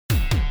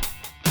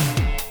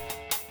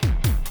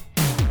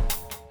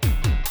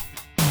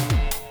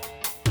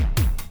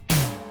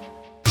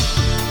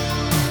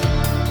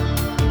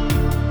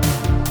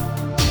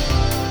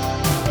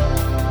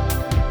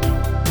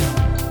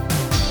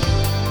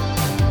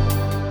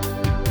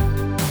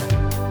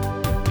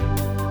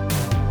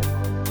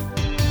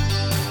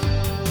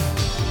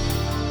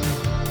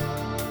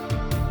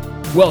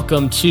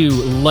Welcome to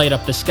Light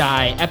Up the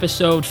Sky,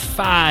 episode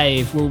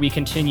 5, where we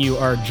continue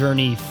our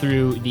journey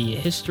through the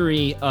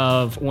history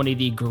of one of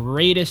the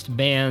greatest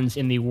bands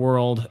in the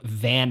world,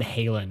 Van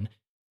Halen.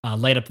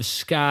 Light Up the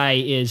Sky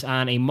is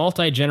on a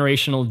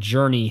multi-generational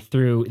journey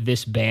through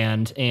this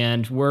band,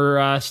 and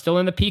we're still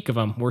in the peak of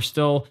them.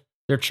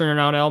 They're churning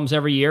out albums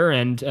every year,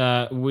 and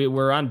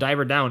we're on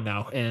Diver Down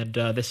now, and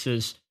this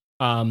is...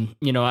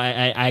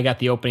 I got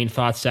the opening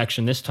thoughts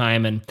section this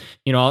time, and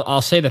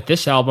I'll say that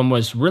this album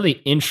was really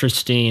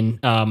interesting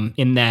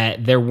in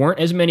that there weren't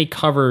as many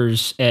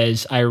covers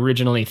as I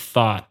originally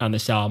thought on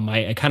this album.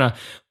 I kind of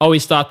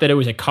always thought that it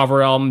was a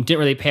cover album. Didn't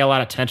really pay a lot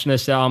of attention to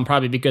this album,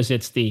 probably because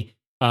it's the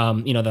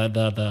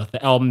the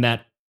album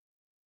that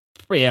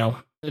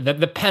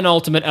the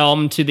penultimate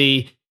album to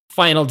the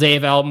Final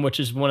Dave album,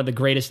 which is one of the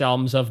greatest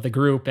albums of the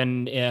group,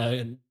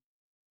 and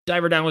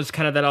Diver Down was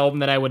kind of that album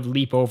that I would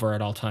leap over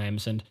at all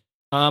times, and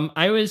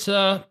I was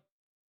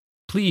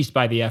pleased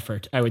by the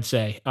effort, I would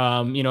say. If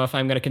I'm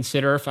going to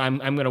consider, if I'm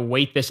going to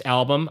weight this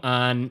album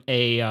on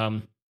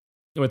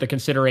with a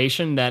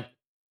consideration that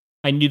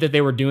I knew that they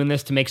were doing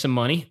this to make some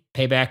money,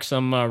 pay back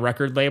some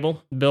record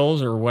label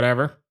bills or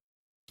whatever,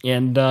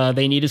 and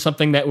they needed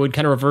something that would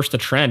kind of reverse the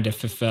trend.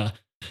 If you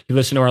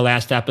listen to our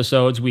last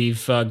episodes,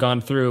 we've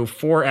gone through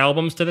 4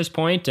 albums to this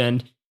point,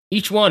 and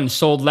each one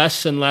sold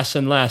less and less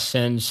and less.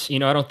 And,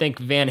 I don't think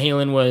Van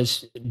Halen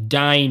was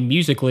dying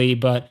musically,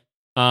 but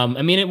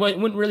it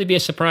wouldn't really be a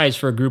surprise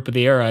for a group of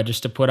the era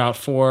just to put out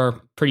 4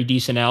 pretty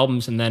decent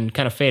albums and then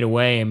kind of fade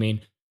away.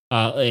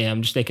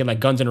 I'm just thinking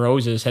like Guns N'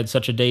 Roses had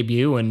such a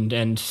debut, and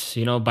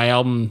by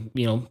album,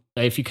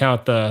 if you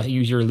count the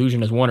Use Your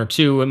Illusion as 1 or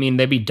 2,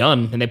 they'd be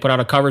done. And they put out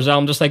a covers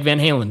album just like Van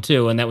Halen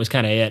too, and that was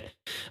kind of it.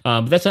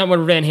 But that's not where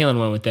Van Halen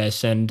went with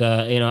this. And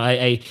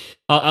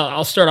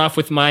I'll start off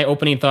with my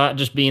opening thought,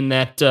 just being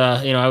that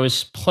I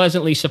was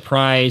pleasantly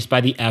surprised by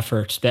the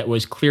effort that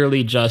was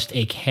clearly just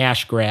a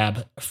cash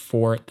grab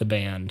for the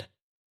band.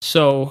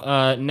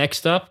 So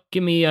next up,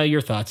 give me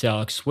your thoughts,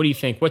 Alex. What do you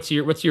think? What's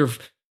your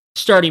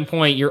starting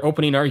point, your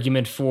opening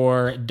argument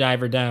for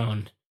Diver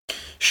Down?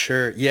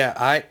 Sure.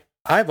 Yeah,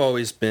 I've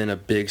always been a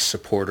big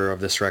supporter of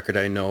this record.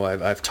 I know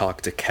I've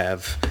talked to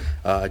Kev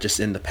just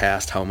in the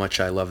past how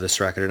much I love this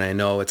record, and I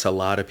know it's a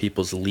lot of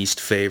people's least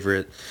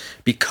favorite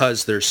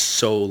because there's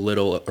so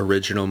little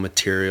original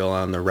material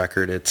on the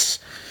record. It's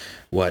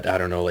like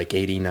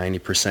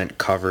 80-90%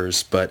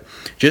 covers, but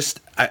just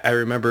I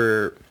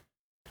remember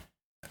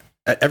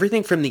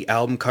everything from the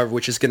album cover,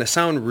 which is going to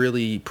sound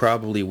really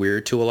probably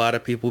weird to a lot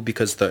of people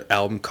because the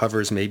album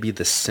cover is maybe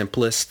the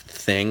simplest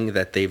thing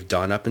that they've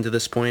done up until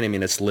this point.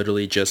 It's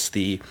literally just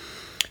the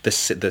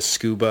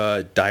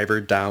scuba diver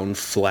down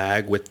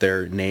flag with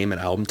their name and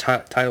album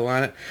title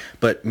on it.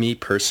 But me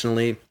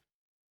personally,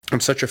 I'm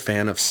such a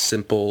fan of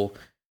simple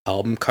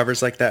album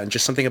covers like that, and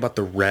just something about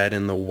the red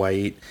and the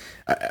white,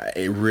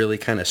 it really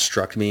kind of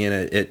struck me, and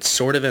it's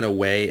sort of, in a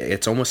way,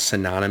 it's almost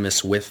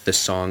synonymous with the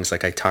songs.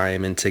 Like, I tie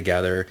them in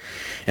together,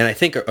 and I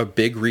think a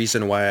big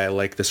reason why I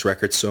like this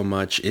record so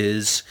much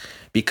is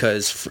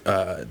because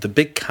the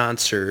big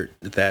concert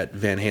that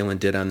Van Halen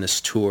did on this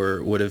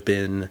tour would have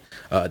been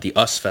the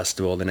US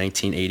Festival, the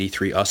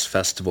 1983 US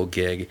Festival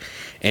gig,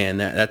 and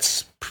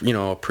that's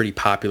a pretty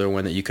popular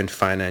one that you can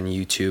find on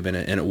YouTube, and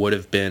it would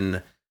have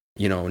been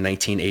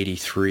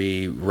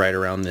 1983, right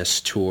around this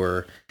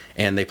tour,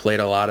 and they played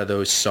a lot of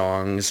those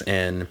songs,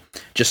 and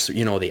just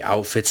the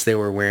outfits they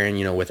were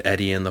wearing, with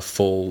Eddie in the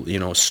full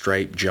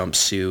striped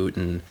jumpsuit,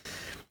 and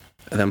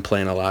them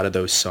playing a lot of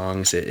those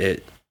songs,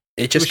 it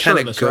just kind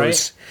of goes.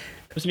 Right?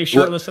 Wasn't he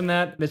shirtless in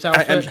this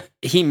outfit?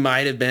 He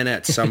might have been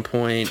at some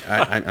point.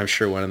 I'm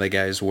sure one of the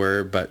guys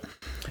were, but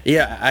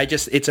yeah,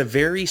 it's a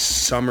very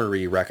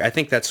summery record. I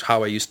think that's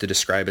how I used to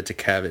describe it to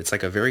Kev. It's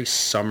like a very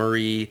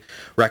summery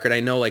record. I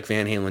know like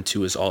Van Halen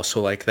 2 is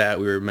also like that.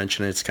 We were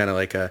mentioning it's kind of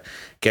like a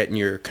get in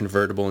your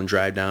convertible and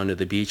drive down to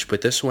the beach.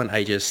 But this one,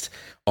 I just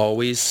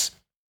always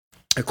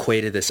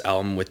equated this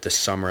album with the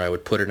summer. I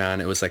would put it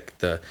on. It was like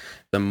the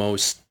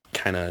most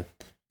kind of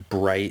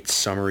bright,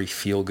 summery,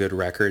 feel-good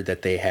record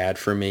that they had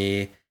for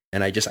me.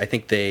 And I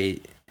think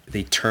they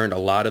turned a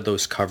lot of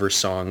those cover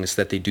songs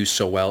that they do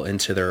so well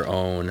into their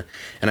own.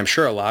 And I'm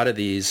sure a lot of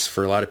these,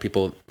 for a lot of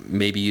people,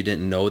 maybe you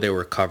didn't know they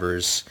were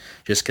covers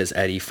just because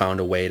Eddie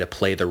found a way to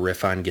play the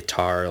riff on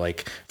guitar.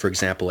 Like, for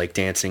example, like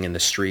Dancing in the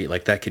Street,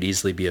 like that could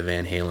easily be a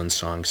Van Halen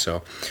song.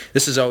 So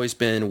this has always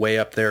been way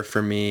up there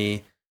for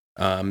me.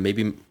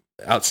 Maybe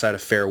outside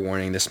of Fair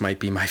Warning, this might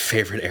be my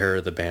favorite era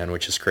of the band,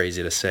 which is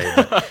crazy to say.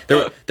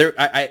 But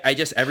I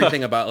just,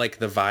 everything about like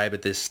the vibe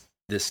at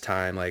this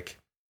time, like,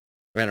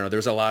 I don't know,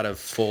 there's a lot of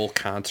full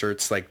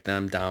concerts like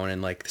them down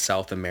in like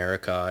South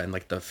America, and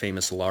like the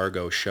famous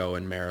Largo show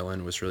in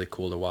Maryland was really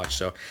cool to watch.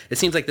 So it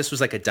seems like this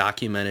was like a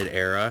documented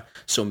era.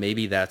 So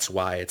maybe that's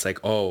why it's like,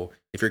 oh,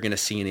 if you're going to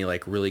see any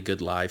like really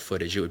good live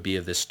footage, it would be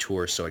of this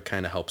tour. So it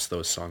kind of helps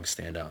those songs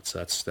stand out. So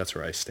that's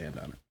where I stand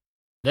on it.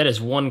 That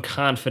is one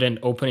confident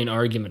opening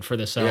argument for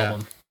this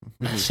album.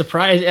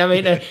 Surprise! I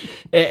mean,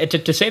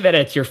 to say that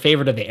it's your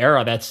favorite of the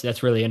era,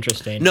 that's really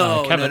interesting.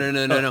 No, Kevin,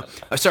 no.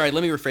 Sorry,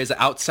 let me rephrase it.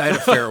 Outside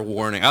of Fair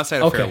Warning.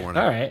 Outside of Fair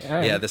Warning. All right.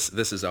 Yeah, this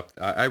is up.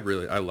 I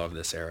love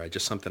this era.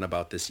 Just something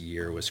about this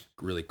year was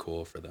really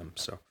cool for them.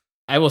 So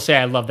I will say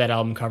I love that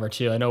album cover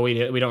too. I know we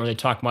don't really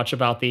talk much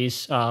about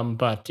these,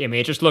 but I mean,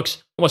 it just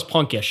looks almost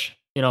punkish.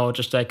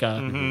 Just like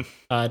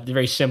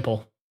very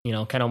simple.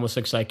 Kind of almost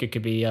looks like it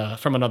could be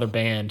from another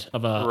band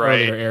of a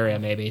earlier area,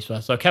 maybe.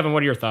 So, Kevin,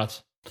 what are your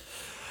thoughts?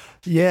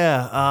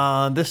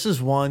 Yeah, this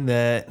is one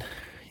that,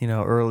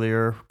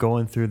 earlier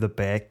going through the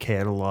back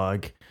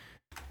catalog,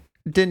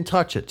 didn't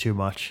touch it too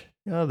much.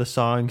 The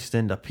songs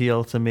didn't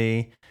appeal to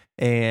me,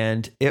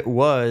 and it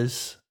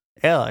was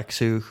Alex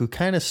who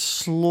kind of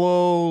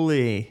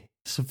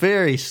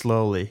very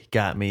slowly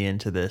got me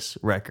into this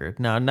record.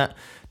 Now, not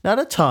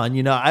a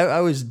ton, I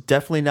was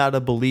definitely not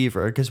a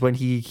believer, because when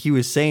he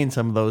was saying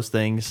some of those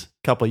things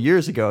a couple of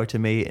years ago to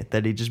me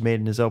that he just made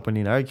in his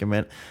opening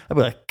argument, I'd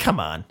be like, come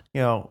on,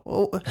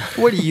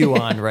 what are you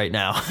on right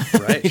now?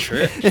 Right,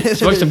 sure.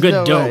 Smoke some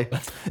good dope.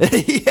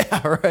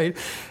 Yeah, right.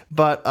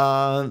 But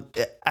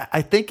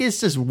I think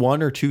it's just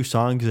one or two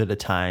songs at a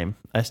time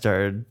I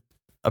started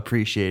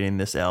appreciating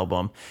this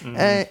album.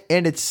 And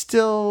it's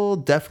still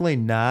definitely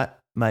not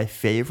my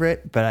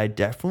favorite, but I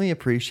definitely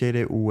appreciate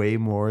it way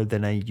more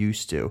than I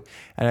used to.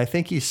 And I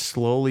think he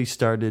slowly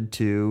started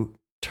to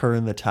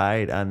turn the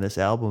tide on this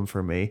album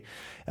for me,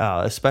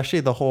 especially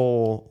the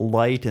whole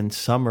light and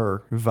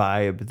summer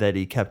vibe that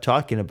he kept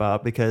talking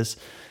about, because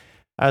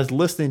I was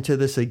listening to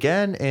this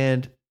again,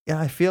 and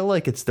I feel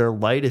like it's their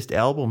lightest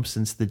album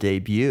since the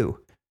debut.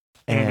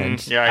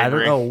 And I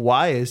don't know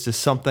why. It's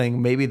just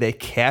something, maybe they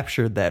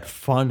captured that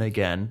fun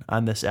again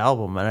on this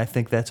album, and I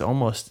think that's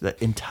almost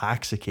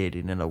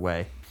intoxicating in a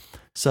way.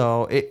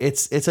 So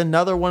it's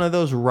another one of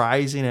those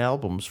rising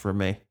albums for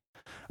me.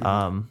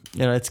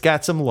 It's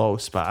got some low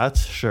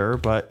spots, sure,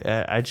 but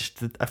I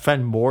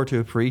find more to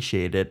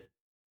appreciate it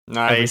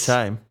every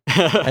time.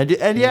 And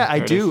yeah, I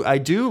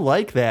do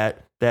like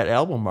that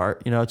album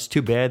art. It's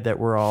too bad that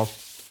we're all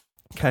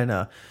kind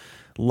of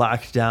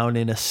locked down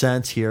in a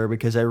sense here,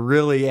 because I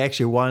really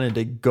actually wanted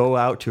to go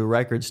out to a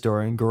record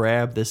store and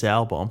grab this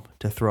album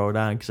to throw it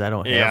on, because I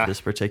don't have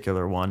this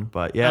particular one.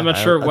 But yeah, I'm not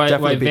sure I'll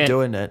definitely be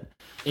doing it.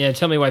 Yeah,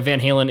 tell me why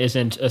Van Halen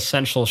isn't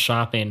essential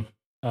shopping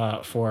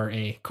for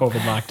a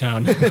COVID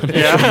lockdown.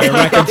 The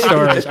record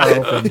stores are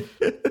open.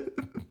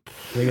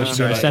 It's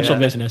an essential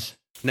business.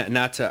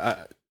 Not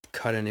to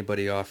cut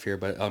anybody off here,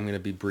 but I'm going to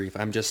be brief.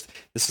 This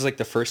is like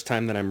the first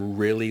time that I'm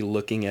really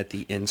looking at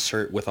the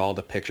insert with all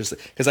the pictures,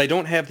 because I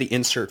don't have the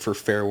insert for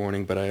Fair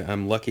Warning, but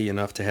I'm lucky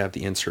enough to have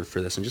the insert for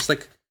this. And just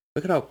like,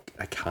 look at how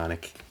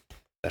iconic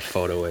that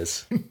photo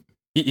is.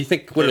 You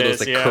think, what are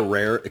those,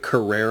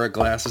 Carrera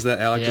glasses that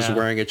Alex is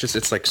wearing?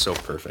 It's like so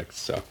perfect.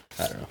 So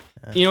I don't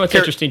know. What's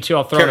interesting too,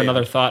 I'll throw in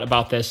another thought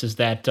about this, is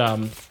that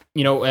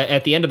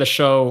at the end of the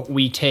show,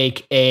 we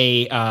take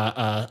a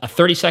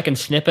 30-second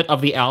snippet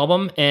of the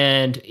album,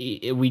 and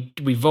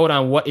we vote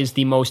on what is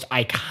the most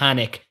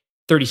iconic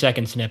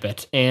 30-second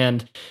snippet.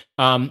 And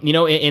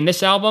in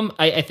this album,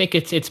 I think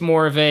it's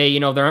more of a,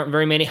 there aren't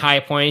very many high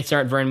points, there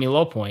aren't very many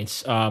low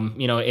points.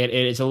 It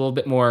is a little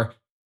bit more,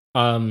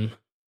 I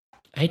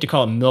hate to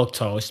call it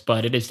milquetoast,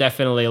 but it is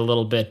definitely a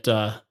little bit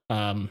of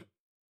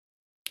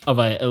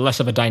a less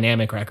of a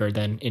dynamic record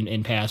than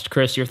in past.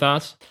 Chris, your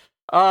thoughts?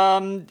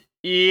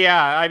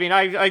 Yeah, I mean,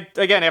 I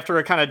again,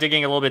 after kind of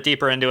digging a little bit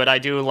deeper into it, I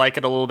do like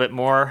it a little bit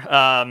more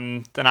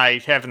than I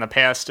have in the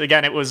past.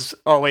 Again, it was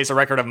always a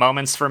record of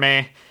moments for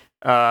me,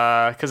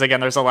 because again,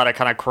 there's a lot of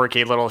kind of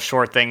quirky little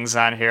short things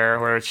on here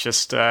where it's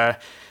just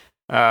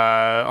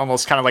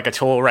almost kind of like a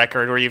Tool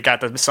record, where you've got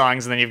the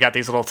songs and then you've got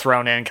these little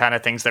thrown in kind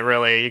of things that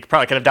really you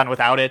probably could have done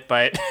without it,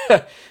 but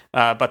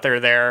but they're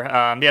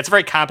there. It's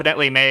very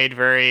competently made,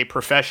 very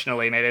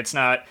professionally made. It's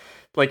not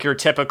like your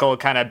typical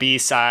kind of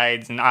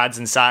B-sides and odds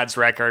and sods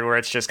record where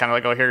it's just kind of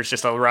like, oh, here's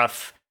just a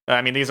rough.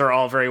 I mean, these are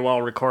all very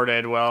well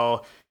recorded,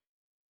 well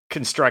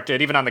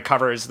constructed. Even on the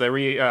covers, the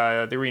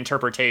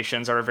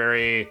reinterpretations are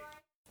very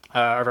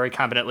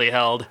competently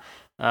held.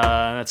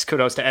 That's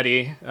kudos to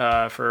Eddie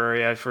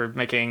for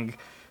making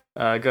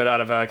good out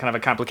of a kind of a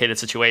complicated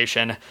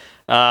situation.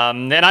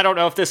 And I don't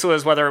know if this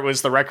was, whether it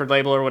was the record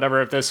label or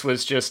whatever, if this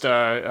was just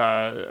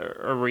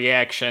a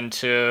reaction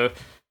to.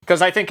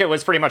 Because I think it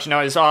was pretty much,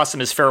 as awesome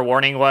as Fair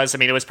Warning was. I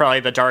mean, it was probably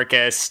the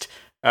darkest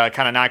kind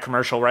of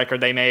non-commercial record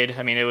they made.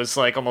 I mean, it was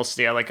like almost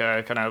like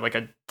a kind of like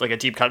a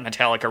deep cut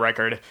Metallica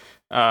record,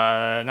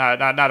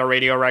 not a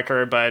radio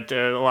record, but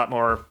a lot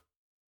more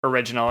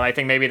original. I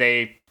think maybe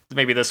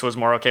this was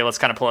more okay. Let's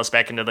kind of pull us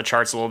back into the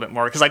charts a little bit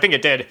more, because I think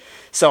it did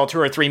sell 2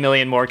 or 3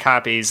 million more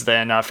copies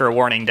than Fair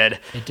Warning did.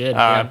 It did.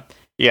 Yeah.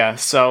 Yeah,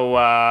 so,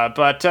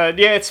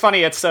 it's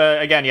funny. It's,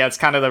 again, it's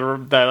kind of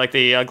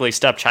the ugly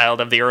stepchild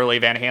of the early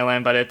Van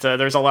Halen, but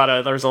there's a lot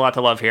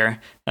to love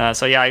here. I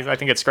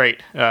think it's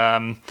great.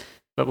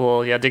 But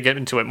we'll, dig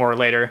into it more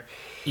later.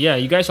 Yeah,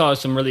 you guys all have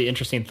some really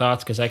interesting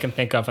thoughts, because I can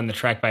think of on the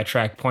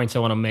track-by-track points I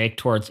want to make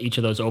towards each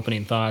of those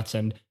opening thoughts.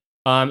 And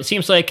it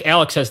seems like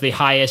Alex has the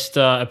highest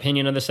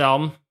opinion of this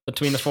album.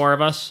 between the four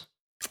of us.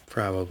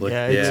 Probably.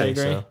 Yeah, Yeah. I'd say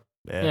so.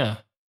 Yeah.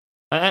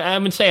 I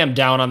would say I'm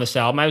down on this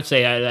album. I would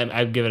say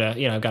I'd give it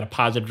I've got a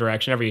positive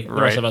direction. The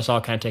rest of us all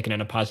kind of taken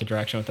in a positive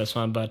direction with this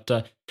one.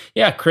 But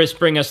yeah, Chris,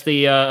 bring us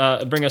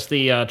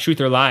the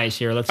truth or lies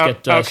here. Let's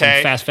get some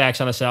fast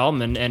facts on this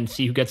album and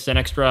see who gets an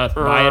extra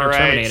buy it or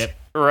terminate it.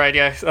 Right.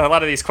 Yeah. A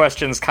lot of these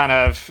questions kind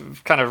of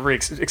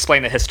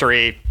explain the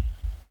history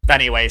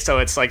anyway, so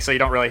it's like, so you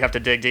don't really have to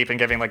dig deep in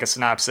giving like a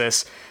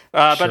synopsis.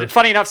 But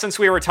funny enough, since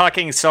we were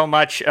talking so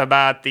much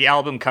about the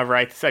album cover,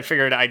 I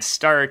figured I'd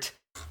start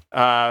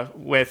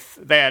with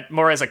that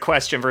more as a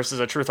question versus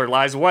a truth or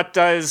lies. What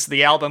does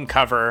the album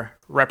cover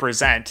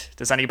represent?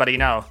 Does anybody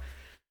know?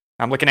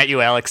 I'm looking at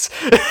you, Alex.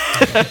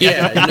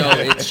 Yeah, no,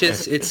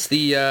 it's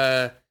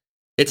the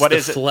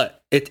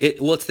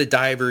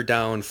diver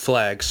down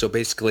flag. So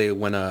basically,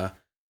 when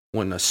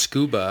a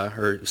scuba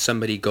or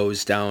somebody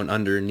goes down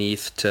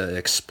underneath to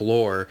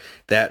explore,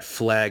 that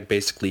flag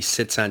basically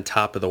sits on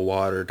top of the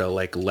water to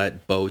like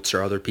let boats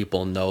or other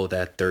people know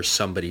that there's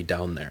somebody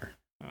down there.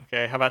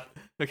 Okay, how about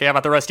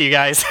the rest of you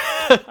guys?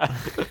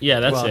 Yeah,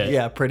 that's it.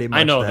 Yeah, pretty much.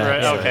 I know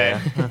that. that. Okay.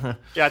 Yeah.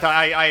 Yeah,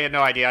 I had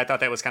no idea. I thought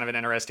that was kind of an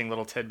interesting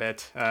little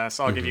tidbit.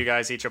 So I'll give you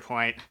guys each a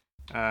point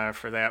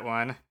for that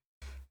one.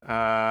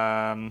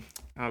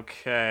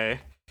 Okay.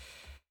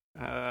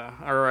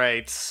 All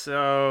right.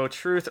 So,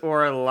 truth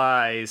or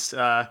lies?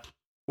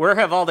 Where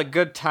Have All the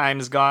Good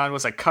Times Gone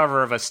was a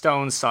cover of a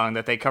Stones song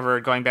that they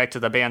covered going back to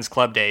the band's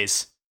club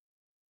days.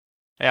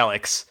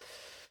 Alex.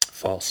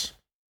 False.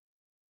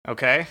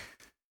 Okay.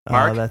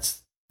 Mark? Go ahead,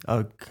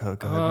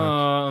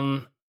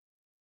 Mark.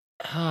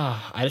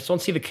 I just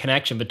don't see the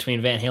connection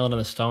between Van Halen and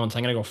the Stones.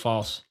 I'm gonna go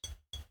false.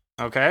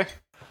 Okay.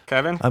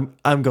 Kevin?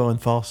 I'm going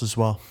false as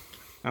well.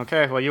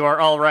 Okay, well, you are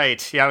all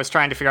right. Yeah, I was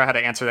trying to figure out how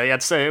to answer that. Yeah,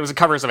 it was a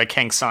covers of a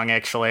Kinks song,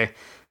 actually.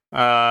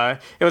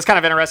 It was kind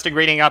of interesting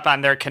reading up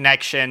on their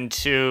connection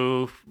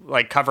to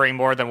like covering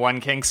more than one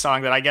Kinks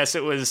song. That I guess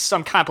it was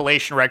some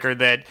compilation record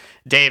that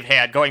Dave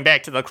had going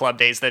back to the club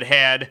days that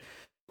had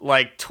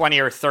like 20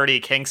 or 30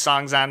 Kinks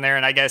songs on there,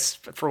 and I guess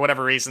for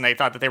whatever reason they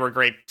thought that they were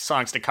great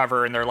songs to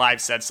cover in their live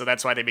sets, so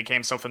that's why they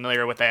became so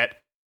familiar with that.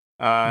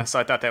 So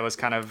I thought that was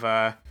kind of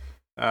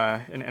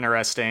an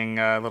interesting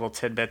little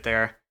tidbit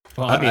there.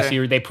 Well,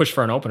 obviously they pushed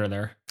for an opener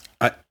there.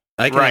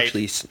 I can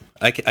actually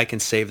I can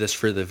save this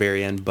for the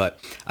very end, but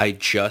I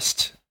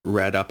just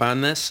read up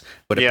on this,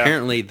 but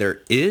apparently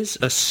there is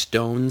a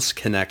Stones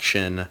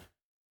connection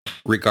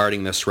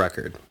regarding this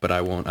record, but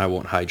I won't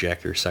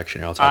hijack your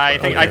section. I'll talk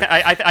about it later.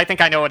 I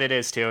think I know what it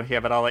is too. Yeah,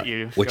 but I'll let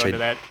you go into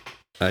that.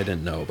 I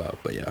didn't know about,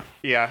 but yeah.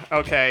 Yeah.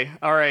 Okay.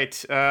 All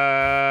right.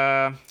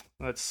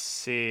 Let's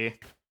see.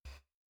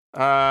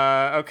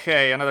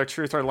 Okay. Another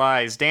truth or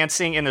lies.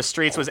 Dancing in the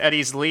Streets was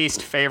Eddie's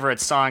least favorite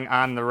song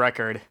on the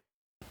record.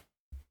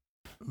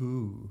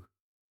 Ooh.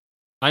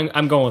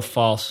 I'm going with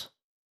false.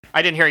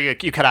 I didn't hear you.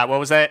 You cut out. What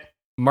was that?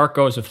 Mark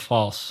goes with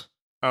false.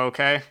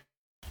 Okay.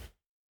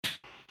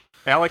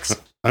 Alex?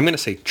 I'm going to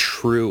say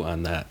true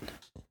on that.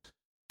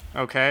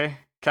 Okay.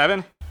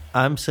 Kevin?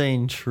 I'm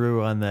saying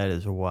true on that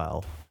as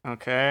well.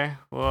 Okay.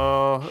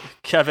 Well,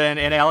 Kevin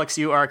and Alex,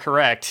 you are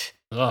correct.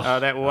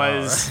 That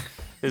was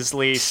his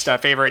least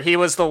favorite. He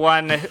was the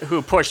one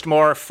who pushed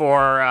more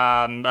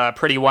for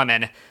Pretty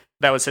Woman.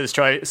 That was his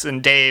choice.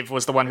 And Dave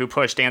was the one who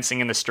pushed Dancing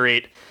in the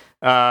Street.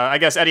 I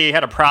guess Eddie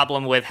had a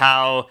problem with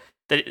how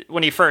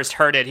when he first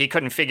heard it, he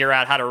couldn't figure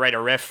out how to write a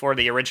riff for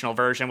the original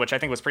version, which I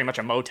think was pretty much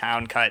a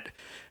Motown cut.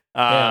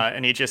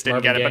 And he just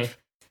didn't get it. But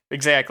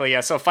exactly,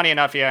 yeah. So funny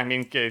enough, yeah. I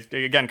mean,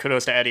 again,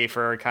 kudos to Eddie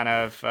for kind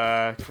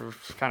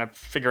of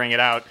figuring it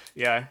out.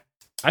 Yeah.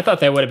 I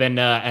thought that would have been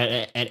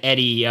an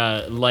Eddie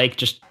like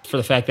just for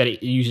the fact that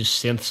it uses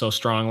synth so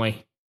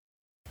strongly.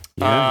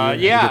 I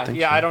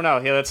don't know.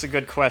 Yeah, that's a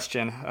good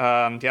question.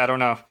 I don't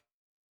know.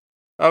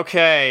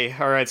 Okay,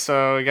 all right.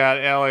 So we got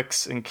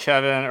Alex and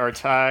Kevin are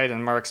tied,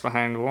 and Mark's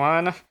behind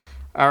one.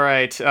 All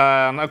right.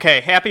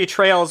 Okay. Happy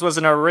Trails was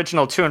an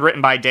original tune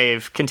written by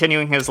Dave,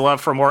 continuing his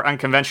love for more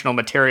unconventional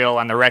material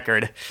on the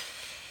record.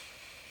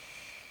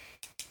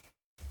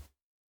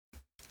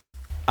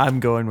 I'm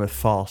going with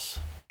false.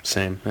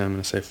 Same. I'm going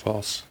to say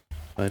false.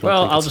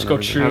 I'll just go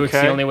true. Okay. It's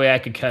the only way I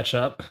could catch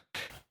up.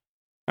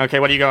 Okay.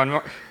 What are you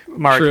going,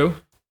 Mark? True.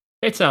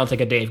 It sounds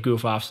like a Dave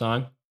goof-off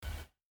song.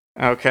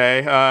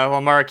 Okay.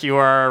 Well, Mark, you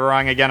are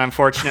wrong again,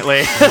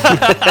 unfortunately.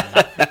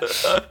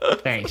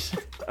 Thanks.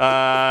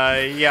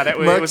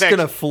 Mark's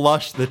gonna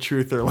flush the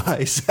truth or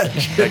lies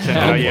section.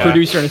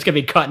 Producer, and it's gonna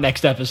be cut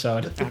next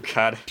episode. Oh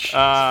God.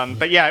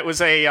 But yeah, it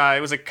was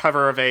a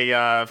cover of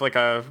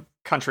a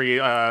country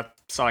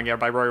song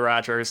by Roy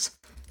Rogers.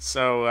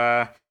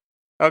 So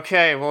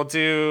okay, we'll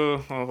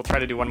try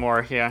to do one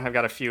more. Yeah, I've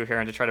got a few here,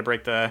 and to try to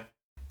break the.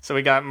 So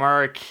we got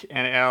Mark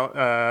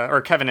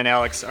and Kevin and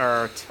Alex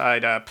are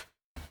tied up.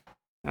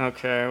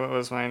 Okay, what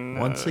was mine?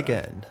 Once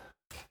again.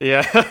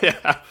 Yeah,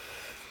 yeah.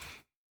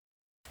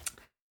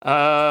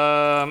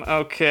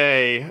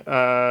 Okay.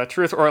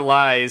 Truth or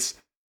lies?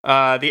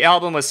 The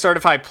album was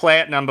certified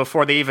platinum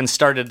before they even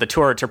started the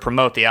tour to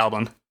promote the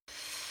album.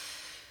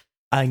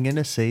 I'm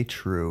gonna say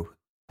true.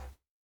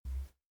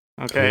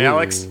 Okay,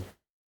 Alex.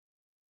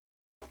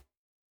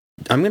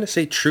 I'm gonna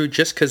say true,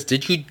 just because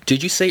did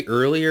you say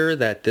earlier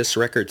that this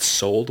record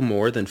sold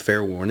more than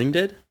Fair Warning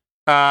did?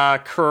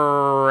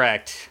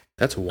 Correct.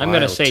 That's wild I'm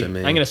gonna say to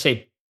me. I'm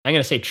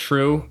gonna say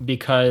true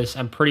because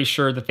I'm pretty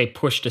sure that they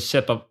pushed to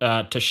ship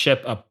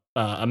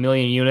a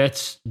million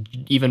units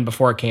even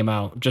before it came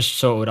out, just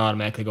so it would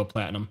automatically go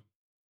platinum.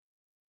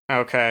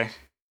 Okay.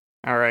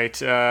 All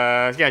right.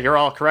 Yeah, you're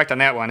all correct on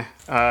that one.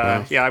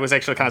 Yeah, I was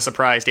actually kind of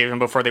surprised even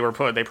before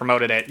they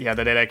promoted it. Yeah,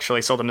 that it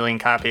actually sold 1 million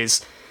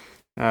copies.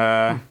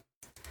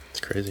 It's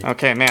crazy.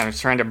 Okay, man, I'm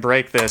trying to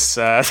break this.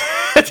 We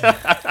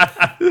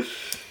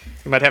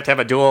might have to have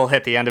a duel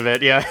at the end of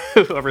it. Yeah,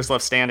 whoever's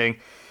left standing.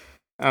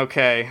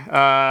 Okay.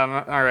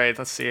 All right.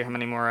 Let's see how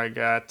many more I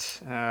got.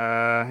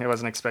 I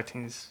wasn't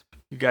expecting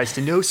you guys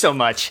to know so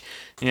much.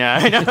 Yeah,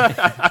 I know.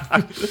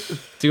 So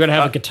you're gonna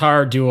have a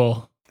guitar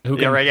duel. Who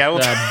can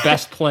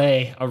best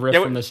play a riff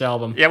from this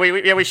album? Yeah,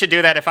 we should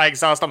do that. If I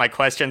exhaust all my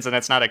questions and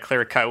it's not a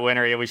clear cut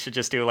winner, yeah, we should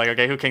just do like,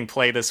 okay, who can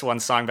play this one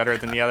song better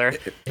than the other?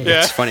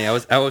 It's funny.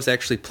 I was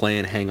actually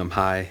playing "Hang 'Em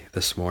High"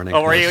 this morning.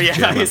 Oh, were you?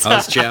 Yeah, I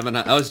was jamming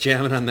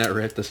on that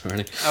riff this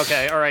morning.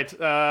 Okay, all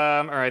right.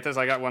 All right.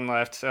 I got one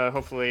left.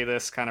 Hopefully,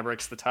 this kind of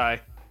breaks the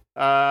tie.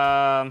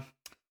 All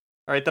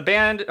right. The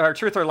band, or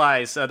Truth or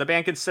Lies, the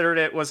band considered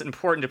it was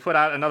important to put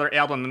out another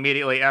album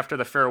immediately after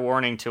the Fair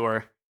Warning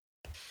tour.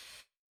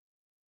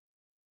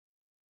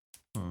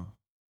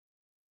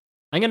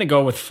 I'm going to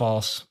go with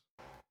false.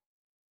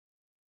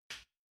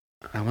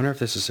 I wonder if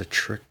this is a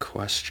trick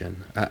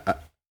question. I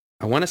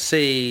want to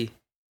say,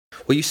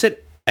 well, you said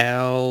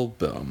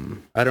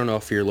album. I don't know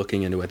if you're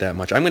looking into it that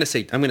much. I'm going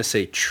to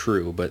say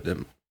true, but it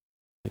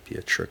might be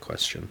a trick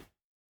question.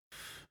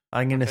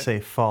 I'm going to say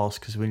false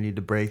because we need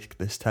to break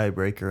this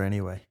tiebreaker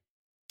anyway.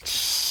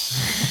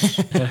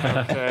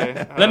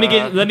 Okay.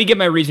 Let me get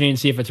my reasoning and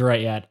see if it's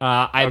right yet.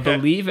 I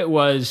believe it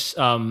was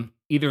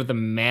either the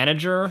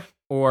manager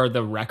or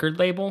the record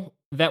label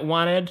that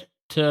wanted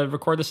to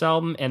record this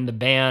album, and the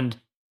band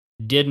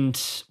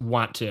didn't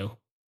want to.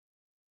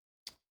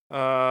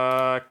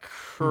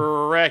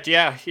 Correct.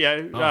 Yeah.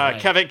 Right.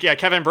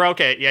 Kevin broke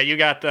it. Yeah, you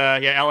got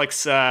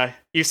Alex.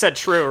 You said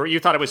true, or you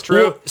thought it was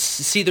true. Well,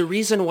 see, the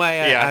reason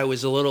why I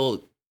was a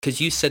little, because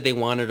you said they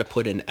wanted to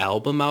put an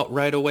album out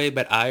right away,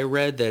 but I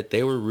read that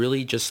they were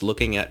really just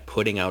looking at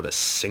putting out a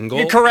single.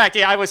 You're correct.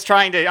 Yeah, I was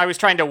trying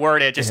to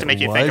word it just to make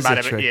you think about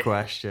it. It was a trick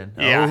question.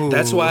 Yeah. Oh.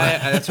 That's why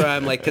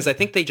I'm like, because I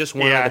think they just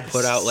wanted to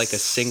put out like a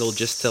single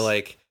just to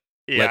like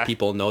let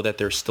people know that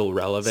they're still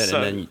relevant,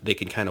 and then they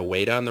can kind of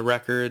wait on the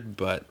record.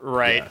 But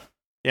right.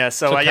 Yeah,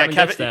 so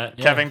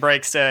Kevin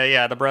breaks,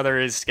 the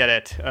brothers get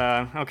it.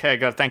 Okay,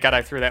 good. Thank God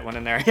I threw that one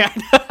in there.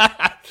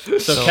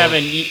 So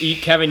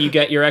Kevin, you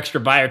get your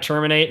extra buy or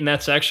terminate in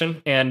that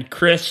section. And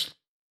Chris,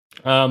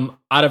 out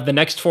of the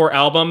next 4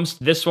 albums,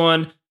 this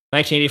one,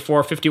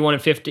 1984,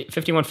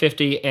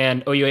 5150,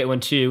 and OU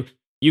 812,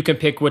 you can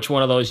pick which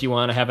one of those you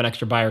want to have an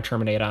extra buy or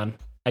terminate on.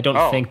 I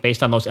don't think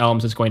based on those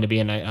albums it's going to be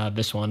in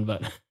this one,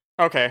 but...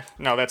 Okay,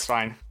 no, that's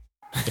fine.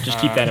 But just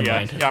keep that in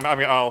mind. Yeah,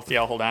 I'll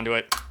hold on to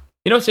it.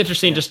 You know what's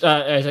interesting, just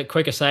as a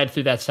quick aside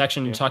through that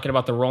section, talking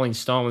about the Rolling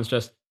Stones,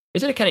 just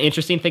isn't it kind of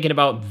interesting thinking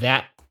about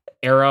that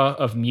era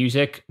of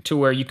music to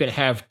where you could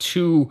have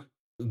 2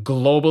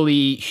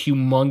 globally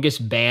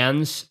humongous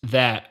bands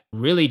that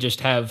really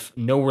just have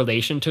no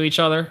relation to each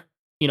other?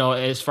 You know,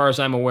 as far as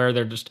I'm aware,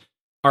 they're just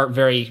aren't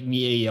very,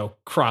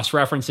 cross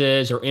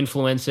references or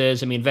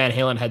influences. I mean, Van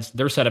Halen had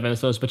their set of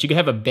influences, but you could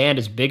have a band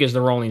as big as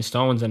the Rolling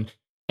Stones and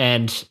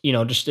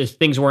just as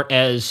things weren't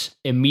as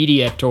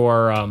immediate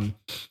or,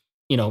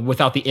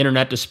 without the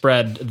internet to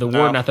spread the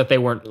word, not that they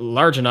weren't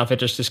large enough. It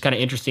just is kind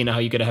of interesting how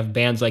you could have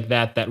bands like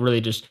that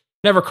really just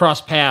never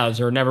crossed paths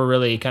or never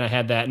really kind of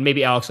had that. And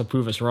maybe Alex will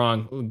prove us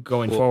wrong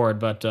going forward,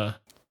 but... there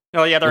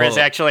is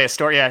actually a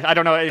story. Yeah, I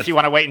don't know if you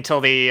want to wait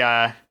until the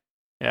end.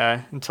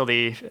 We'll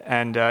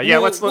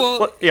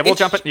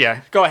jump it. Yeah,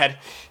 go ahead.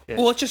 Yeah.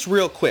 Well, just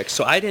real quick.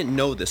 So I didn't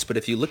know this, but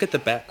if you look at the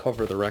back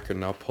cover of the record,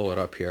 and I'll pull it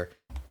up here,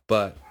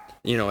 but...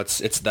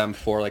 it's them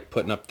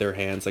putting up their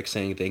hands,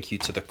 saying thank you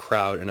to the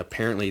crowd, and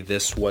apparently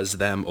this was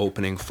them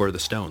opening for the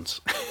Stones.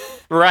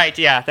 Right,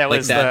 yeah, that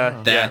was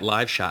that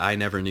live shot. I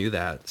never knew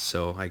that,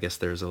 so I guess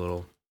there's a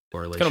little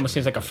correlation. It almost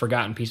seems like a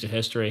forgotten piece of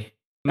history.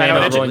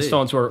 The Rolling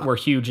Stones were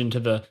huge into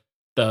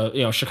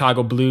the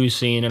Chicago blues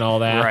scene and all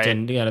that, right.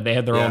 And they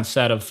had their own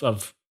set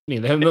of they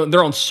have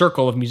their own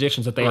circle of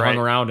musicians that they hung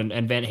around,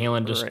 and Van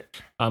Halen just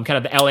kind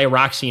of the LA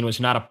rock scene was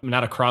not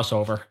a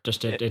crossover.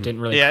 Just it didn't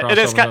really. Yeah, it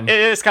is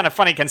kind of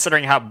funny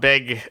considering how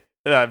big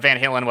Van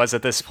Halen was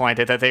at this point,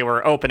 that they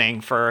were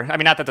opening for. I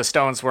mean, not that the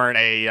Stones weren't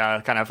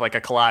a kind of like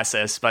a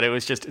Colossus, but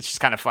it's just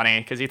kind of funny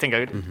because you think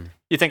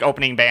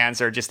opening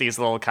bands are just these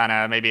little kind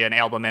of maybe an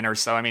album in or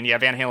so. I mean,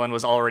 Van Halen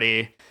was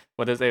already.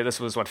 This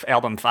was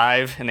album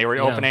 5, and they were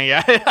opening,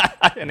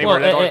 and they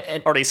were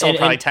already sold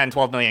probably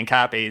 10-12 million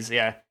copies,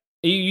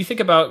 You think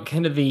about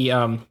kind of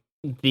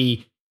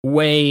the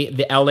way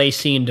the LA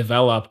scene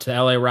developed, the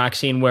LA rock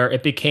scene, where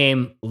it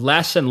became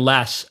less and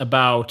less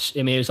about,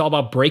 it was all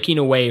about breaking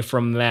away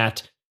from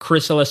that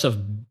chrysalis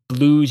of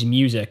blues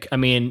music. I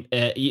mean,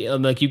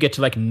 like you get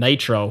to like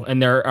Nitro,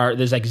 and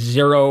there's like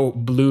zero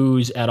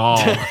blues at all.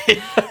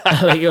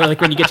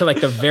 like when you get to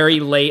like the very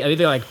late, I think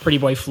they're like Pretty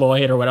Boy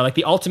Floyd or whatever, like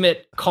the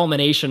ultimate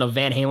culmination of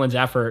Van Halen's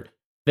effort.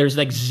 There's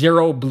like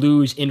zero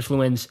blues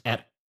influence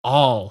at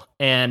all,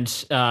 and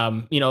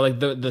like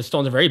the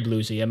Stones are very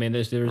bluesy. I mean,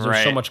 there's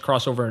so much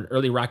crossover in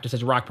early rock just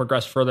as rock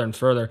progressed further and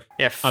further.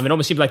 Yeah. It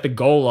almost seemed like the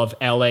goal of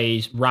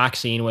LA's rock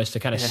scene was to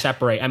kind of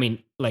separate. I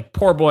mean, like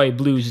Poor Boy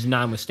blues is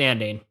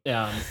notwithstanding.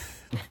 I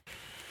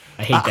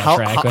hate that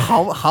track.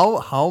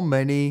 How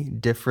many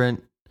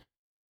different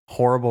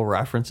horrible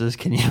references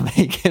can you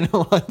make in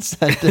one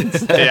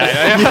sentence?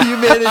 You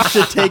managed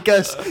to take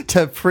us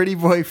to Pretty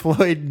Boy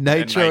Floyd.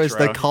 Nitro is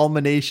the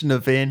culmination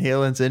of Van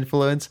Halen's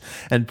influence,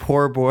 and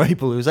Poor Boy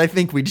Blues. I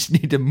think we just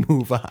need to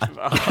move on.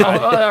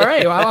 All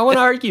right. Well, I want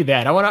to argue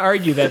that.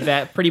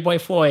 that Pretty Boy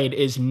Floyd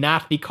is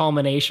not the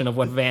culmination of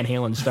what Van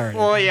Halen started.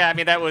 Well, yeah, I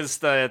mean that was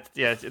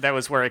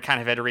where it kind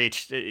of had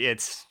reached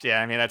its.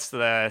 Yeah, I mean that's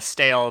the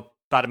stale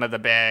bottom of the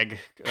bag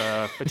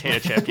potato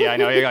chip. Yeah, I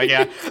know. You're like,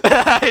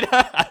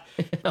 yeah.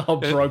 All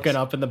broken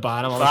up in the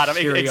bottom.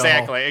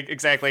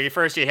 Exactly.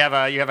 First, you have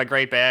a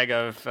great bag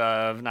of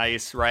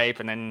nice ripe,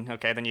 and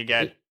then you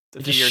get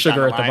just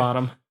sugar at the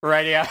bottom.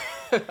 Right? Yeah.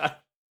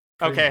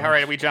 Okay. All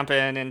right. We jump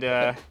in and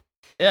back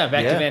to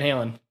Van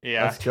Halen.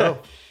 Yeah. Let's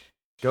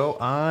go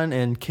on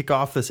and kick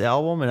off this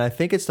album, and I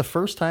think it's the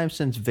first time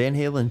since Van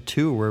Halen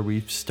 2 where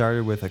we've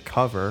started with a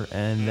cover,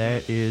 and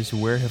that is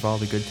 "Where Have All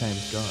the Good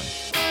Times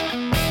Gone."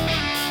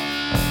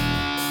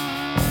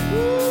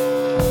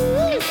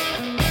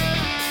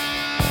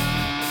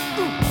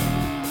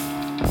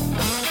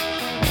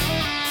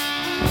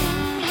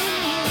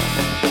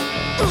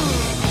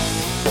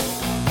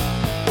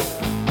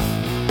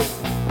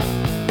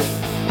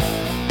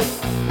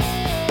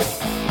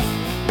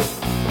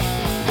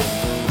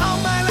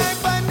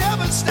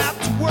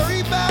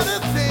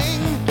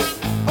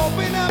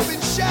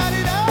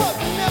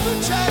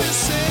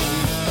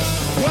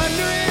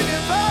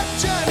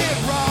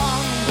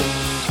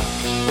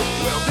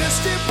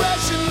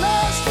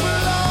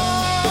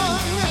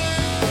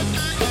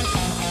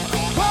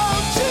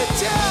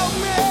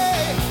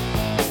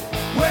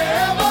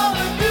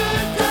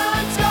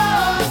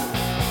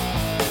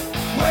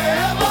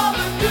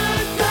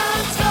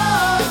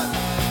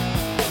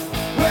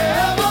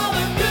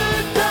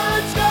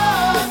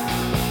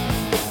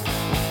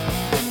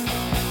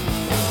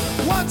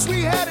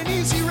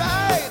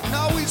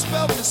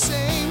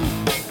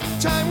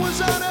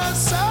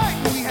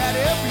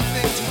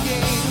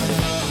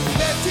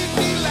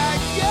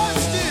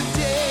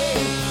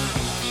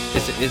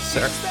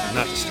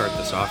 Not to start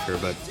this off here,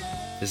 but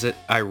is it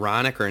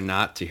ironic or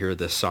not to hear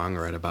this song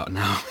right about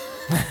now?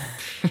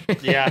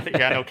 Yeah,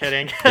 no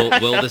kidding.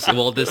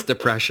 will this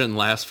depression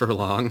last for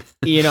long?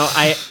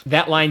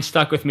 That line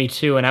stuck with me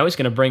too, and I was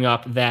going to bring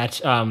up that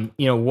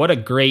what a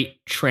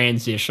great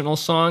transitional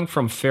song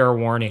from Fair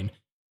Warning.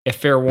 If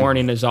Fair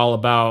Warning is all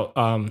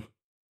about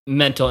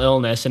mental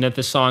illness, and if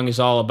the song is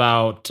all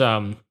about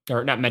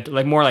or not mental,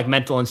 like more like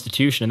mental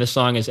institution, and this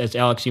song is, as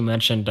Alex you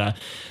mentioned,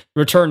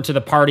 Return to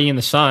the Party in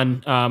the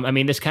Sun. I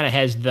mean, this kind of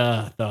has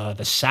the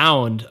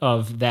sound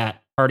of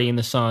that Party in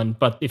the Sun,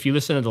 but if you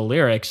listen to the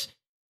lyrics,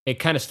 it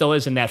kind of still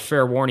is in that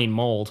Fair Warning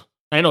mold.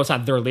 I know it's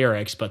not their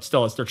lyrics, but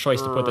still, it's their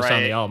choice to put this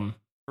on the album.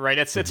 Right.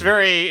 It's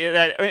very,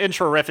 that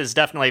intro riff is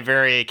definitely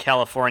very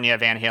California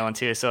Van Halen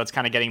too. So it's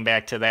kind of getting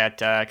back to that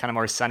kind of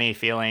more sunny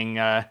feeling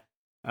kind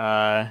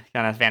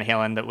of Van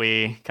Halen that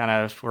we kind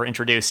of were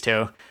introduced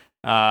to.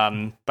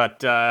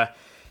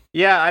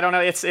 Yeah, I don't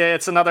know.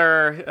 It's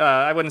another.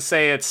 I wouldn't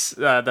say it's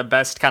the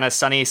best kind of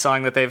sunny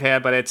song that they've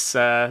had, but it's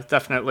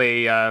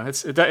definitely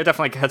it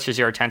definitely catches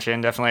your attention.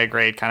 Definitely a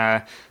great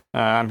kind of.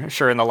 I'm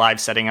sure in the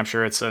live setting, I'm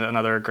sure it's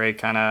another great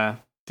kind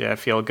of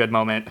feel good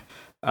moment.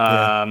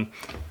 But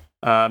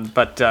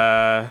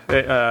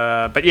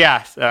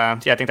yeah, I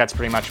think that's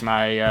pretty much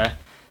my.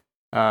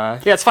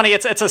 It's funny.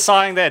 It's a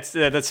song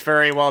that's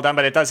very well done,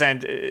 but it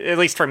doesn't. At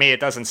least for me, it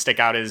doesn't stick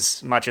out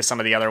as much as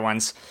some of the other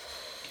ones.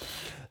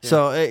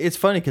 So it's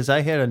funny because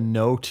I had a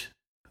note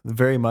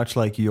very much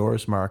like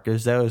yours, Mark,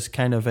 is that was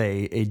kind of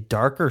a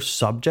darker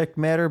subject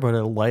matter, but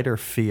a lighter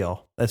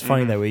feel. That's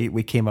funny that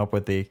we came up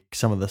with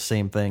some of the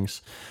same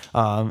things.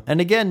 And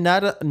again,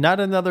 not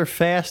another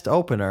fast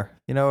opener.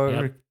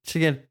 It's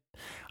again,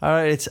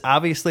 it's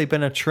obviously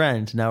been a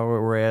trend. Now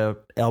we're at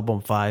album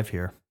 5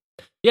 here.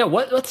 Yeah,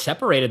 what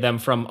separated them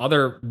from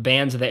other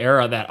bands of the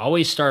era that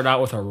always started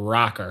out with a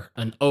rocker,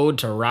 an ode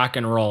to rock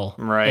and roll,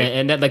 right?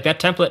 And that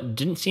template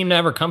didn't seem to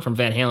ever come from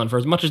Van Halen. For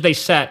as much as they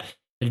set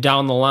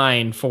down the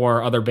line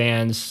for other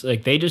bands,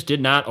 like they just did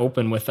not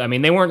open with. I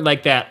mean, they weren't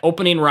like that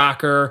opening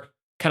rocker,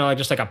 kind of like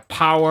just like a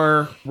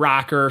power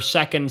rocker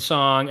second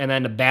song, and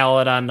then a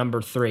ballad on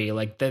number 3.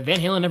 Like the Van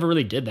Halen never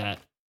really did that.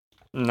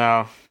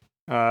 No.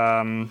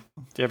 Yeah,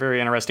 very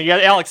interesting. Yeah,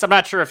 Alex, I'm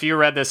not sure if you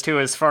read this too,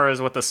 as far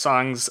as what the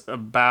song's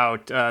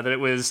about. That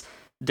it was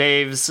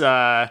Dave's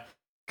kind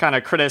kind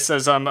of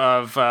criticism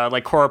of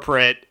like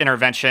corporate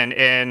intervention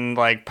in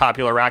like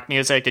popular rock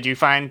music. Did you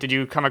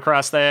come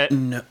across that?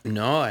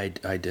 No, I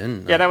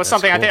didn't. Yeah, that was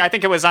something. Cool. I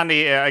think it was on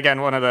the again,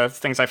 one of the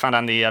things I found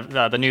on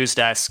the news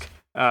desk.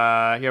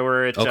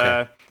 Where it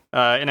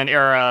in an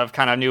era of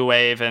kind of new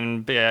wave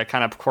and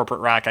kind of corporate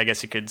rock, I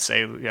guess you could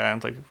say,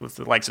 like with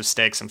the likes of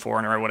Styx and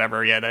Foreigner or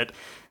whatever.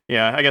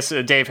 I guess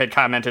Dave had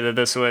commented that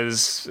this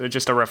was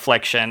just a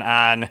reflection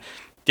on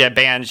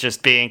bands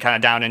just being kind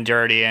of down and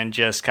dirty and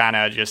just kind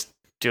of just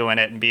doing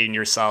it and being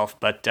yourself.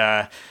 But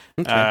I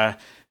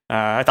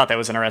thought that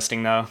was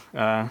interesting, though.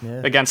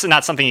 Again, so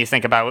not something you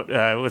think about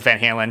with Van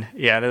Halen.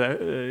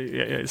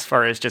 As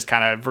far as just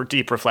kind of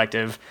deep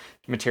reflective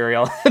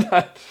material.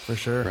 For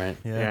sure. Right.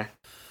 Yeah.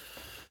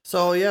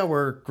 So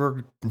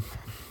we're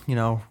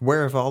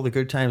where have all the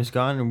good times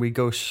gone, and we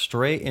go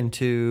straight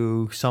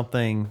into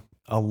something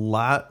a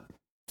lot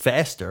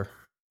faster.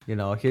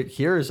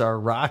 Here's our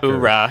rocker.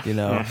 Hoorah.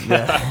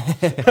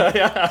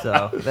 Yeah.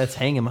 So let's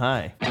hang him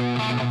high.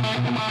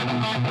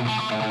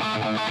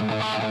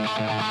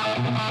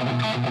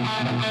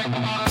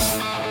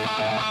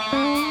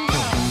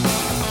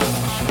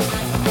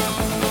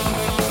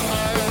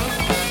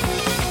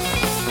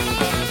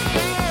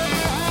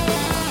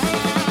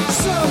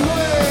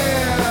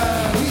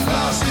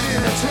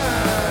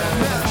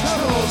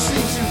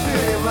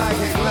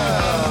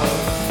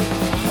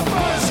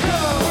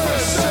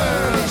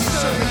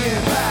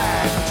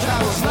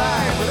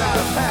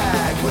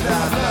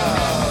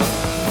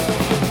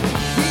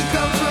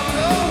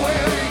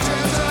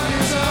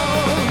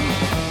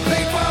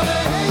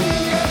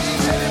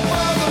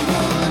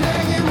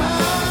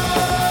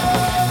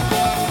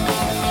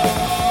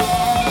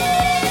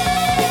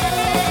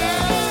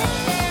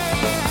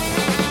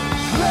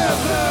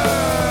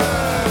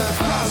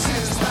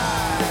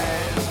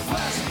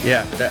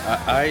 Yeah,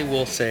 I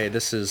will say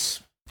this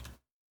is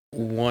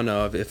one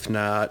of, if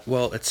not,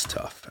 well, it's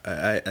tough.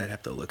 I'd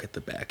have to look at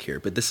the back here,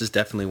 but this is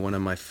definitely one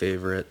of my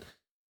favorite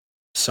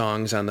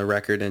songs on the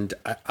record, and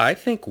I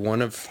think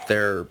one of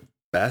their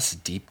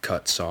best deep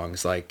cut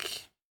songs.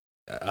 Like,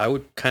 I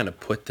would kind of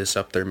put this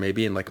up there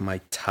maybe in like my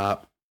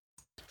top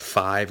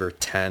 5 or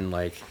 10,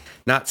 like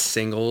not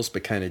singles,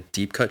 but kind of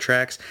deep cut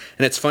tracks.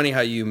 And it's funny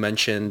how you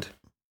mentioned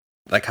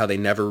like how they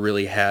never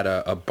really had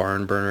a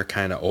barn burner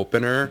kind of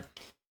opener.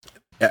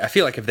 I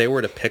feel like if they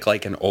were to pick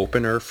like an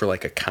opener for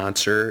like a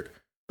concert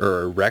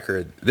or a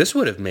record, this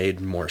would have made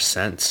more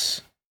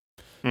sense.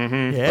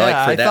 Mm-hmm. Yeah, like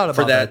I thought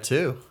about that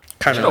too.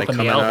 Kind of like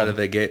coming out of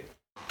the gate.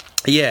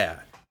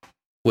 Yeah,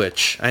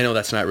 which I know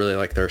that's not really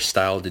like their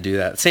style to do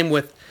that. Same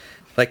with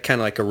like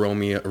kind of like a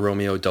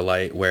Romeo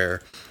Delight,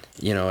 where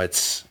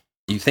it's,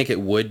 you think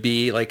it would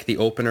be like the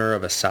opener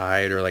of a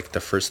side or like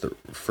the first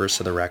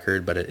of the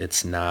record, but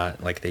it's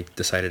not. Like they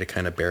decided to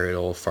kind of bury it a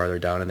little farther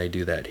down, and they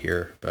do that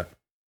here. But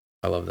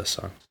I love this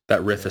song.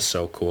 That riff is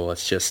so cool.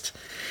 It's just,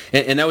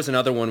 and that was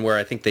another one where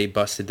I think they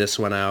busted this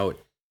one out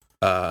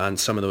on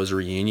some of those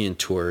reunion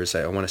tours.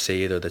 I want to say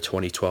either the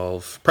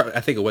 2012,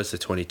 I think it was the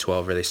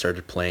 2012 where they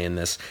started playing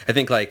this. I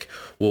think like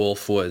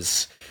Wolf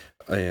was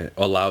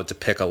allowed to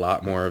pick a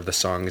lot more of the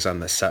songs on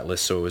the set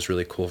list, so it was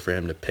really cool for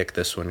him to pick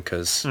this one,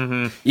 because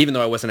even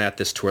though I wasn't at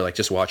this tour, like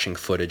just watching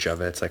footage of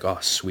it, it's like, oh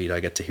sweet,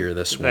 I get to hear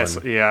this one.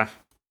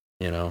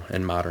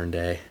 In modern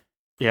day.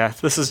 Yeah,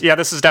 this is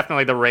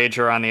definitely the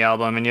rager on the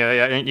album, and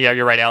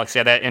you're right, Alex.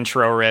 Yeah, that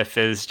intro riff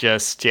is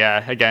just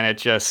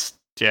it's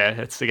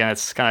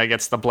kind of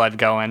gets the blood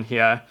going.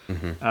 Yeah,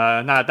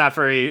 not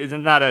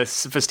a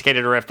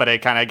sophisticated riff, but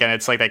it kind of, again,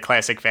 it's like that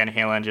classic Van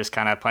Halen, just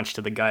kind of punch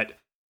to the gut.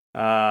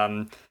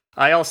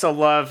 I also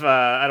love,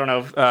 I don't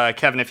know,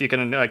 Kevin, if you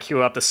can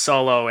cue up the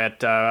solo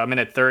at a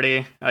minute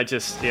 30.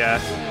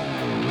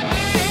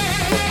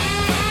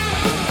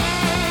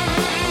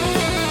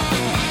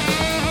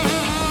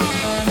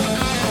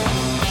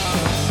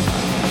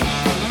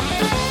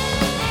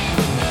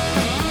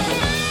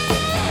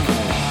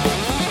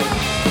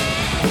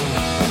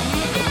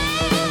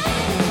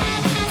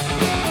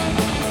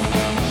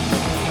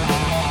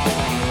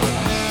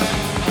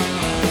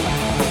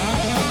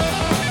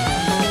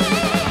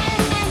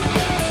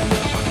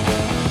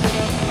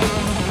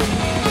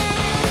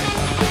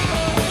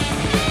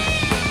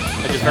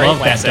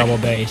 Love that double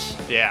bass.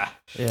 Yeah.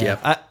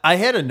 I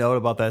had a note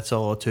about that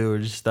solo too,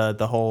 just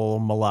the whole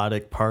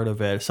melodic part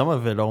of it. Some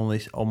of it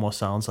almost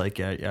sounds like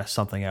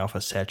something off a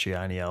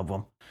Satriani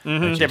album.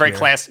 Mm-hmm.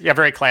 Yeah,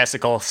 very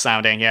classical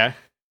sounding. Yeah.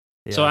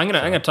 So I'm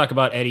gonna talk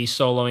about Eddie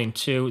soloing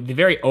too. The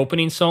very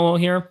opening solo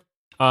here.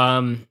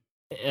 I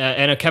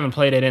know Kevin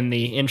played it in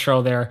the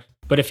intro there,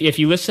 but if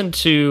you listen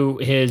to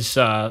his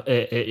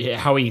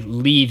how he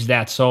leaves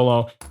that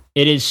solo,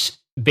 it is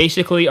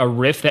basically a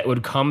riff that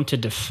would come to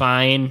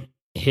define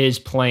his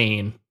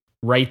playing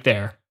right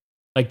there,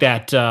 like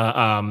that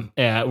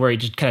where he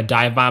just kind of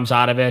dive bombs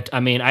out of it.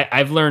 I mean,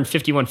 I've learned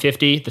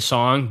 5150, the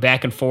song,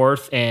 back and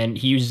forth, and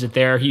he uses it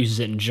there. He uses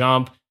it in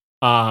Jump.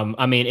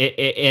 I mean,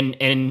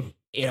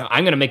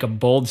 I'm going to make a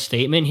bold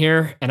statement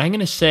here, and I'm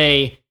going to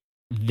say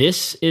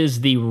this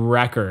is the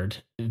record.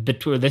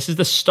 This is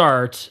the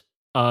start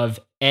of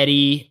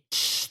Eddie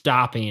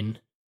stopping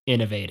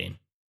innovating.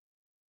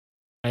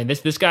 And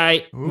this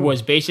guy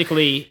was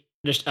basically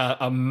just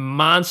a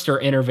monster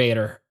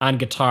innovator on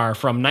guitar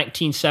from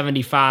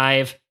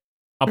 1975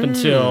 up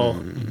until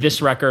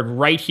this record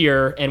right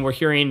here. And we're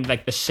hearing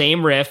like the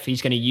same riff.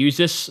 He's going to use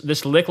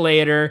this lick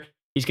later.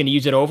 He's going to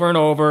use it over and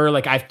over.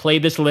 Like I've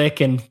played this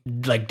lick and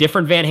like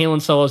different Van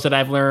Halen solos that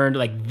I've learned.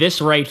 Like this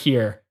right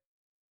here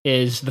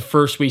is the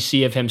first we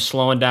see of him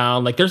slowing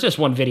down. Like there's this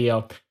one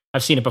video.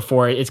 I've seen it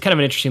before. It's kind of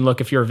an interesting look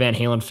if you're a Van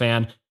Halen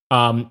fan.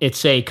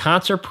 It's a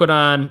concert put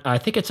on, I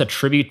think it's a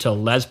tribute to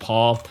Les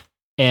Paul,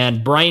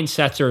 and Brian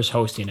Setzer is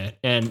hosting it.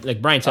 And like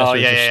Brian Setzer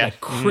is just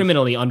like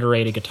criminally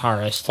underrated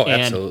guitarist. Oh,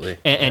 and, absolutely.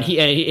 And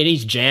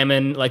he's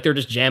jamming, like they're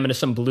just jamming to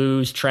some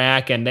blues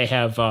track, and they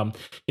have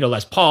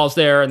Les Paul's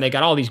there, and they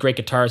got all these great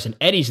guitars, and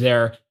Eddie's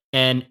there,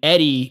 and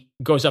Eddie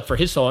goes up for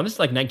his solo, and this is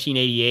like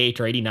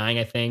 1988 or 89,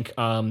 I think.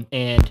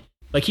 And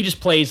like he just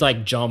plays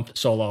like jump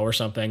solo or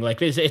something.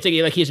 Like it's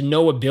like he has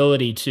no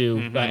ability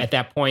to at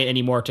that point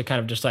anymore to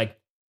kind of just like,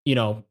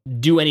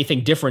 do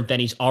anything different than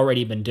he's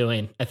already been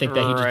doing. I think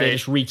that they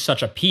just reached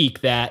such a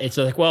peak that it's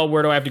like, well,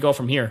 where do I have to go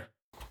from here?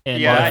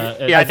 And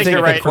I think you're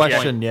right. The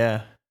question,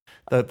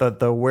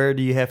 the where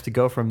do you have to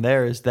go from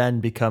there is then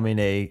becoming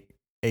a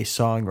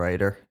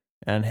songwriter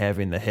and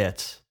having the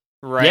hits.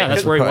 Right. Yeah,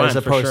 that's where he went, as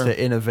opposed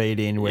to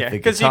innovating with the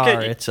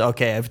guitar. It's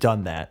okay, I've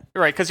done that.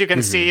 Right, because you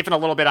can see even a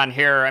little bit on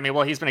here. I mean,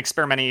 well, he's been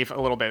experimenting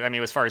a little bit,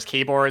 as far as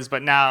keyboards,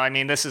 but now, I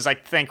mean, this is, I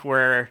think,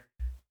 where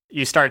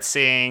you start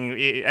seeing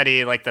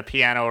Eddie like the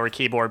piano or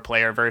keyboard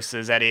player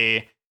versus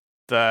Eddie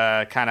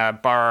the kind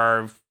of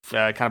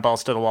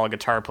balls to the wall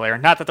guitar player.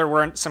 Not that there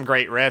weren't some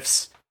great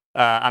riffs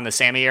on the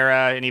Sammy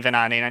era and even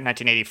on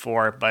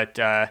 1984, but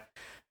yeah,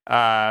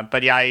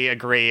 I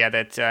agree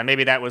that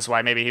maybe that was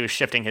why maybe he was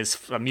shifting his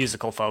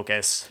musical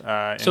focus.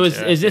 So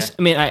is this?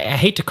 I mean, I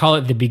hate to call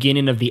it the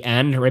beginning of the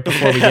end right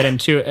before we get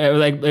into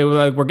like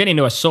we're getting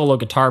to a solo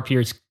guitar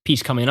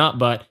piece coming up,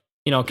 but.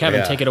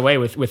 Kevin, take it away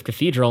with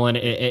Cathedral, and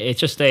it's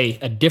just a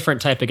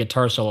different type of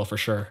guitar solo for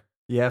sure.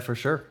 Yeah, for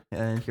sure.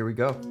 And here we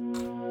go.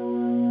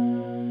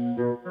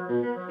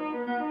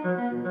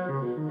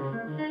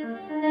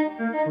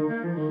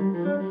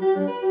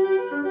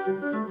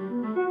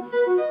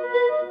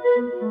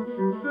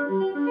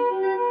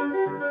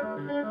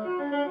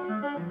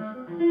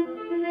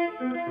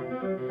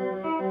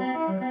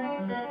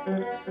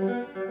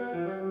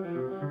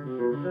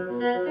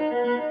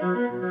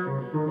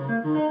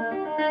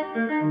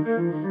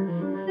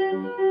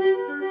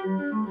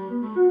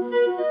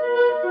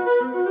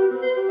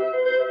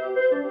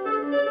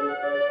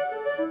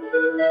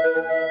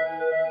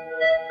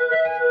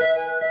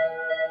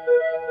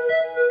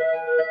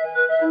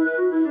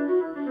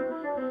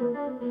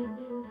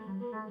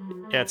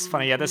 Yeah, it's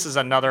funny. Yeah, this is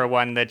another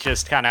one that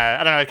just kind of,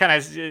 I don't know, it kind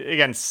of,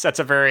 again, sets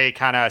a very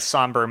kind of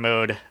somber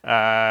mood.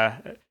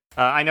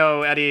 I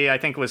know Eddie, I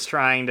think, was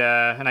trying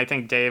to, and I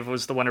think Dave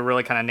was the one who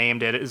really kind of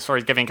named it, as far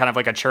as giving kind of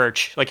like a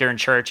church, like you're in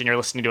church and you're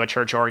listening to a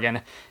church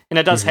organ. And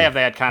it does have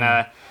that kind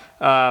of,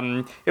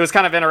 it was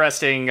kind of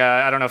interesting.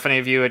 I don't know if any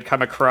of you had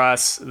come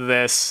across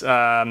this,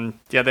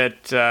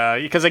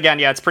 because again,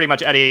 it's pretty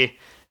much Eddie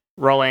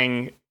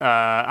rolling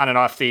on and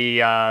off the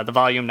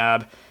volume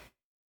knob.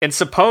 And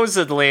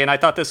supposedly, and I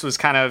thought this was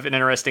kind of an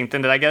interesting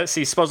thing, that I guess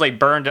he supposedly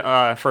burned,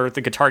 for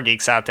the guitar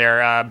geeks out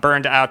there,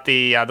 burned out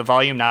the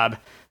volume knob.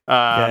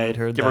 I'd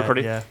heard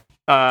that,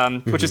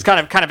 which is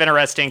kind of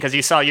interesting, because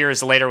you saw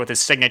years later with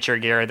his signature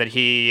gear that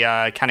he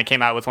kind of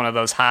came out with one of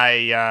those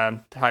high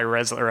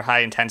res or high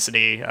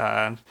intensity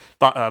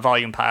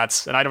volume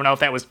pots, and I don't know if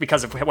that was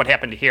because of what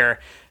happened here,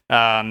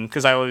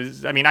 because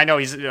I know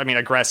he's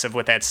aggressive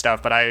with that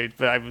stuff, but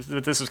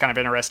this was kind of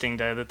interesting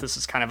that this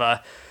is kind of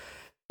a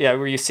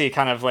where you see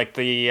kind of like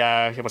the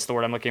what's the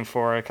word I'm looking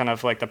for, kind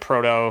of like the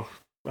proto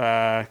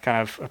kind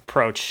of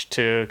approach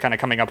to kind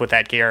of coming up with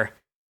that gear.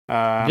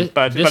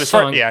 But as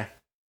far,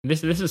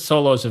 this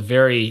solo is a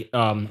very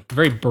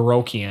very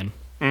Baroquean,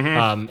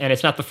 and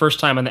it's not the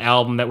first time on the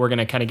album that we're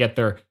gonna kind of get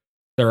their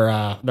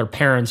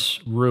parents'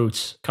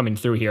 roots coming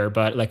through here.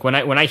 But like when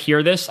I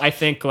hear this, I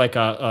think like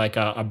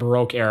a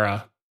Baroque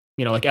era,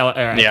 like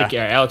I think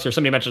Alex or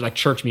somebody mentioned like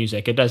church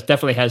music. It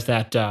definitely has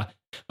that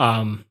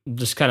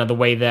just kind of the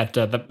way that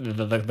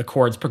the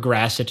chords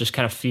progress. It just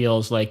kind of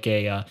feels like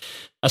a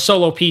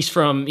solo piece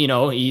from the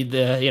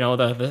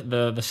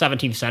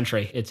 17th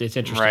century. It's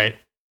interesting, right?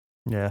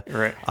 Yeah,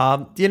 right.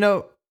 Not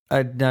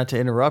to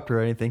interrupt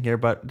or anything here,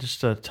 but just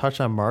to touch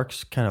on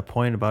Mark's kind of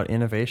point about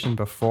innovation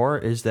before,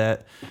 is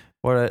that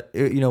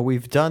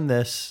we've done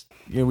this.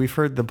 We've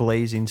heard the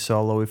blazing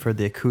solo, we've heard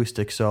the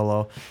acoustic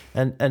solo,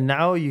 and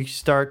now you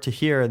start to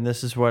hear, and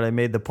this is what I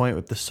made the point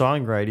with the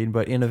songwriting,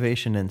 but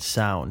innovation in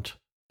sound.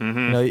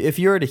 If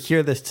you were to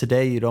hear this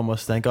today, you'd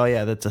almost think, oh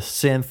yeah, that's a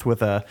synth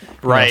with a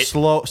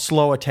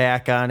slow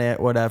attack on it,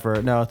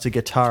 whatever. No, it's a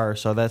guitar,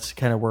 so that's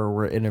kind of where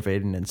we're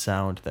innovating in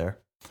sound there.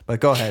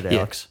 But go ahead,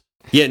 Alex.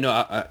 Yeah,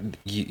 no,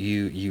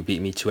 you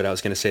beat me to it. I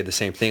was going to say the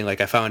same thing.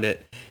 Like I found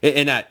it,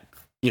 and not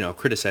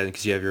criticizing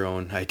because you have your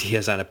own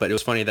ideas on it, but it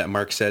was funny that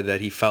Mark said that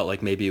he felt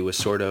like maybe it was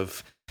sort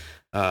of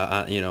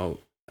you know,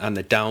 on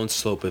the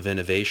downslope of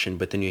innovation.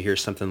 But then you hear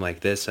something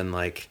like this, and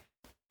like,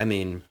 I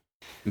mean,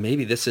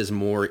 maybe this is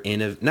more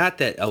not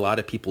that a lot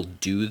of people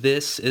do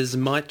this as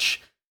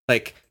much.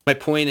 Like, my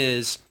point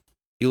is,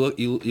 you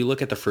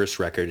look at the first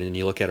record and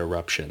you look at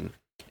Eruption,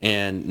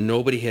 and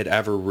nobody had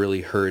ever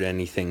really heard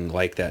anything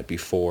like that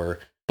before.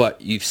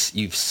 But you've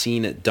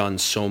seen it done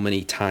so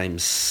many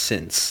times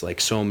since. Like,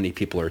 so many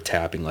people are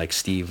tapping, like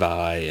Steve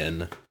Vai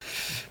and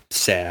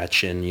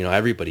Satch, and you know,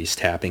 everybody's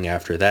tapping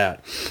after that.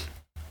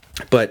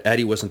 But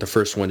Eddie wasn't the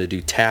first one to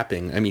do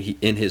tapping. I mean,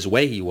 in his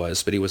way he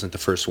was, but he wasn't the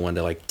first one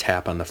to like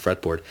tap on the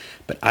fretboard.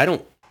 But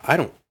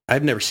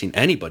I've never seen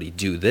anybody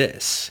do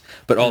this.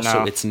 But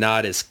also, it's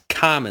not as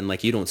common.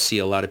 Like, you don't see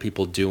a lot of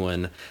people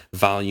doing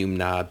volume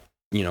knob,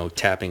 you know,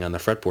 tapping on the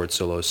fretboard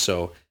solos.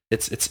 So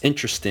it's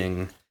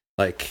interesting.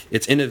 Like,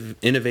 it's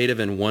innovative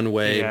in one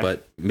way,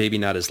 but maybe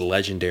not as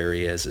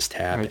legendary as his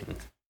tapping. Right.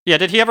 Yeah,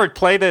 did he ever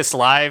play this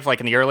live, like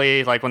in the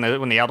early, like when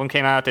the album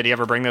came out? Did he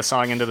ever bring this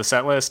song into the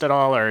set list at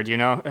all, or do you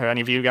know? Or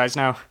any of you guys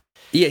know?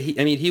 Yeah,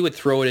 he would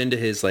throw it into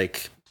his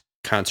like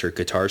concert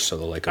guitar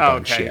solo like a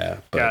bunch. Okay. Yeah,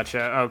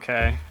 Gotcha.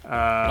 Okay.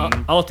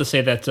 I'll have to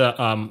say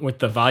that with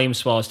the volume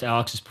swells, to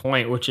Alex's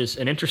point, which is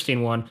an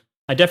interesting one.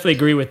 I definitely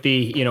agree with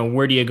the, you know,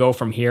 where do you go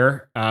from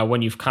here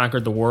when you've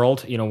conquered the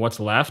world? You know,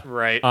 what's left?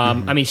 Right.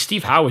 I mean,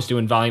 Steve Howe was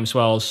doing volume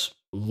swells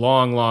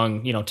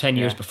long, you know, 10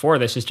 years before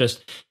this. Is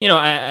just, you know,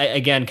 I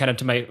again, kind of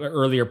to my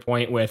earlier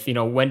point with, you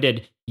know, when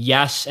did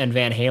Yes and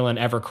Van Halen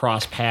ever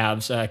cross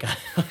paths? I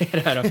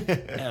don't,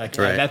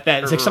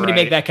 it's like somebody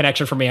make that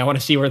connection for me. I want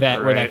to see where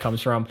that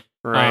comes from.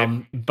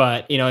 Right.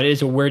 But you know, it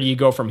is a where do you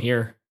go from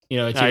here? You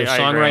know, it's either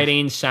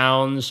songwriting,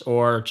 sounds,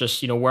 or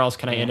just, you know, where else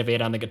can I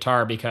innovate on the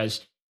guitar?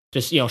 Because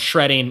just, you know,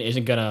 shredding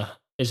isn't gonna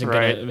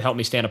help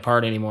me stand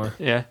apart anymore.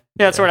 Yeah,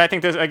 that's what I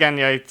think. This again,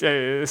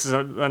 this is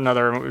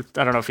another.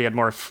 I don't know if he had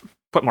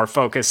put more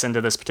focus into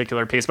this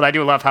particular piece, but I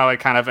do love how it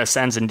kind of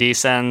ascends and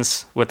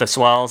descends with the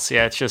swells.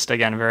 Yeah, it's just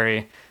again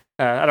very.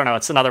 I don't know.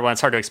 It's another one.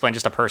 It's hard to explain.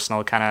 Just a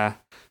personal kind of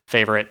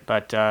favorite,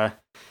 but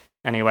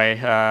anyway,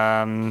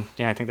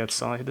 I think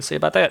that's all I had to say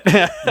about that.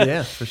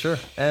 Yeah, for sure.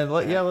 And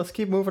let's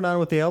keep moving on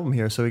with the album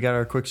here. So we got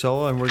our quick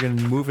solo, and we're going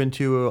to move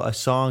into a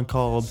song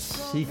called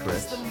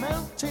Secret. The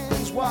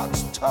mountains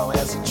walks tall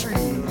as a tree.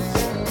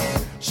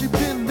 She's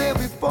been there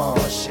before,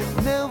 she'll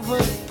never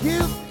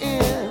give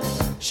in.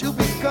 She'll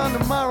be gone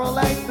tomorrow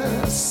like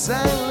the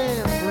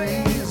silent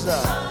breeze.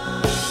 Ow,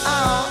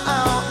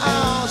 ow,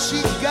 ow,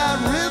 she got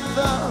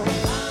rhythm,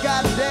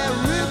 got that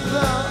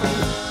rhythm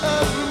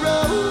of the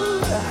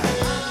road.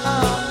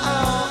 Ow,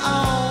 ow,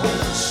 ow,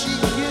 she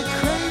get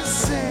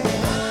crazy,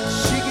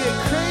 she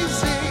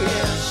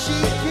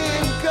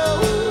can go.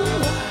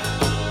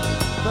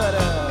 But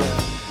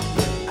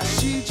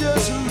she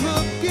just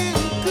looking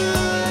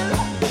good.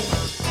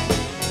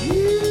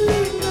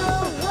 You know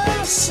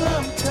how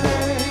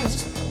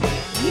sometimes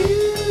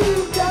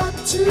you got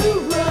to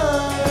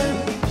run.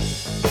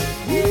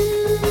 You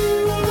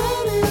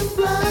running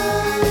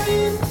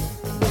blind,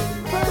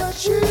 but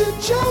you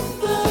jump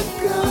the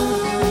gun.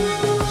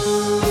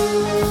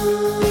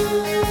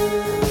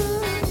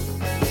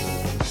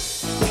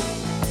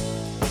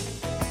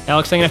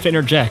 Alex, I'm gonna have to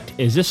interject.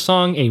 Is this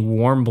song a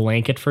warm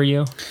blanket for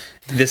you?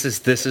 This is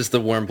the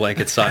warm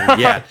blanket song.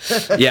 Yeah.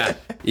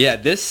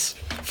 This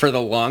for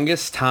the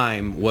longest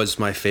time was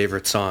my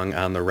favorite song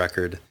on the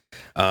record.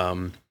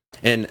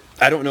 And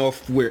I don't know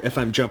if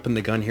I'm jumping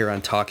the gun here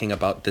on talking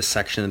about this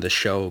section of the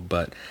show,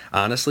 but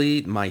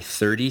honestly, my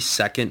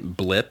 30-second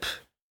blip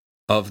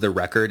of the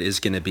record is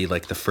going to be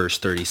like the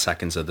first 30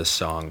 seconds of the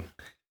song.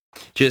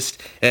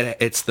 Just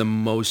it's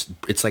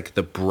like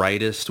the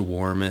brightest,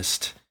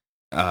 warmest,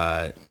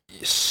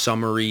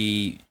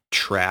 summery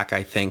track,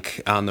 I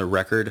think, on the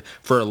record.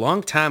 For a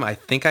long time, I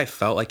think I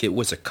felt like it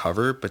was a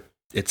cover, but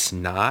it's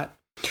not.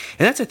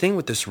 And that's the thing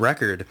with this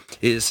record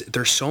is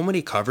there's so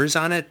many covers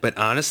on it, but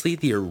honestly,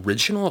 the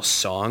original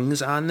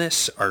songs on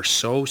this are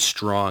so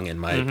strong, in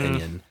my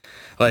opinion.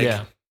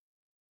 Like,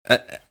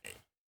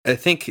 I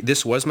think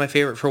this was my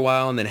favorite for a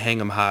while, and then Hang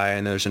 'Em High,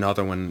 and there's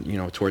another one, you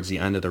know, towards the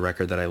end of the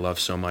record that I love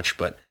so much,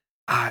 but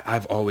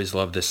I've always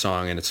loved this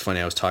song, and it's funny,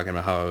 I was talking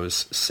about how I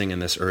was singing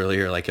this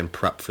earlier, like in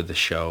prep for the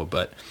show,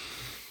 but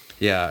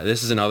yeah,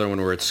 this is another one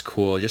where it's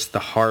cool, just the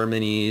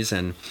harmonies,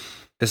 and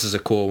this is a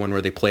cool one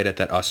where they played at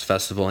that US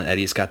Festival, and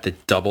Eddie's got the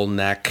double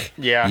neck,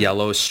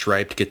 yellow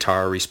striped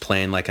guitar where he's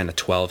playing like on a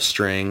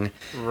 12-string.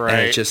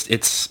 Right. And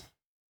it's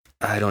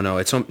I don't know,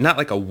 it's not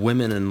like a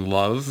Women in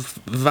Love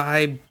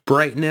vibe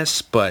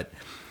brightness, but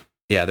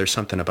yeah, there's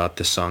something about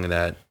this song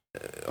that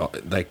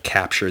like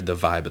captured the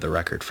vibe of the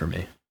record for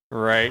me.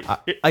 Right.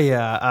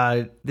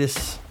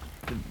 This,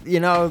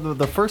 you know,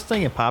 the first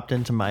thing that popped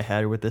into my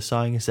head with this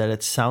song is that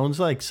it sounds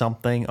like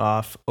something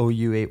off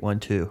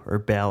OU812 or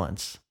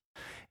Balance.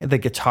 The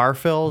guitar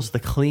fills, the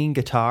clean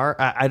guitar,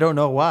 I don't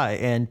know why.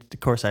 And of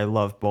course, I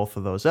love both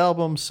of those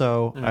albums,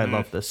 so I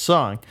love this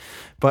song.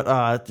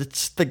 But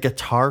it's the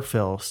guitar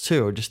fills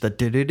too, just the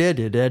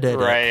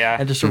right, yeah,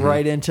 and just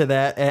right into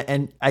that.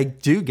 And I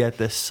do get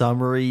this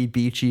summery,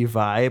 beachy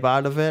vibe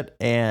out of it.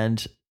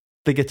 And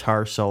the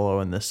guitar solo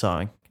in this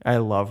song. I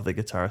love the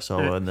guitar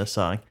solo in this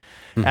song.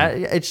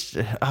 It's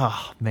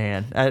oh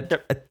man, I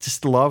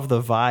just love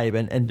the vibe,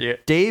 and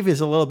Dave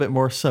is a little bit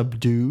more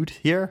subdued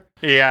here.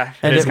 Yeah,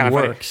 and it kind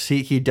works.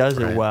 He does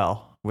it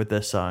well with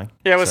this song.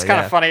 Yeah, it was kind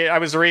of funny. I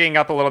was reading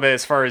up a little bit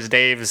as far as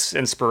Dave's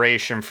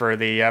inspiration for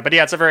the, but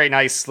yeah, it's a very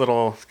nice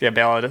little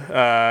ballad.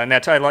 And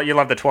that you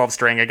love the 12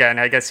 string again.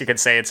 I guess you could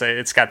say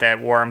it's got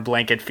that warm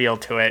blanket feel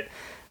to it.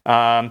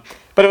 But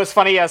it was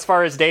funny as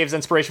far as Dave's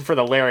inspiration for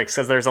the lyrics,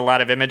 because there's a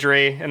lot of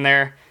imagery in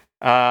there.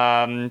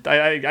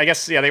 I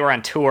guess they were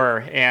on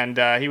tour,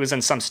 and he was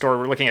in some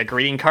store looking at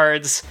greeting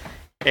cards,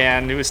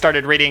 and he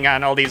started reading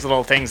on all these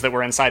little things that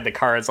were inside the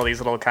cards, all these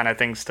little kind of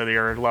things to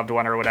your loved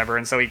one or whatever,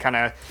 and so he kind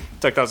of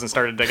took those and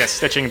started, I guess,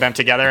 stitching them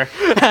together.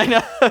 I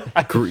know.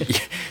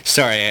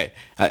 Sorry,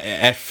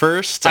 at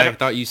first I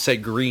thought you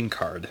said green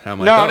card.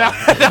 I'm like, no.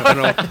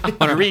 I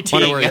wonder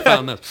where you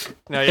found this.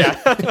 No,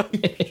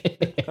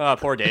 yeah.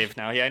 Poor Dave.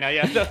 No, yeah.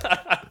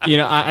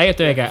 I have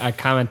to make a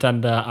comment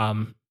on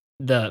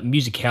the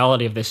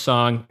musicality of this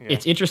song. Yeah.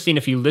 It's interesting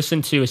if you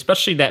listen to,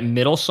 especially that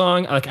middle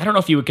song. Like, I don't know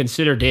if you would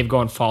consider Dave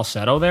going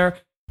falsetto there,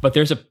 but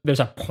there's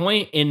a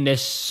point in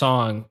this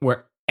song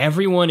where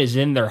everyone is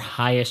in their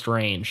highest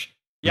range.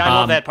 Yeah, I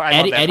love that part.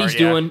 Eddie's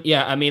doing,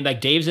 I mean,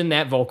 like Dave's in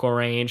that vocal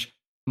range.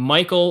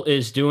 Michael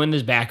is doing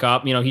this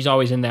backup. He's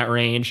always in that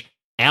range.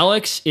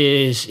 Alex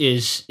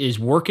is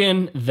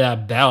working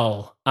the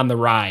bell on the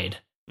ride.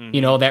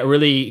 That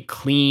really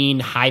clean,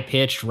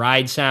 high-pitched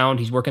ride sound.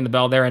 He's working the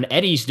bell there, and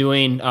Eddie's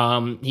doing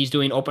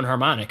open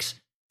harmonics.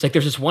 It's like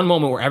there's this one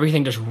moment where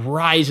everything just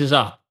rises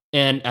up,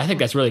 and I think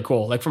that's really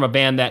cool. Like from a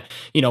band that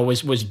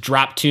was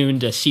drop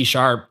tuned to C#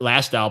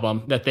 last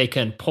album, that they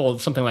can pull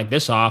something like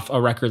this off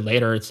a record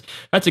later.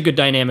 That's a good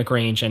dynamic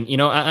range, and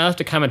I have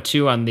to comment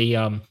too on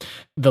the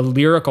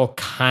lyrical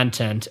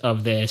content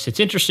of this. It's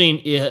interesting.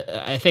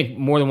 I think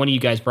more than one of you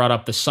guys brought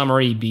up the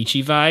summery,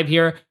 beachy vibe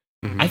here.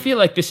 Mm-hmm. I feel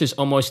like this is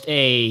almost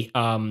a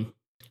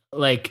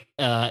like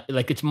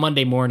it's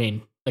Monday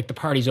morning, like the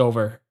party's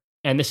over,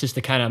 and this is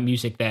the kind of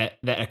music that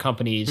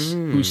accompanies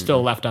who's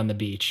still left on the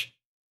beach.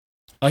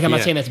 Like, I'm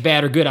not saying that's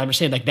bad or good. I'm just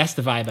saying, like, that's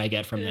the vibe I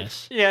get from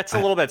this. Yeah, it's a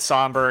little bit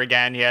somber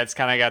again. Yeah, it's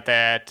kind of got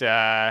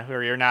that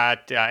where you're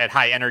not at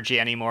high energy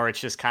anymore.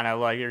 It's just kind of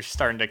like you're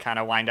starting to kind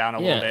of wind down a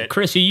little bit.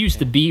 Chris, you used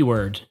the B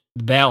word,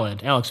 the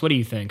ballad. Alex, what do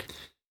you think?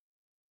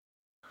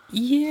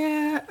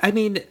 Yeah, I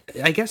mean,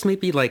 I guess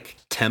maybe like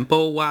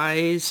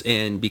tempo-wise,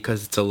 and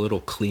because it's a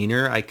little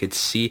cleaner, I could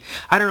see.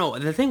 I don't know.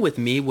 The thing with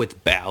me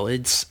with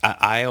ballads,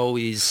 I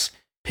always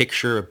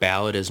picture a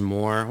ballad as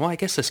more, well, I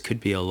guess this could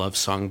be a love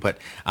song, but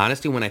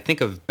honestly, when I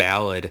think of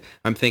ballad,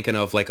 I'm thinking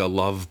of like a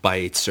Love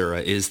Bites or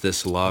a Is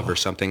This Love or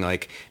something,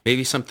 like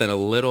maybe something a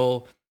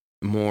little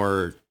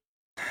more,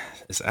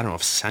 I don't know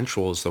if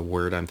sensual is the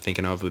word I'm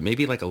thinking of, but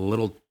maybe like a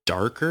little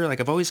darker.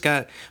 Like I've always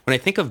got, when I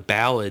think of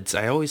ballads,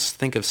 I always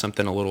think of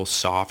something a little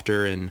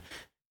softer and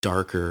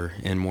darker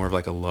and more of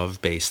like a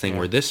love-based thing,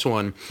 where this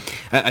one,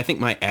 I think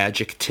my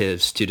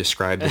adjectives to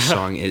describe this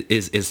song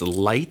is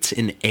light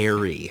and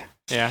airy.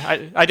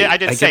 Yeah, I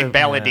did say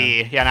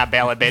ballady. Yeah, not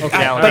ballad, but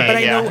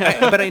ballady.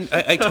 But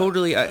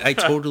I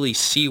totally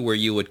see where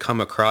you would come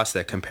across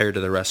that compared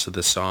to the rest of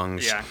the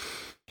songs.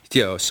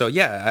 Yeah. So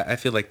yeah, I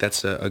feel like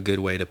that's a good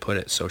way to put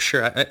it. So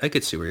sure, I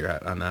could see where you're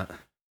at on that.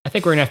 I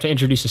think we're going to have to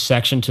introduce a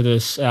section to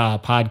this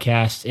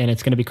podcast, and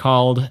it's going to be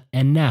called,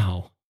 And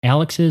Now,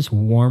 Alex's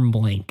Warm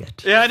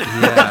Blanket. Yeah,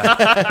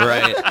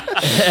 right.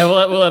 And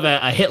we'll have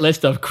a hit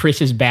list of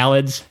Chris's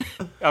ballads.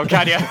 Oh,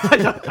 God,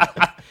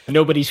 yeah.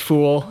 Nobody's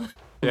Fool.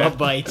 Love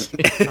Bites.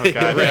 Oh,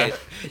 God, right.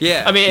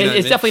 Yeah. I mean,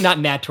 it's definitely not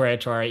in that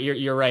territory.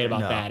 You're right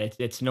about that.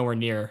 It's nowhere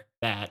near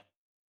that.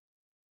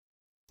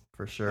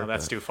 For sure. Oh,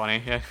 that's too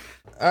funny. Yeah.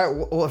 All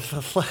right,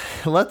 well,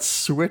 let's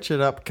switch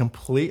it up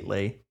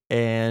completely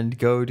and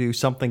go do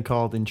something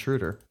called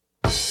Intruder.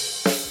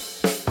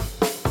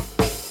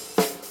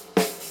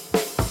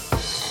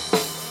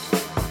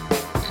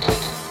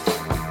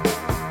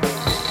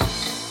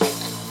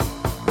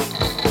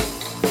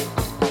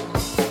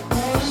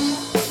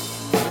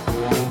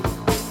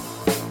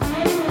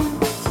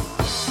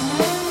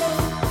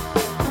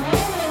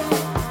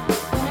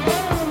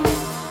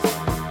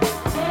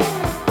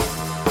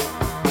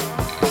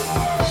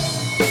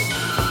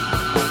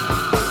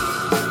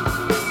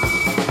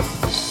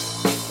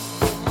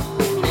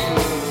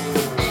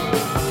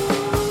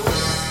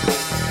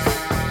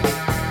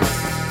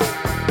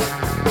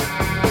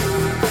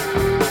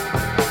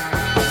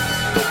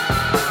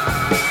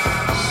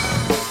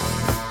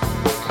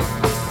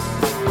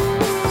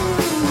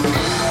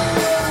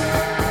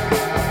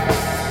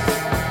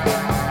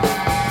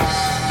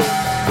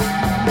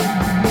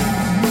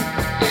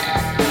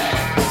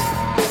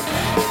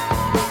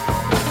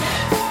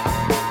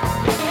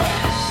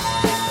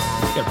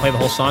 Play the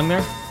whole song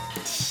there?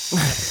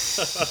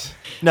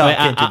 No, I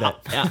can't do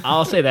that.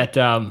 I'll say that.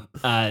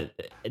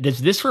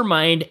 Does this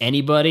remind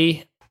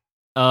anybody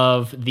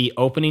of the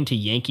opening to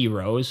Yankee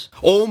Rose?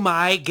 Oh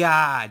my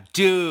God,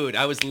 dude.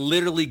 I was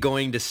literally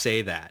going to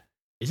say that.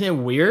 Isn't it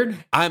weird?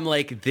 I'm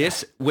like,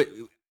 this,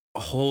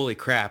 Holy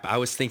crap. I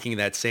was thinking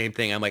that same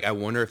thing. I'm like, I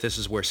wonder if this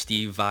is where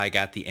Steve Vai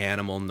got the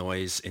animal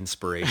noise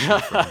inspiration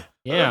from.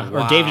 Yeah,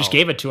 Wow. or Dave just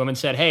gave it to him and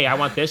said, "Hey, I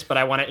want this, but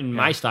I want it in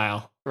my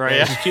style." Right.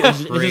 Yeah,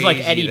 this is like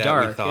Crazy Eddie that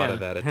Dark. We thought Yeah. of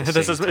that at the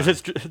This same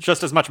is time. it's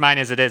just as much mine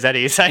as it is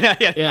Eddie's. I know.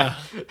 Yeah. Yeah.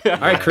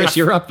 All right, Chris,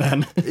 you're up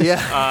then.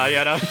 Yeah.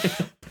 Yeah.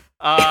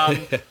 No.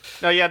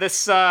 No. Yeah.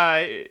 This.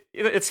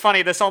 It's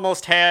funny. This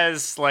almost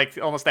has like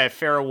almost that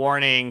fair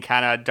warning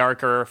kind of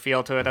darker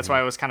feel to it. That's why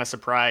I was kind of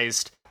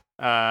surprised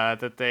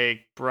that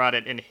they brought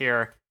it in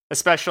here,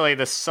 especially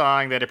the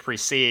song that it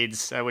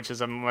precedes, which is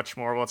a much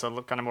more. Well, it's a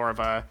kind of more of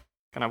a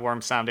kind of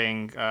warm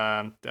sounding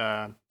kind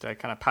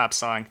of pop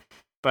song.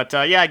 But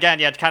yeah, again,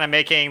 kind of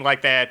making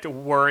like that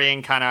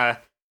worrying kind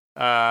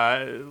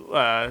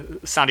of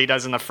sound he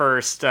does in the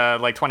first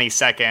like 20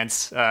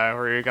 seconds,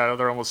 where you got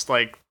they're almost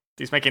like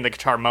he's making the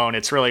guitar moan.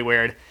 It's really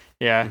weird.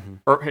 Yeah.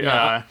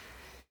 Yeah.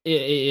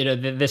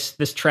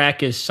 This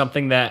track is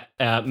something that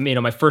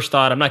my first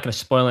thought. I'm not going to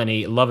spoil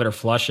any, love it or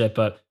flush it,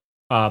 but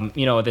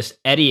this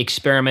Eddie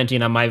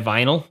experimenting on my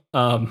vinyl.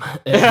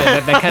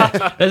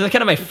 That's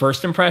kind of my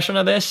first impression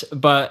of this.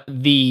 But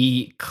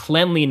the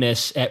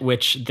cleanliness at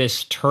which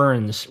this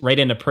turns right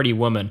into Pretty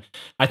Woman,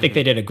 I think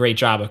they did a great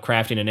job of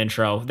crafting an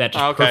intro that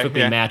just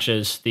perfectly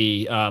matches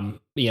the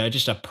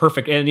just a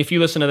perfect. And if you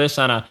listen to this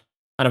on a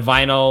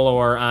vinyl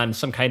or on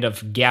some kind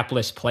of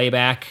gapless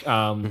playback,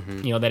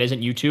 that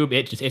isn't YouTube,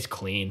 it's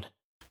clean.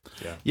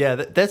 Yeah,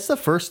 that's the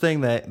first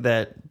thing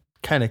that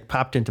kind of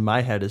popped into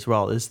my head as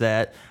well, is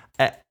that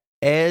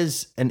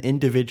as an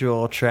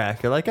individual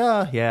track, you're like,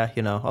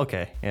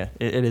 okay, yeah,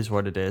 it is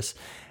what it is.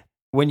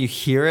 When you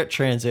hear it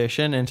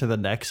transition into the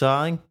next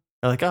song,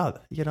 you're like,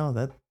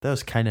 that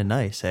was kind of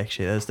nice,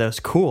 actually. That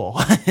was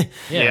cool.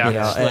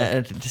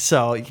 And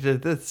so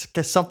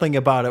it's something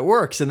about it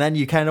works, and then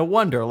you kind of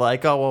wonder,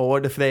 like, oh well,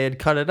 what if they had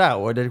cut it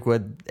out? Would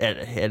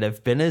it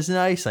have been as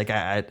nice? Like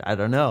I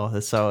don't know.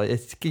 So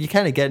you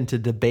kind of get into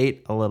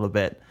debate a little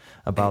bit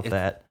about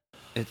that.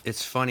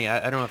 It's funny.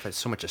 I don't know if it's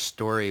so much a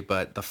story,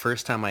 but the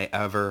first time I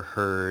ever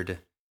heard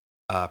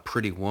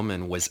Pretty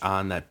Woman was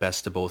on that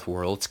Best of Both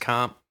Worlds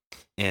comp,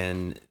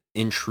 and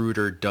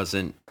Intruder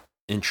doesn't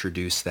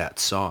introduce that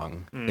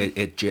song.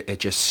 It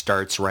just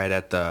starts right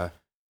at the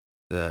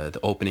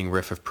opening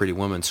riff of Pretty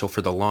Woman. So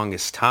for the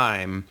longest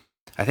time,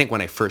 I think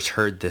when I first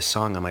heard this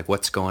song, I'm like,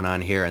 what's going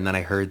on here? And then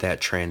I heard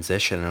that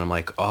transition, and I'm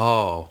like,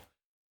 oh,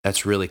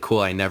 that's really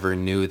cool. I never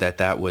knew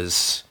that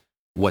was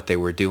what they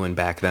were doing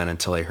back then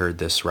until I heard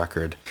this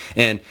record.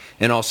 And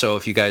also,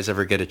 if you guys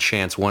ever get a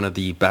chance, one of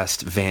the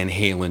best Van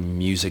Halen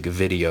music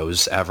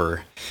videos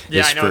ever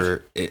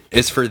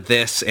is for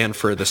this and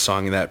for the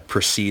song that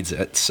precedes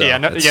it. So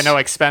no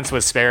expense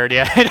was spared.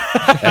 Yeah.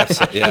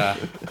 Yeah.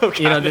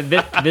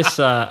 This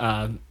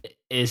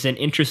is an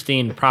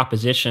interesting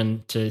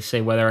proposition to say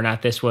whether or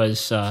not this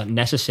was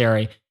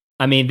necessary.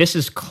 I mean, this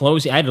is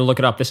closing. I had to look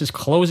it up. This is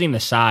closing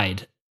the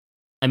side.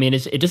 I mean,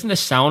 it doesn't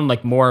this sound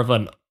like more of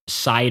an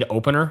side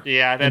opener?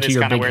 Yeah, that is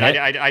kind of weird.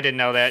 I didn't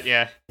know that.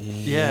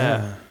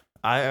 Yeah.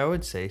 I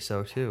would say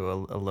so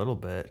too, a little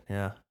bit.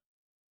 Yeah.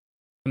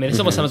 I mean, it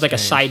almost sounds like a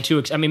side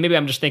two. I mean, maybe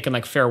I'm just thinking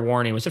like Fair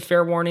Warning. Was it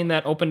Fair Warning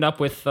that opened up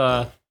with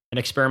an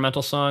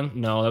experimental song?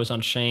 No, that was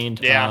Unchained.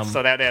 Yeah.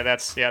 So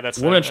that's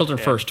Women and Children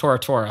First.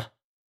 Tora.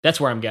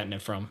 That's where I'm getting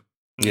it from.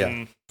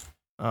 Yeah.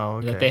 Oh,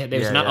 okay. It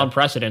was not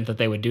unprecedented that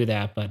they would do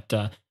that,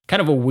 but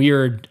kind of a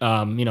weird,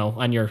 on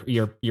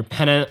your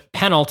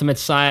penultimate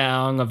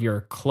song of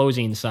your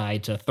closing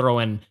side to throw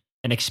in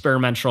an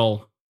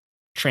experimental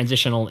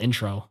transitional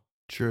intro.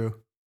 True.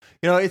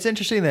 It's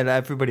interesting that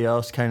everybody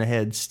else kind of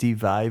had Steve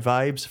Vai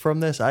vibes from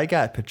this. I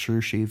got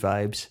Petrucci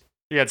vibes.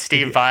 You had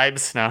Steve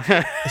vibes? No.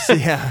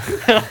 Yeah.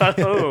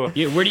 Oh.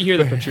 Where do you hear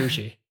the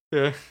Petrucci?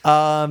 Yeah.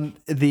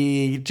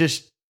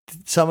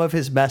 Some of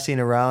his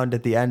messing around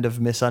at the end of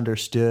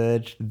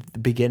Misunderstood, the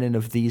beginning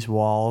of These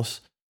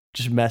Walls,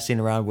 just messing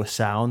around with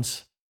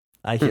sounds.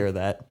 I hear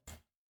that.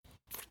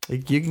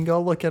 You can go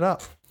look it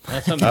up.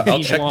 That's I'll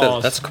check that.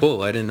 That's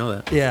cool. I didn't know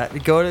that. Yeah,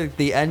 go to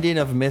the ending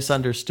of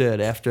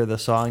Misunderstood. After the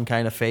song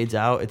kind of fades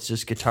out, it's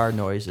just guitar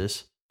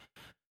noises,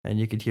 and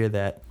you could hear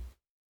that.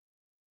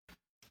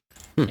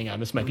 Hang on,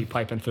 this might be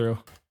piping through.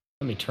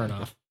 Let me turn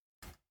off.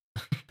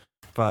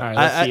 But all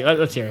right,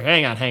 let's hear.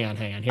 Hang on. Here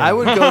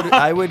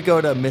I would go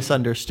to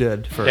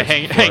Misunderstood first. Yeah,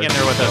 hang in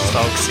there with us,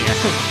 folks. Yeah.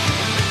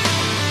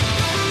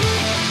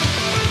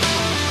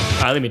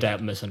 Let me dial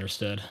up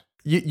Misunderstood.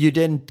 You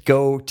didn't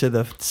go to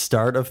the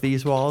start of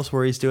These Walls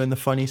where he's doing the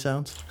funny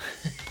sounds?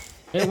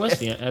 It was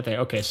the end.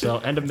 Okay, so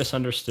end of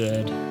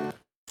Misunderstood.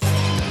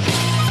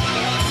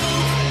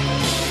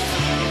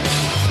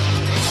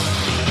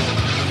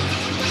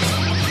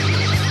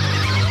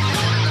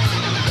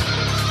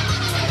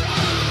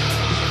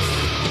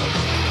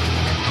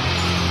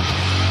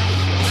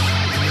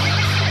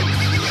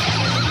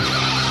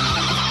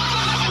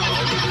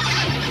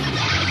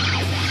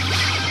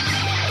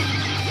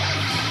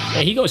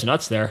 Yeah, he goes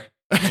nuts there.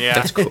 Yeah.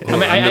 That's cool. I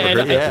mean, I've never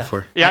heard yeah. that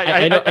before.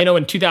 Yeah, I know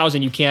in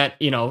 2000 you can't,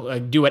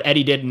 do what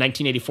Eddie did in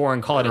 1984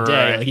 and call it a day.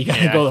 Right. Like you got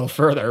to go a little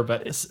further,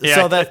 but Yeah.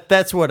 So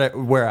that's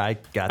where I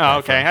got that Oh,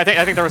 okay. from.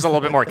 I think there was a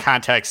little bit more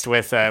context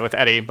with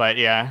Eddie, but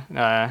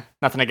yeah,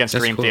 nothing against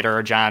That's Dream cool. Theater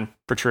or John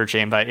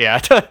Petrucci, but yeah.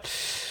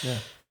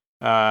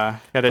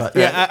 But,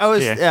 yeah, I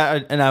was,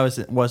 and I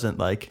wasn't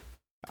like,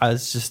 I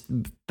was just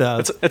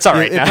It's all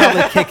right It now.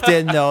 probably kicked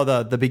in though.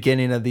 The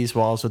beginning of these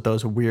walls with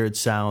those weird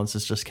sounds,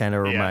 it's just kind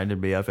of Yeah.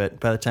 reminded me of it.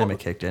 By the time it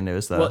kicked in, it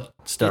was the well,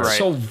 start. it's Right.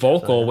 so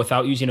vocal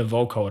without using a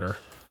vocoder.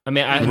 I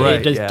mean,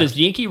 Right, does yeah. does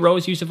Yankee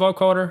Rose use a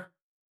vocoder?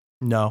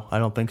 No, I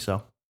don't think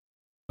so.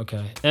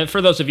 Okay. And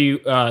for those of you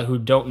who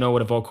don't know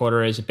what a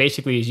vocoder is, it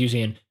basically is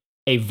using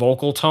a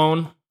vocal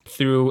tone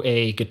through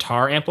a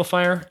guitar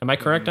amplifier. Am I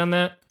correct on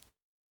that?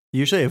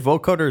 Usually, a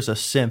vocoder is a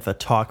synth. A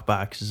talk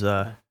box is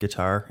a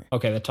guitar.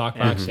 Okay, the talk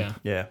box, yeah.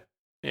 Yeah.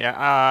 Yeah,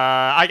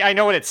 I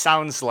know what it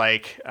sounds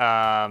like,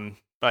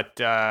 but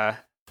yeah,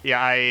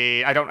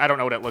 I don't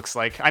know what it looks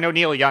like. I know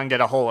Neil Young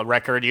did a whole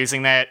record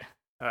using that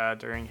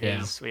during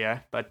his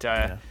but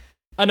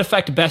An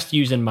effect best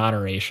used in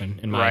moderation,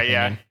 in my right,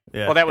 opinion.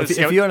 Yeah. Well, that was-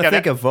 if you want to yeah,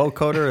 think that- of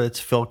vocoder, it's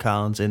Phil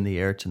Collins in the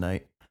air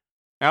tonight.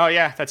 oh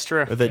yeah, that's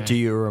true. Or the Do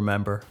You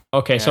Remember?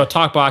 Okay, so Yeah. a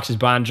talk box is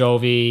Bon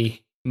Jovi,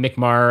 Mick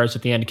Mars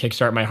at the end to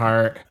Kickstart My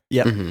Heart.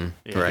 Yep. Mhm.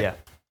 Yeah. Right. Yeah.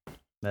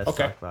 That's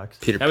Okay. talk box.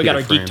 Peter, Now we got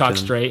our Peter geek talk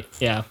Frampton. straight.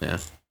 Yeah. Yeah.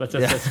 Let's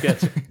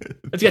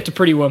get to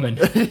Pretty Woman.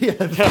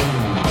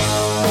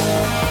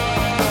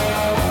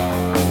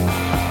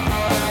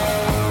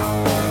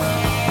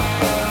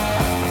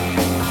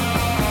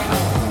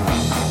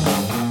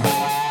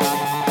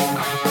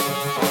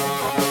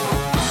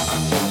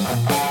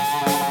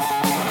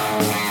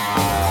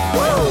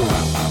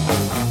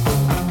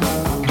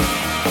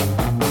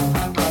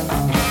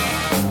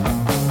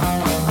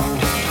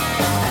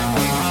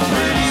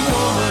 Pretty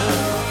woman,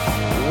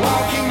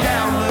 walking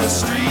down the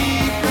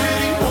street.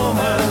 Pretty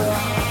woman,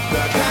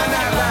 the kind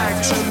I like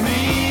to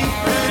meet.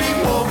 Pretty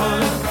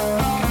woman,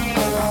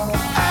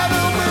 I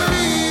don't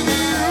believe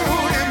you.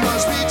 It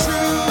must be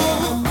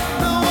true.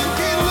 No one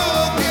can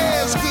look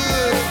as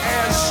good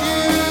as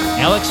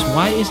you. Alex,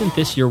 why isn't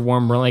this your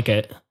warm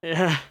blanket?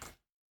 Yeah.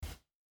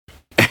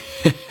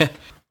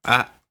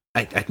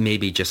 I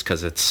maybe just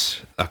because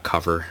it's a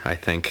cover. I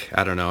think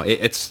I don't know.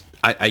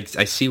 I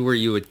see where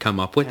you would come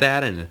up with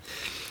that, and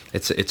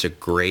it's a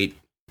great,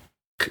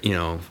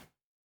 You-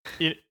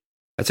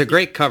 it's a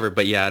great cover.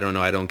 But yeah, I don't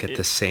know. I don't get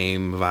the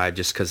same vibe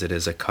just because it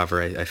is a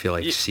cover. I feel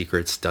like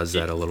Secrets does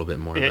that a little bit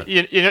more. Yeah,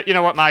 But you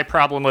know what my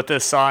problem with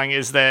this song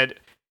is that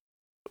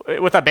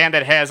with a band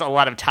that has a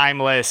lot of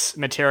timeless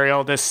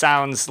material, this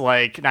sounds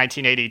like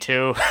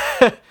 1982.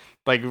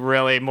 Like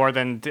really more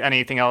than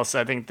anything else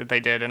I think that they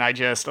did, and I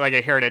just like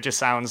I hear it just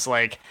sounds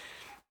like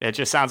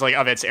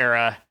of its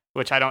era,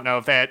 which I don't know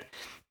if that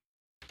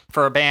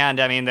for a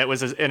band, I mean, that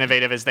was as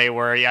innovative as they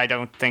were. Yeah, I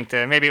don't think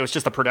that maybe it was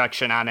just the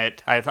production on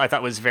it. I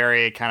thought was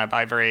very kind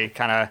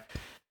of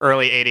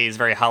early 80s,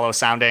 very hollow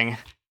sounding.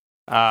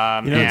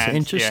 It's yeah.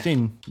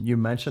 interesting you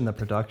mentioned the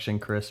production,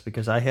 Chris,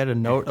 because I had a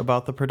note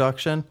about the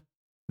production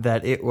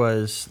that it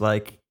was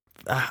like,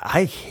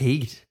 I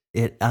hate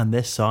it on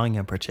this song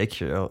in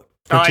particular.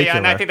 Oh yeah,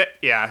 and I think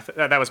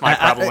that was my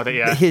problem with it.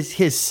 Yeah,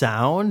 his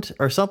sound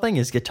or something,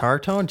 his guitar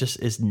tone just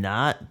is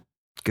not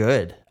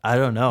good. I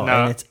don't know,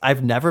 No. and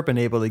I've never been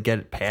able to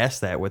get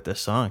past that with this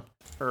song.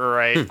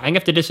 right. I'm gonna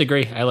have to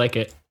disagree. I like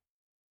it.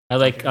 I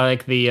like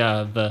the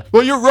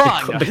Well, you're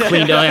wrong. the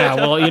cleaned yeah.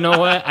 Well, you know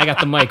what? I got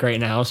the mic right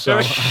now, so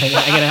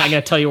I'm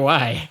gonna tell you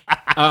why.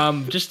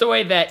 Just the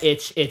way that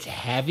it's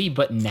heavy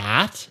but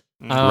not.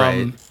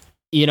 Right.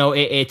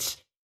 It's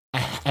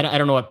I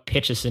don't know what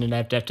pitch it's in, and I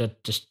have to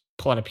just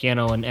pull out a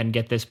piano and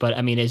get this. But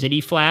I mean, is it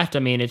E flat? I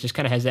mean, it just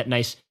kind of has that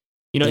nice.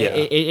 Yeah.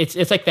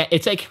 It's like that.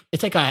 It's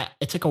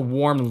like a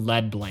warm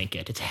lead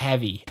blanket. It's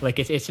heavy. Like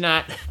it's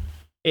not.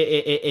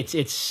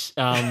 It's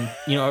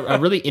a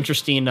really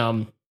interesting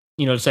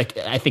it's like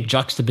I think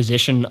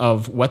juxtaposition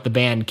of what the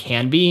band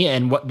can be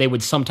and what they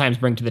would sometimes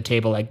bring to the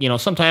table. Like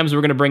sometimes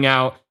we're going to bring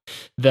out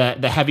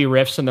the heavy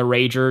riffs and the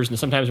ragers, and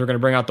sometimes we're going to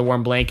bring out the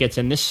warm blankets.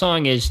 And this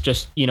song is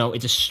just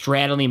it's a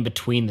straddling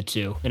between the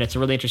two, and it's a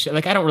really interesting.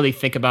 Like I don't really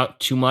think about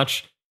too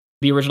much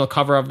the original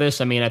cover of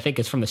this. I mean, I think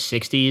it's from the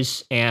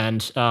 '60s,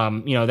 and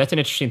that's an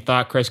interesting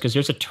thought, Chris, because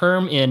there's a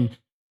term in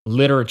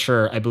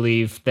literature, I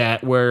believe,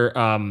 that where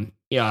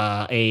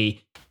a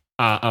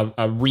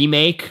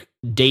remake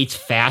dates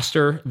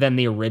faster than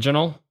the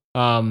original.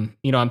 I'm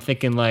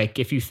thinking like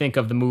if you think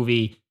of the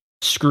movie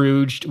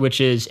Scrooged, which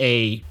is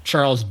a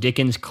Charles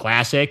Dickens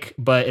classic,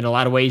 but in a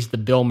lot of ways the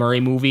Bill Murray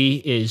movie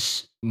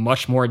is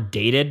much more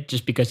dated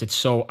just because it's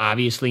so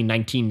obviously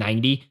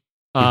 1990.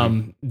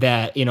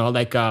 That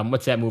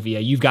what's that movie?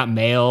 You've Got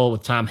Mail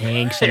with Tom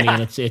Hanks. I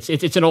mean,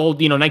 it's an old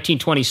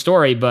 1920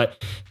 story,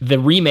 but the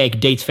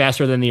remake dates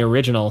faster than the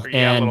original.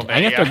 Yeah, a And little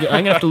bit,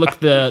 I'm gonna have to look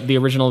the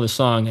original of the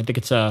song. I think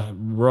it's a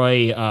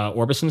Roy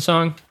Orbison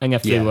song. I'm gonna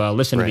have to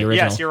listen to the right.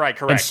 original. Yes, you're right.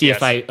 Correct. And see yes.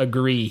 if I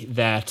agree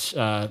that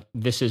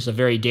this is a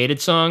very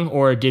dated song,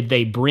 or did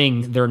they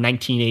bring their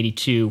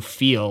 1982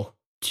 feel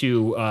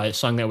to a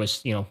song that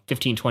was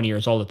 15, 20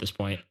 years old at this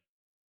point.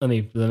 Let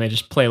me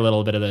just play a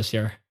little bit of this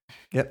here.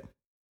 Yep.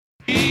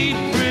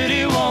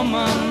 Pretty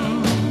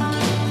woman,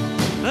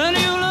 and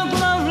you look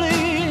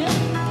lovely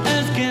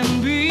as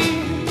can be.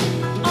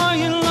 Are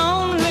you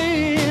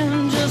lonely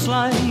just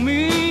like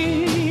me?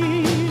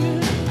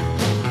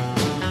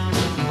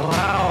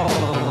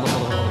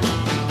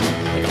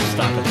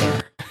 Stop it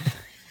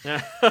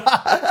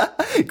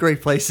there.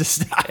 Great place to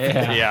stop.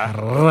 Yeah.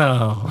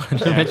 Well,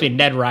 it reminds me of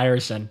Ned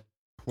Ryerson.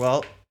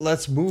 Well,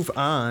 let's move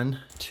on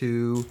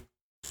to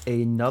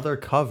another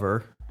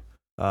cover,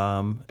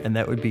 and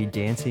that would be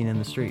Dancing in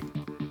the Street.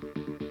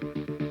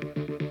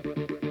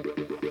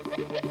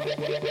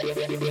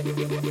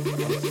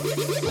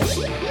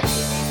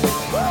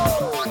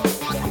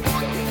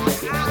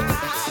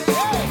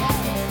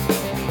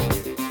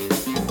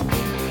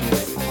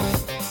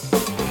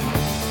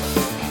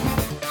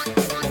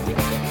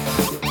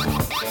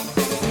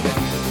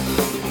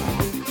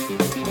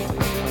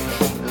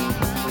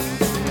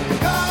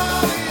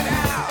 Calling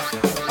out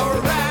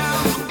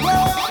around the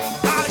world.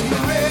 Are you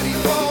ready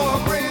for a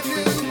brand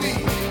new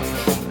week?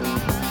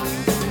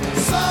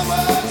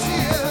 Summer's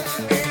here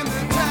and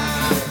the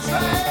time is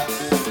right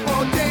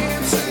for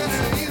dancing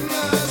in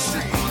the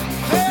street.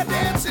 They're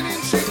dancing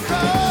in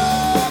Chicago.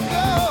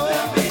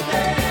 They'll be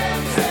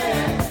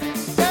dancing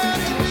down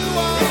in New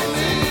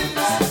Orleans,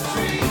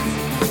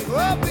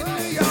 up in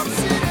New York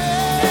City.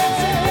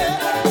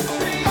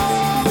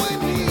 All we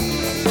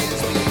need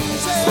is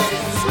music,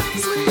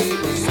 sweet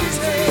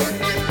music.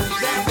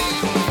 There'll be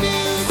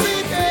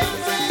music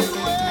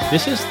everywhere.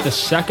 This is the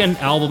second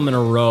album in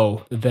a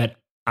row that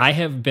I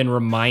have been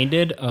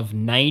reminded of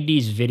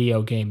 90s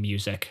video game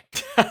music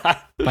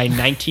by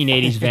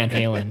 1980s Van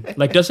Halen.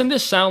 Like, doesn't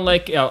this sound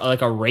like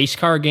a race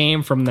car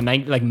game from the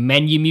like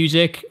menu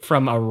music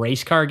from a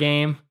race car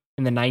game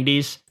in the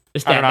 90s?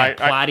 Just I don't that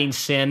know, plotting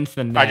synth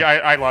and that.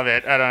 I love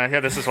it. I don't know.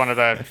 Yeah, this is one of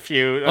the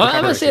few. Well,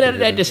 I'm gonna say that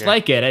I Yeah.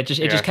 dislike it. It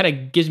just kind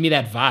of gives me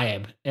that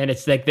vibe, and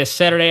it's like this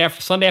Sunday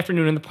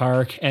afternoon in the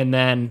park, and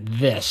then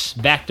this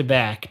back to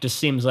back. Just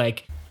seems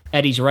like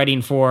Eddie's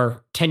writing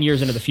for 10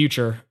 years into the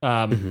future.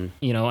 On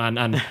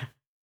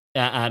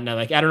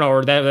like I don't know,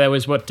 or that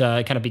was what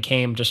kind of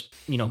became just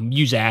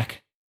Muzak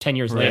 10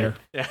 years later.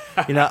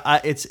 You know,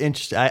 it's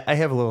interesting. I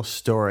have a little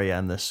story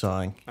on this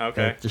song.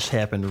 Okay. That just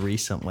happened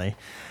recently.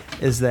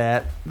 Is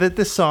that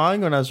this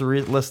song, when I was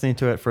listening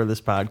to it for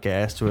this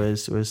podcast,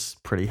 was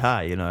pretty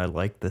high. You know, I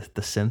liked the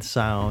synth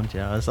sound.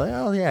 You know, I was like,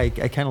 oh yeah, I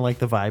kind of like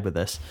the vibe of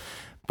this.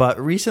 But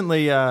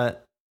recently,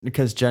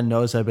 because Jen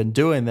knows I've been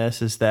doing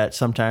this, is that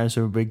sometimes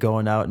when we'll be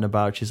going out and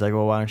about, she's like,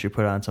 well, why don't you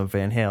put on some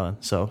Van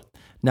Halen? So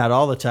not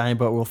all the time,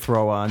 but we'll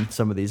throw on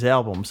some of these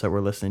albums that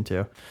we're listening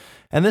to.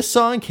 And this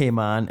song came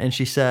on, and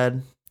she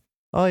said,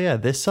 oh yeah,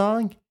 this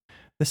song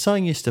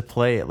used to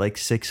play at like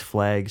Six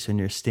Flags when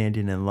you're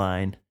standing in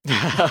line.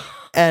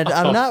 And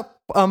I'm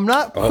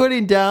not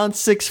putting down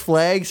Six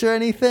Flags or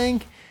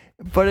anything,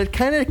 but it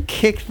kind of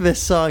kicked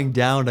this song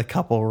down a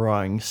couple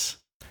rungs.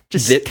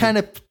 Just kind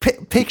of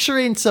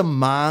picturing some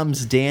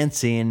moms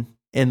dancing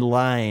in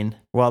line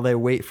while they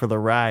wait for the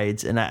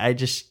rides, and I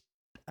just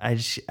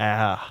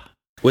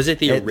Was it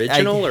the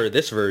original or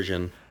this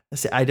version?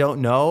 I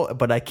don't know,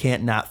 but I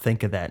can't not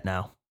think of that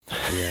now.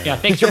 Yeah,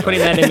 thanks for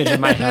putting that image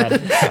in my head.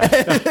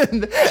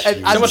 And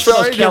So I'm much for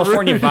sorry those to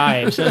California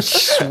vibes, those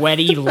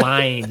sweaty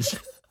lines.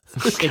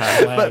 Six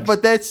Flags.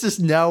 but that's just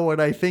now what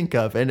I think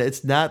of, and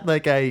it's not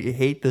like I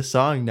hate the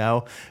song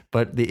now,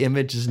 but the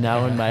image is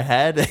now in my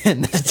head,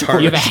 and that's You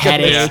have a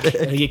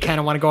headache. You kind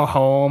of want to go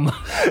home.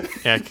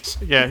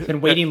 Yeah. Been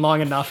waiting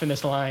long enough in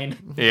this line.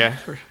 Yeah.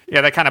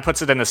 That kind of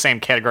puts it in the same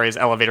category as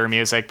elevator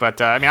music,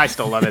 but I mean, I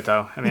still love it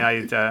though. I mean,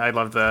 I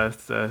love the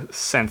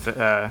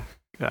synth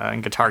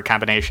and guitar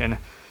combination.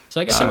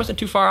 So I guess I wasn't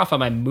too far off on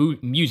my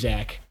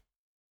Muzak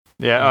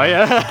Yeah. Oh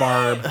yeah.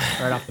 barb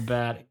right off the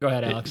bat. Go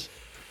ahead, Alex.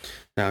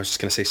 No, I was just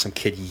going to say some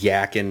kid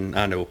yakking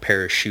onto a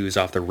pair of shoes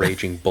off the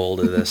Raging Bull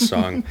to this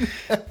song.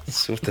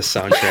 That's what the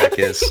soundtrack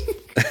is.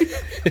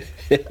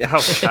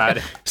 Oh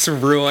God. Just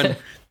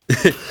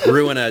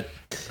ruin a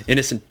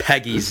innocent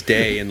Peggy's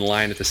day in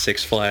line at the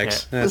Six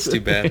Flags. That's too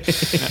bad.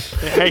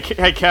 Hey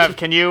Kev,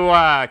 can you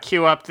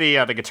cue up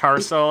the guitar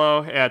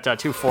solo at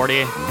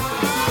 240?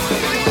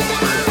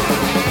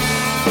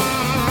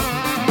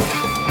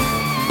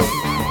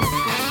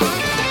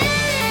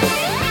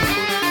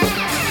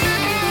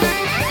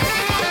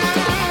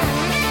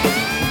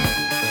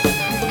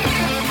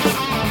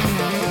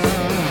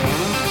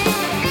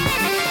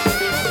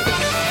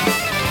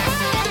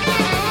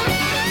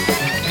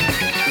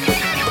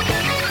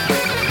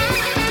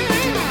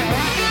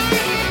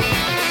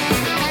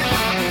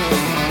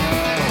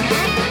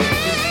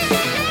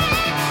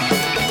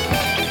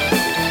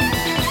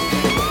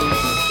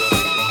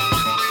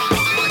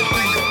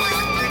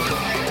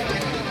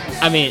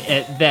 I mean,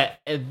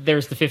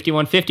 there's the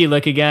 5150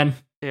 look again.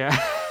 Yeah.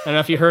 I don't know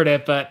if you heard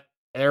it, but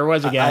There it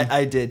was again.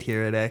 I did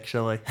hear it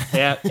actually.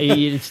 Yeah, once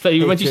you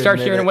start admit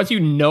hearing it.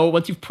 it,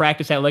 once you've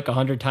practiced that lick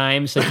 100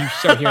 times, like you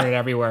start hearing it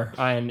everywhere.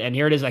 And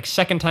here it is, like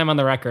second time on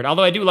the record.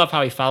 Although I do love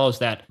how he follows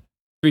that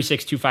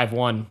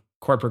 3-6-2-5-1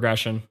 chord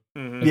progression.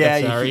 Mhm.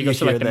 Yeah, Or he goes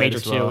to like hear the that major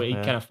as two. well, He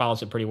yeah. kind of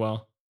follows it pretty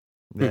well.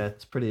 Yeah,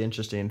 it's pretty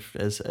interesting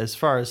as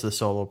far as the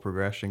solo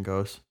progression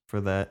goes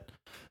for that.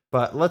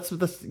 But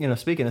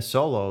speaking of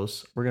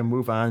solos, we're gonna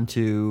move on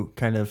to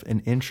kind of an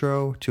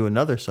intro to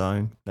another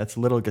song that's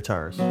Little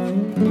Guitars.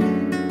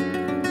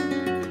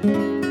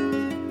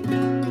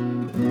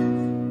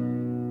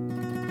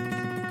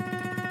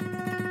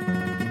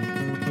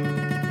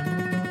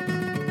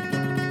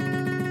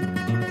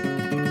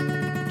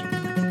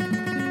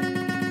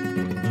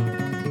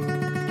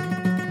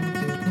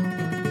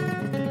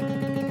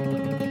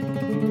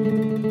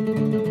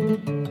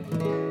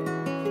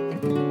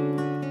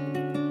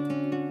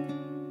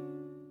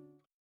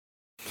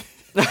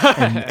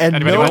 And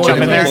Anybody no wanna one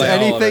jump in there? has Play all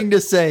of anything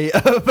to say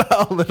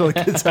about Little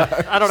Guitars.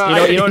 I don't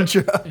know. You know what-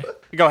 Intro.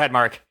 Go ahead,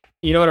 Mark.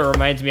 You know what it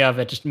reminds me of?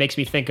 It just makes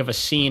me think of a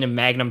scene in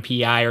Magnum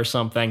PI or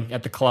something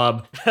at the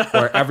club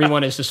where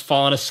everyone is just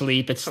falling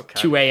asleep. It's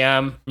 2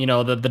 a.m. You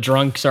know,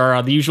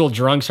 the usual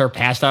drunks are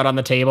passed out on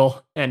the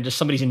table and just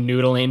somebody's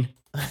noodling.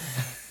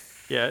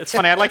 Yeah, it's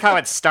funny. I like how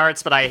it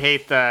starts, but I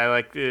hate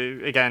the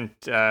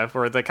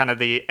where the kind of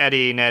the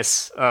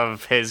Eddie-ness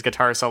of his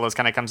guitar solos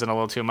kind of comes in a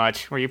little too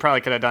much. Where you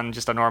probably could have done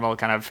just a normal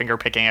kind of finger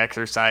picking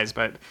exercise,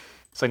 but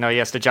so no, he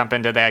has to jump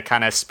into that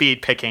kind of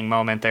speed picking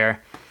moment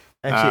there.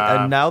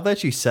 Actually, now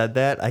that you said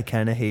that, I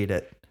kind of hate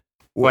it.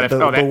 What if-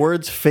 The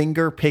words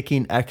finger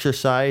picking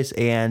exercise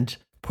and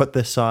put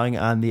the song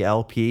on the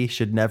LP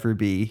should never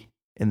be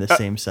in the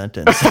same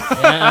sentence.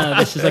 Yeah,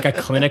 this is like a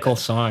clinical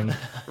song.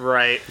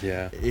 Right.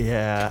 Yeah.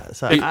 Yeah.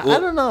 So Hey, I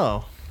well- don't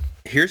know.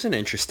 Here's an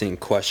interesting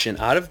question.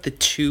 Out of the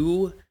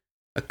two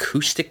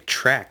acoustic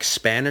tracks,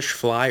 Spanish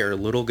Fly or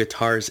Little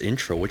Guitars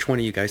intro, which one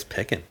are you guys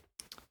picking?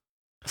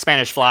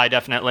 Spanish Fly,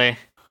 definitely.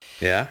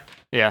 Yeah?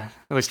 Yeah,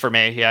 at least for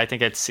me. Yeah, I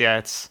think it's.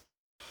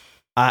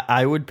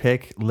 I would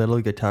pick Little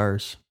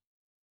Guitars.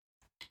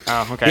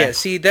 Oh, okay. Yeah,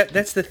 see,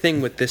 that's the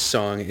thing with this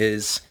song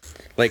is,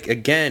 like,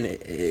 again,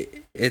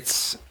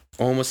 it's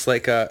almost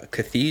like a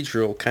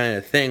cathedral kind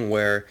of thing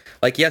where,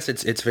 like, yes,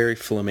 it's very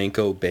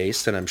flamenco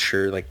based, and I'm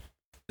sure, like,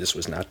 this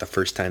was not the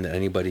first time that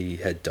anybody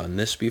had done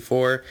this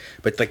before,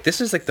 but, like, this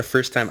is, like, the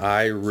first time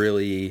I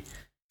really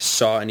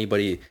saw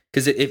anybody,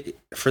 because if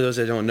for those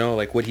that don't know,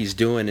 like, what he's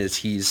doing is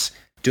he's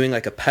doing,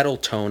 like, a pedal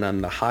tone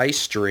on the high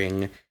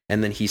string,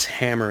 and then he's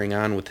hammering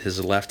on with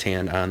his left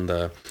hand on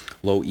the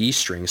low E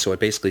string. So it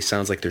basically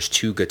sounds like there's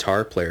two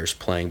guitar players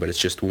playing, but it's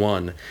just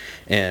one.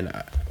 And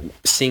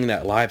seeing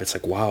that live, it's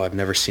like, wow, I've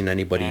never seen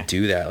anybody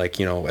do that, like,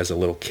 you know, as a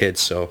little kid.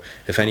 So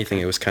if anything,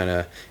 it was kind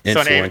of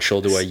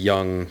influential to a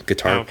young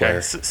guitar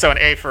player. So an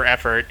A for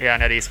effort, yeah,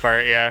 on Eddie's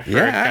part, yeah. For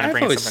Yeah, kind of I've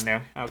bringing always-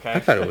 something new. Okay. I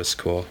thought it was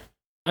cool.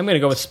 I'm going to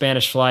go with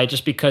Spanish Fly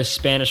just because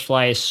Spanish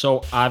Fly is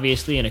so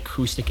obviously an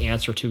acoustic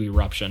answer to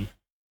Eruption.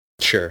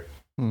 Sure.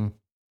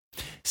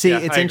 See, Yeah,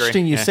 it's I agree.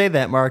 interesting you Yeah. say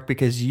that, Mark,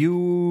 because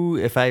you,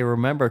 if I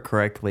remember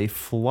correctly,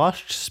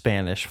 flushed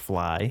Spanish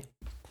Fly.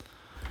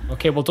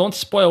 Okay, well, don't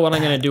spoil what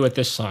I'm going to do with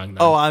this song, then.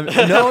 Oh, I'm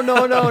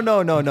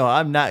no.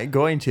 I'm not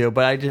going to.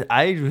 But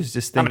I was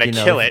just I'm thinking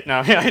gonna kill of, it. No,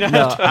 I don't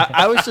No,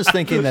 I was just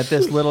thinking that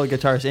this Little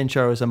Guitars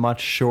intro is a much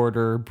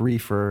shorter,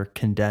 briefer,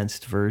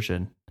 condensed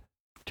version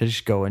to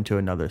just go into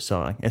another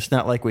song. It's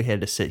not like we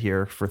had to sit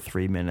here for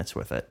 3 minutes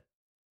with it.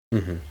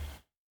 Hmm.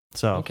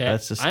 So Okay.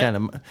 that's just I- kind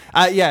of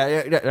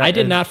I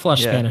did not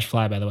flush yeah. Spanish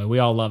Fly, by the way. We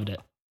all loved it.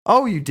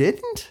 Oh, you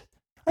didn't?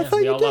 I Yeah, thought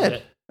we you all loved did.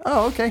 it.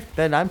 Oh, okay.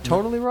 Then I'm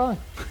totally wrong.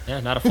 Yeah,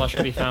 not a flush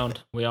to be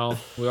found. We are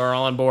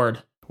all on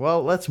board.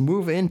 Well, let's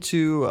move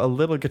into a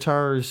Little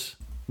Guitars,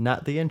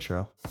 not the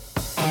intro.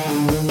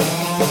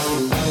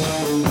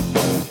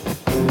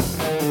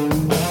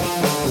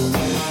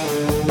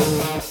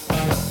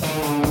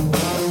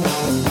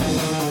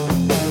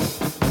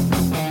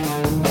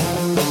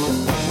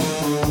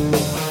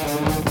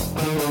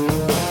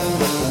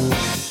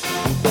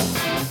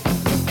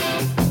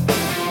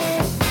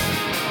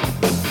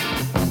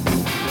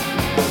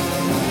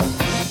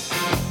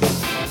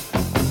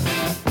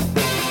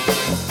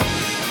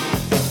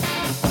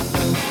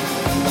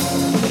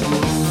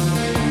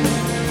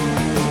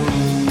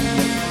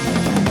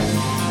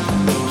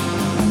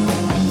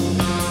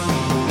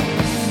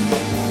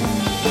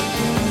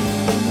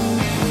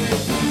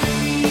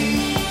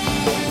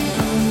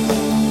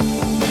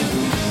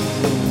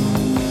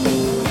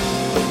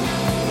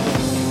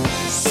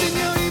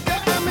 Señorita,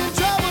 I'm in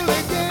trouble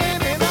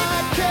again and I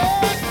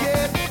can't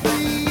get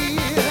free.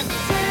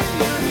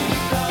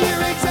 Señorita,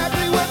 you're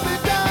exactly what the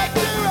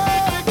doctor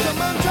ordered.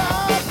 Come on,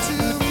 talk to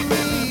me.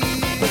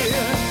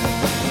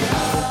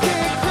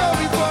 Can't grow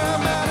before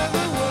I'm out of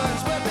the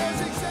woods, but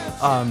there's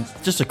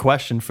exceptions. Just a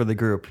question for the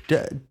group.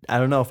 I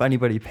don't know if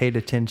anybody paid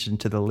attention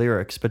to the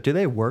lyrics, but do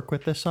they work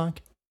with this song?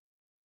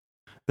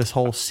 This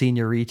whole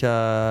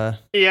senorita.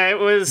 Yeah, it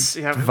was.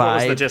 Yeah, what was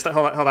the Vibe. gist?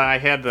 Hold on. I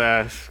had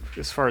the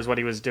as far as what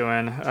he was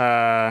doing.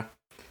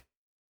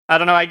 I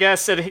don't know. I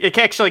guess it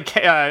actually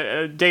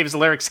Dave's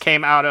lyrics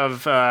came out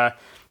of the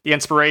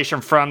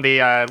inspiration from the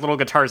Little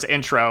Guitar's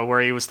intro,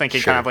 where he was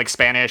thinking kind of like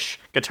Spanish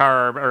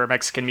guitar or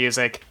Mexican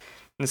music,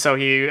 and so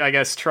he, I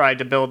guess, tried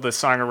to build the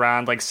song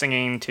around like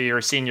singing to your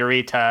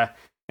señorita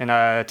in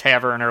a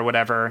tavern or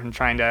whatever, and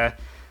trying to.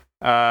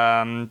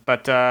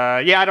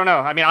 Yeah, I don't know.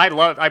 I mean,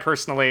 I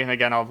personally, and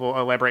again, I'll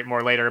elaborate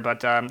more later,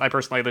 but I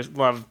personally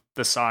love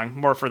this song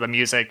more for the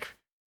music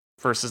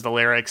versus the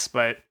lyrics,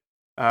 but.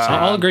 So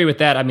I'll agree with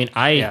that. I mean,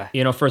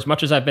 for as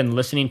much as I've been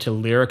listening to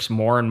lyrics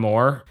more and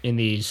more in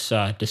these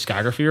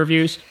discography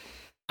reviews,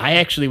 I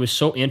actually was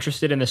so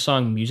interested in the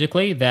song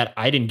musically that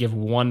I didn't give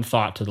one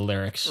thought to the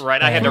lyrics.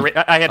 Right, I had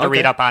to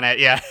read up on it.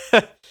 Yeah,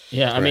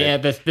 yeah. I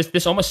mean,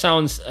 this almost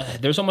sounds.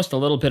 There's almost a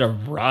little bit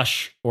of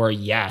Rush or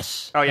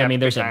Yes. Oh yeah. I mean,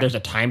 there's a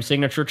time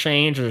signature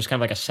change, or there's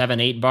kind of like a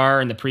 7/8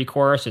 bar in the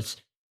pre-chorus.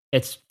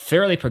 It's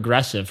fairly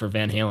progressive for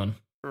Van Halen.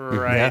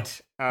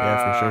 Right.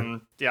 Yeah, for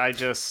sure. Yeah, I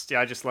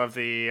just love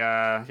the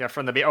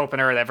from the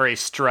opener, that very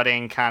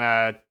strutting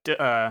kind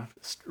of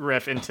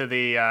riff into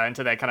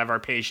that kind of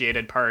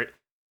arpeggiated part.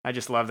 I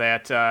just love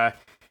that.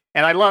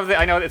 And I love that.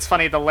 I know it's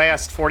funny. The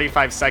last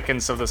 45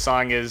 seconds of the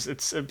song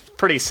it's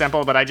pretty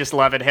simple, but I just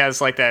love it. It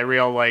has like that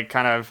real like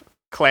kind of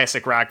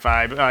classic rock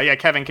vibe. Yeah,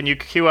 Kevin, can you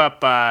cue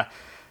up the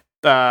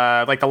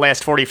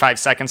last 45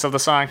 seconds of the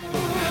song?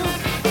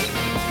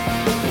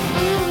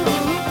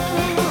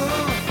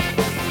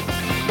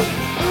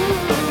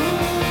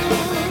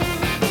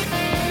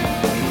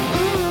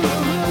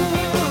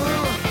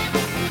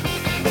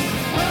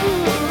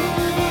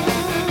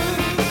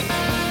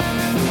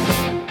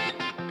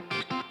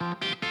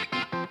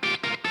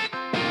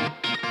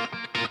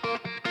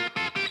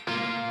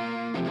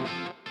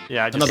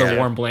 Yeah, another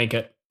warm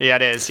blanket. Yeah,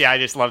 it is. Yeah, I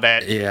just love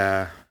that.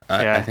 Yeah,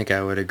 I think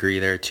I would agree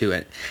there too.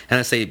 And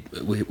honestly,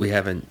 we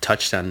haven't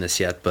touched on this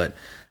yet, but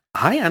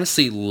I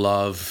honestly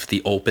love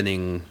the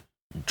opening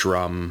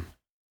drum,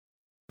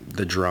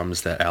 the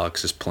drums that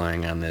Alex is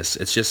playing on this.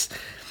 It's just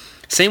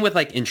same with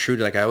like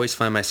Intruder. Like I always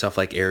find myself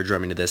like air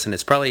drumming to this, and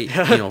it's probably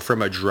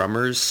from a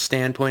drummer's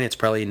standpoint, it's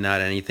probably not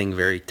anything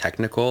very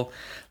technical,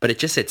 but it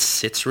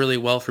sits really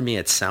well for me.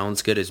 It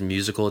sounds good. It's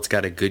musical. It's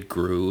got a good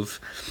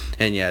groove,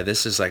 and yeah,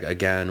 this is like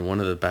again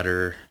one of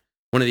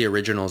the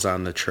originals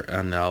on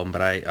the album.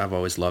 But I've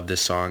always loved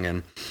this song,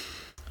 and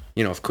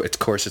of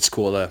course it's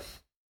cool to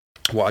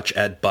watch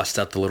Ed bust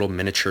out the little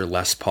miniature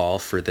Les Paul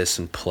for this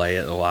and play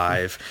it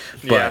live.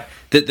 But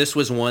this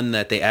was one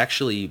that they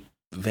actually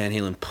Van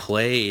Halen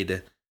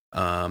played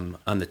on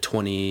the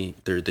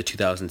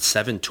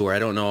 2007 tour. I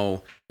don't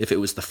know if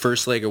it was the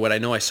first leg or what. I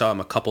know I saw him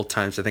a couple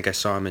times. I think I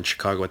saw him in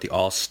Chicago at the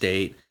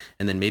All-State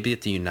and then maybe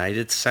at the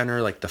United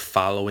Center like the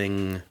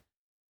following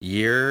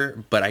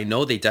year. But I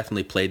know they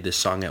definitely played this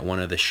song at one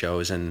of the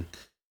shows, and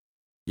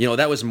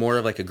that was more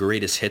of like a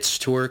greatest hits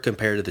tour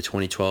compared to the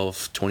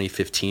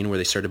 2012-2015 where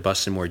they started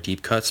busting more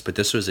deep cuts. But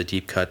this was a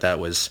deep cut that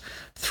was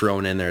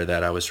thrown in there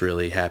that I was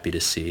really happy to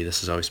see.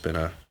 This has always been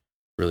a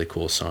really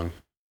cool song.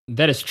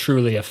 That is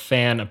truly a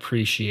fan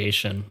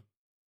appreciation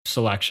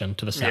selection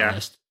to the set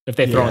list. If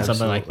they throw in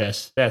something like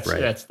this,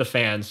 that's the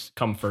fans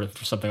come for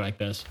something like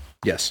this.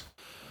 Yes.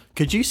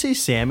 Could you see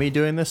Sammy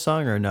doing this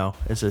song or no?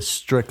 Is it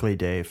strictly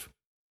Dave?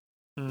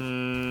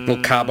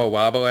 Little Cabo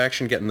Wabo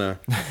action, getting the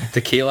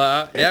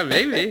tequila out. Yeah,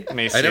 maybe. I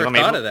never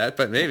thought of that,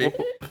 but maybe.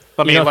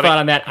 Thought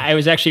on that. I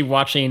was actually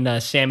watching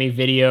Sammy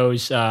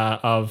videos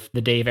of the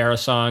Dave era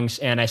songs,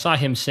 and I saw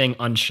him sing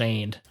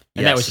Unchained,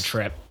 and that was a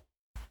trip.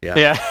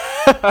 Yeah.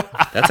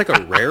 That's like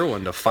a rare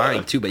one to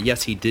find too, but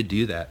yes, he did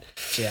do that.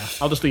 Yeah,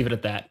 I'll just leave it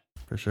at that.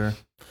 For sure.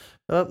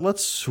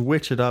 Let's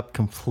switch it up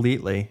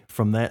completely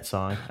from that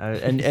song.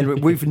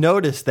 And we've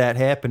noticed that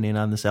happening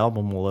on this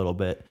album a little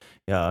bit.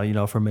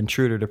 From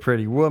Intruder to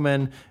Pretty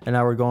Woman, and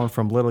now we're going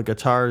from Little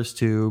Guitars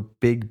to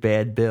Big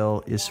Bad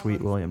Bill is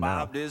Sweet William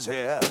now. Big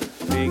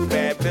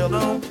Bad Bill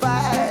don't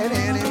fight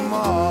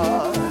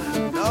anymore.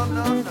 No.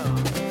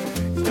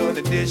 He's doing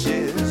the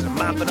dishes,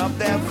 mopping up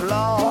that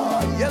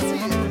floor. Yes, he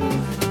is.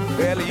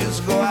 Barely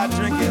used to go out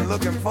drinking,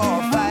 looking for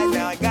a fight.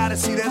 Now I gotta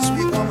see that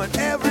sweet woman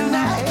every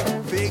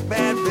night. Big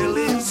Bad Bill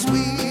is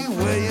Sweet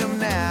William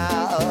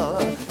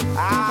now.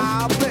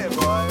 I'll play, boys.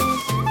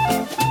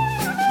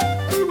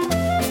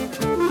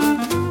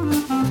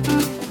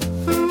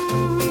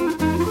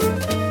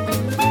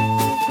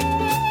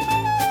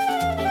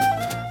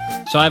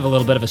 So I have a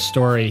little bit of a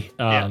story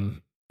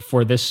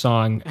for this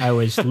song. I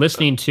was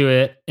listening to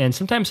it, and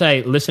sometimes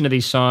I listen to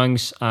these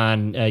songs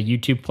on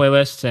YouTube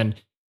playlists, and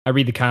I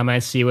read the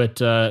comments, see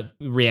what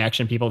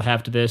reaction people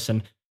have to this.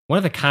 And one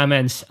of the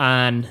comments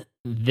on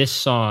this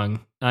song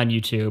on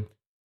YouTube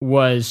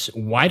was,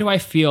 "Why do I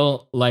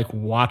feel like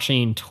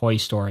watching Toy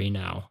Story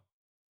now?"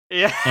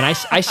 Yeah. And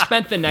I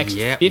spent the next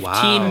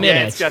 15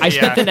 minutes.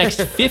 The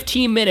next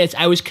 15 minutes.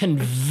 I was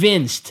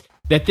convinced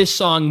that this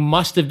song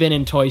must have been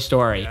in Toy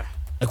Story. Yeah.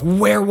 Like,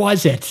 where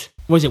was it?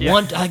 Was it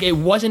one? Like, it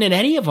wasn't in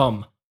any of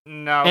them.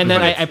 No. And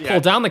then but I it's-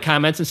 pulled down the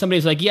comments, and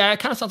somebody's like, "Yeah, it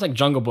kind of sounds like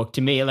Jungle Book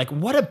to me." Like,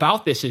 what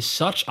about this is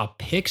such a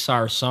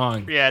Pixar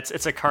song? Yeah,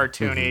 it's a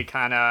cartoony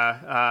kind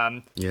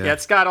of. Yeah.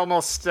 It's got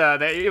almost.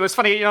 It was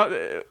funny,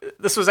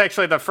 this was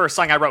actually the first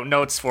song I wrote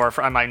notes for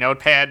on my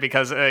notepad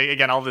because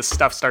again, all this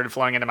stuff started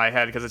flowing into my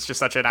head because it's just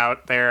such an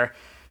out there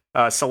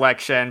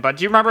selection. But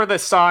do you remember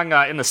this song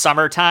 "In the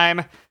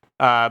Summertime"?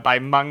 By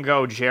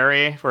Mungo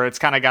Jerry, where it's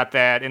kind of got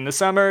that "in the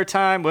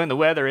summertime when the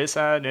weather is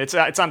hot." It's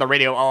on the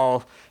radio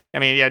all. I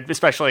mean, yeah,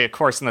 especially of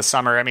course in the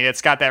summer. I mean,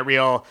 it's got that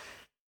real.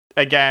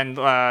 Again,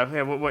 what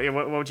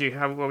would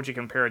you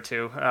compare it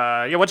to?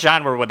 What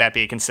genre would that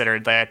be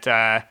considered? That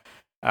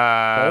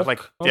Folk, like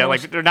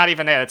almost? they're not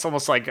even that. It's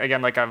almost like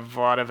again like a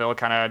vaudeville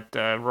kind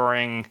of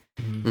roaring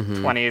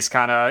 20s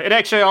kind of. It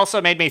actually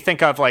also made me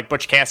think of like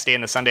Butch Cassidy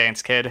and the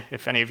Sundance Kid.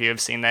 If any of you have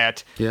seen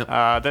that, Yep.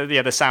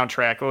 the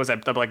soundtrack. What was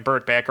that? Like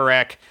Burt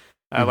Bacharach,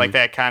 like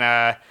that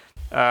kind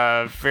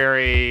of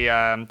very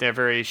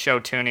show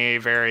tuney,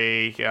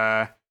 very.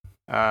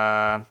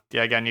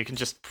 Again, you can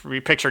just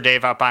picture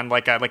Dave up on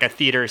like a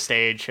theater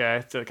stage,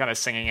 kind of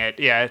singing it.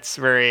 Yeah, it's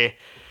very,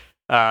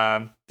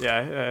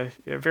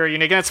 very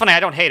unique. And it's funny, I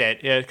don't hate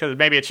it, because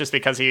maybe it's just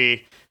because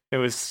it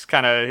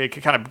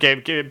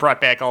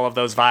brought back all of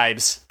those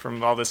vibes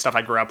from all this stuff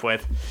I grew up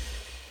with.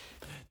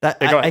 That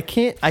Yeah, go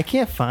I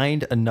can't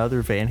find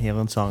another Van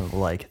Halen song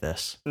like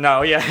this.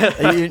 No,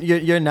 yeah,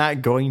 You're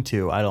not going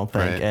to, I don't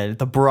think. Right. And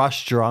the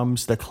brush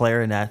drums, the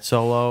clarinet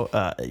solo,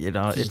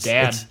 it's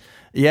dad.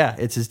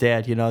 It's his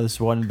dad. This is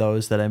one of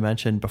those that I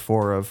mentioned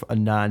before of a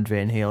non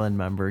Van Halen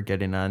member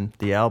getting on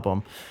the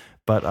album.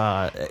 But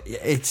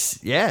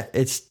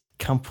it's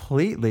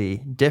completely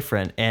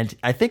different. And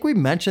I think we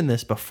mentioned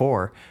this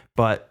before,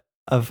 but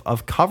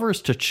of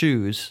covers to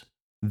choose,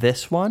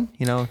 this one,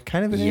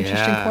 kind of an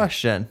interesting Yeah.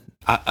 question.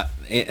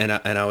 And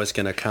I was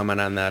going to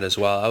comment on that as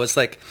well. I was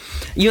like,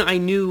 I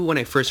knew when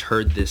I first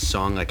heard this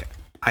song, like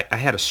I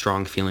had a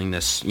strong feeling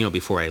this,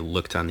 before I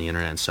looked on the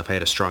internet and stuff, I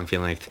had a strong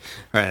feeling like,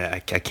 all right,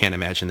 I can't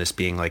imagine this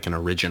being like an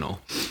original.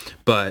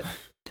 But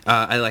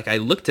I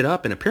looked it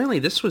up, and apparently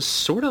this was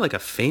sort of like a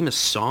famous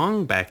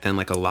song back then.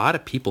 Like a lot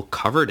of people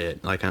covered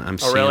it. Like I'm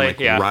seeing really? like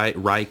Yeah.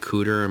 Ry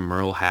Cooder and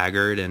Merle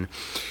Haggard, and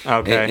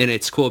Okay. and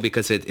it's cool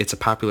because it's a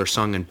popular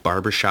song in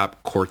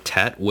Barbershop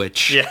Quartet,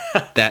 which Yeah.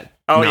 that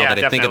Oh, now yeah,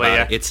 that I think definitely,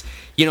 about yeah. it, it's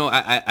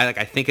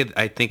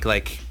I think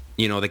like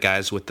the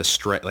guys with the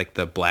stripe, like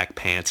the black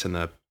pants and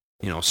the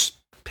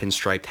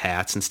pinstriped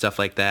hats and stuff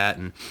like that,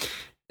 and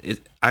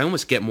I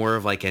almost get more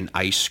of like an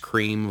Ice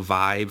Cream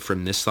vibe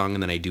from this song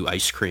than I do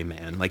Ice Cream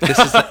Man. Like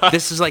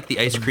this is like the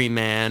Ice Cream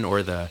Man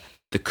or the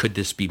Could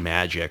This Be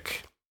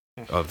Magic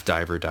of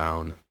Diver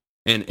Down.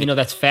 And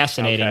That's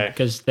fascinating Okay.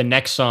 because the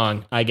next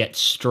song I get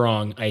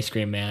strong Ice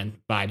Cream Man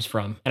vibes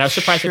from, and I was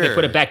surprised that they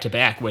put it Sure. back to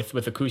back with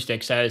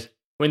acoustics. As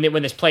when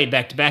this played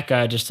back to back,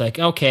 just like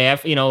okay,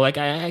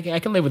 I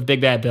can live with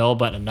Big Bad Bill,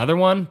 but another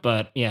one,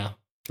 but yeah,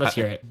 let's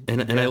hear it.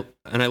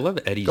 and I love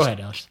Eddie's. Go ahead,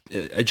 Alex.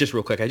 Just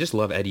real quick, I just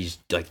love Eddie's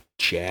like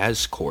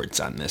jazz chords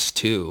on this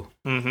too.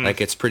 Mhm. Like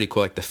it's pretty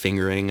cool, like the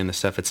fingering and the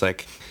stuff. It's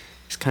like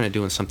he's kind of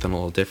doing something a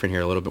little different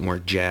here, a little bit more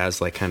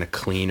jazz, like kind of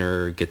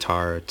cleaner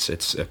guitar.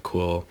 It's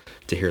cool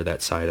to hear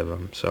that side of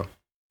him. So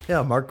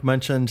Yeah, Mark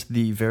mentioned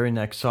the very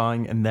next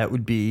song, and that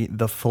would be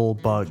The Full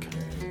Bug.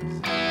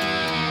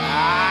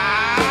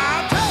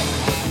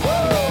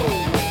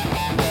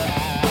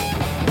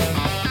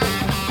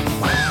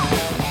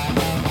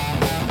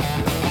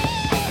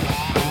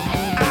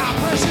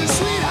 Precious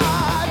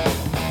sweetheart,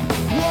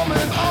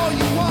 woman, all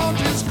you want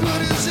is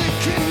good as it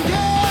can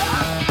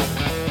get.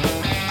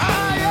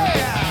 Ah,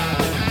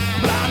 yeah,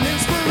 blind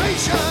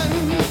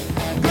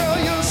inspiration, girl,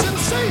 you're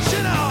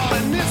sensational,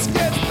 and this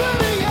gets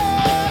better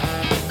yet.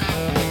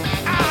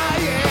 Ah,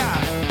 yeah,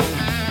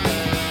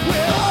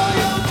 well, all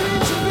your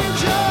dreams and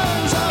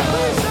visions are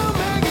based on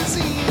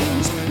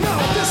magazines. No,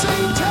 this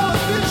ain't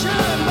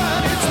television,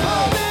 but it's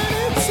more than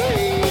it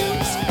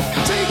seems.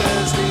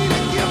 Takers need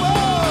to give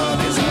up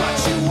is what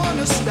you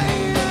understand.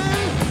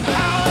 All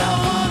I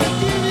wanna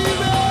give you,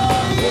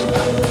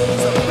 babe,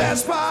 is the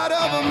best part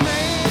of a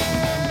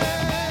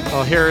man.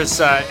 Well, here's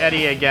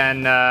Eddie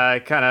again,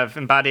 kind of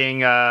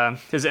embodying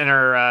his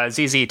inner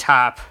ZZ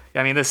Top.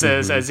 I mean, this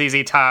is a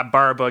ZZ Top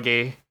bar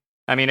boogie.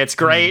 I mean, it's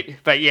great,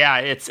 but yeah,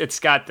 it's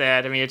got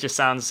that. I mean, it just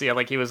sounds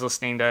like he was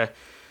listening to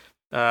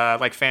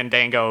like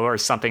Fandango or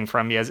something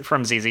from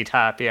ZZ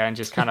Top, yeah, and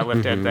just kind of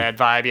lifted that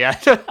vibe, yeah.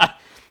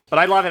 But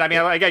I love it. I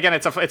mean, like, again,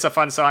 it's a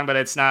fun song, but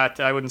it's not.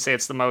 I wouldn't say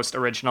it's the most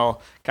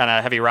original kind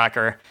of heavy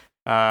rocker.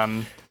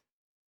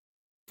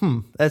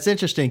 That's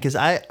interesting because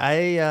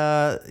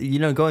I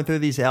going through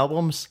these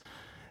albums,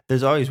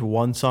 there's always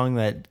one song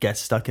that gets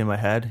stuck in my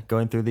head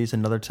going through these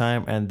another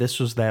time, and this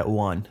was that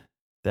one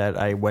that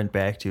I went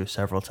back to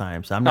several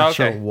times. I'm not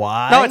sure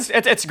why. No,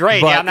 it's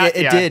great. but Yeah, I'm not,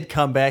 it yeah. did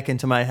come back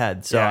into my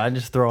head, so Yeah. I'm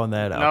just throwing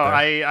that out No,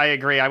 there. I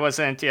agree. I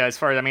wasn't, as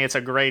far as, I mean, it's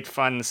a great,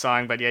 fun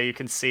song, but yeah, you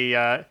can see,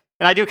 and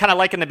I do kind of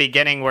like in the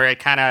beginning where it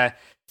kind of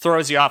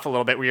throws you off a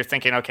little bit, where you're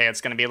thinking, okay,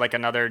 it's going to be like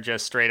another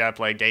just straight up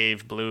like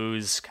Dave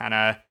blues kind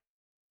of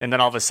and then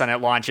all of a sudden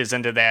it launches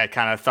into that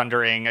kind of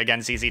thundering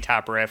again ZZ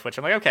Top riff, which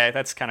I'm like, okay,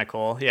 that's kind of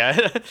cool.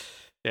 Yeah,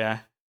 yeah.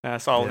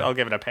 So I'll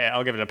give it a pass.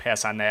 I'll give it a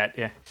pass on that.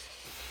 Yeah.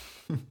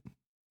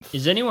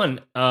 Is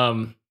anyone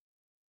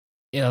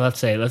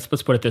let's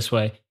put it this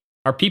way.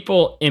 Are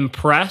people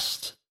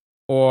impressed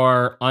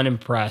or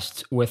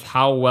unimpressed with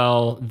how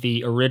well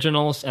the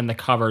originals and the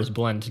covers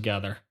blend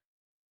together?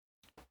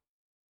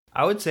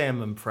 I would say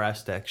I'm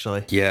impressed,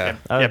 actually. Yeah.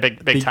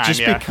 Big time.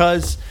 Just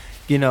because,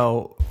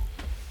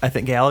 I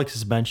think Alex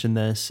has mentioned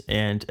this,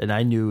 and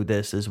I knew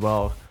this as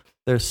well.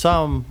 There's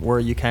some where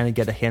you kind of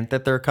get a hint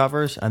that they're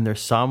covers, and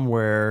there's some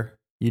where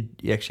you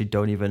actually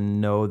don't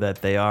even know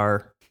that they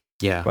are.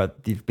 Yeah.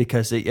 But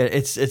because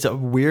it's a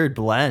weird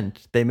blend.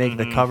 They make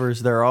the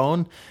covers their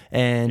own,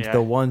 and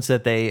the ones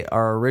that they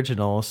are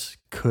originals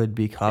could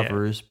be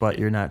covers, but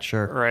you're not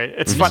sure. Right.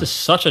 It's This is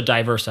such a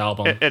diverse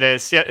album. It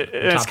is. Yeah.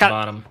 It's top to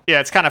bottom.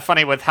 Yeah. It's kind of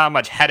funny with how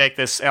much headache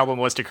this album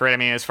was to create. I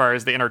mean, as far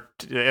as the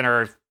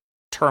inner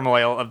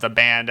turmoil of the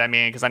band. I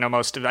mean, because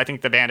I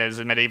think the band has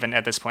admitted even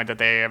at this point that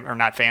they are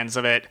not fans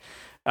of it.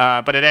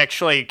 But it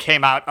actually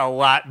came out a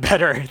lot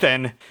better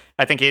than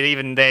I think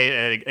even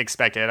they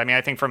expected. I mean,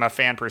 I think from a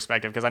fan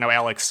perspective, because I know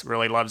Alex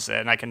really loves it,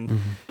 and I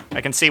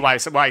can see why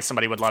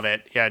somebody would love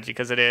it. Yeah,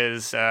 because it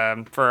is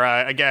for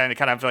again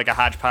kind of like a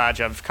hodgepodge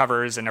of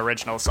covers and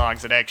original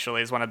songs. It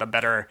actually is one of the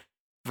better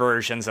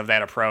versions of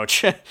that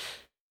approach.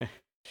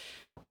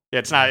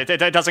 It's not.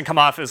 It doesn't come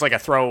off as like a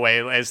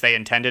throwaway as they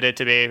intended it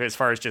to be, as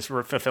far as just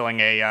fulfilling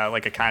a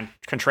like a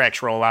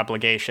contractual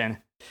obligation.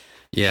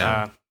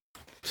 Yeah.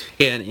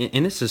 Yeah,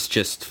 and this is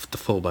just the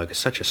full bug. It's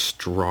such a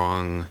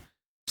strong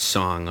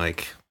song.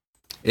 Like,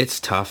 it's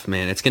tough,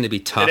 man. It's going to be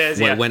tough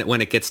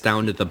when it gets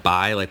down to the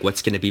buy. Like,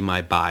 what's going to be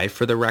my buy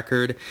for the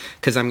record?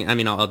 Because I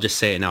mean, I'll just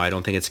say it now. I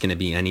don't think it's going to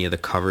be any of the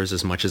covers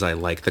as much as I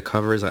like the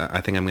covers.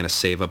 I think I'm going to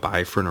save a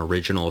buy for an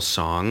original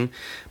song.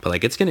 But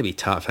like, it's going to be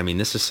tough. I mean,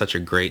 this is such a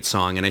great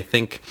song, and I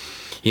think,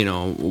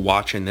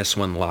 watching this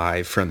one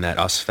live from that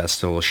US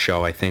Festival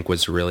show, I think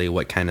was really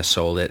what kind of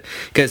sold it.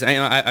 Because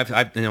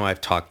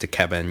I've talked to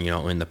Kevin,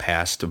 in the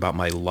past about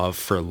my love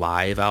for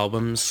live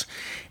albums,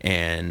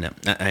 and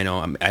I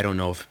don't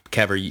know if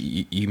Kev,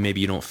 you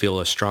maybe you don't feel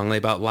as strongly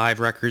about live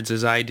records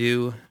as I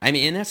do. I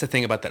mean, and that's the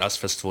thing about that US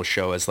Festival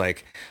show is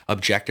like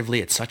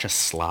objectively, it's such a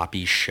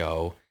sloppy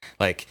show.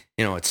 Like,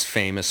 it's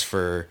famous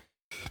for,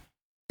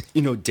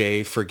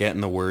 Dave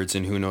forgetting the words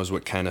and who knows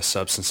what kind of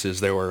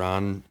substances they were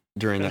on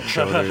during that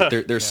show.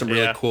 There's some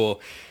really cool,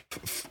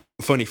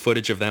 funny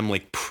footage of them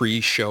like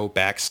pre-show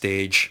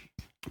backstage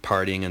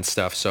partying and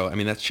stuff. So, I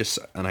mean, that's just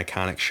an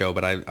iconic show,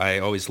 but I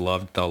always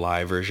loved the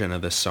live version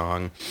of this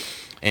song.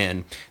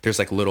 And there's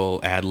like little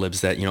ad-libs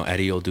that,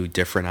 Eddie will do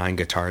different on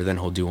guitar than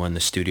he'll do on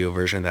the studio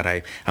version that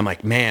I'm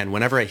like, man,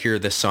 whenever I hear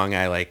this song,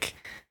 I like,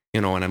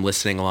 when I'm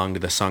listening along to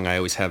the song, I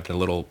always have the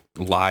little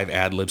live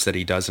ad-libs that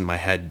he does in my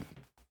head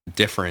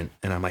different,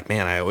 and I'm like,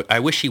 man, I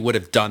wish he would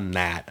have done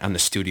that on the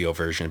studio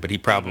version, but he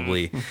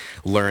probably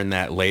learned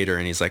that later,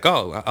 and he's like,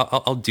 oh,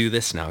 I'll do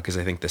this now because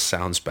I think this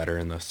sounds better,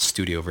 and the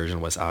studio version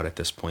was out at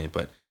this point.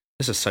 But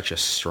this is such a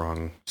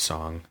strong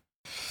song.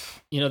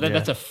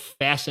 That's a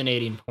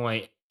fascinating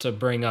point to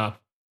bring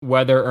up,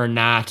 whether or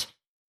not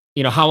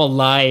how a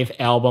live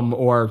album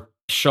or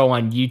show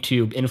on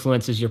YouTube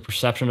influences your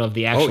perception of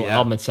the actual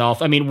album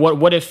itself. I mean,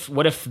 what if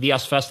the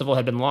US Festival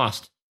had been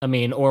lost? I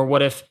mean, or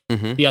what if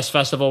the US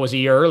Festival was a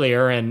year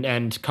earlier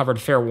and covered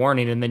Fair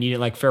Warning, and then you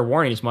didn't like Fair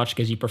Warning as much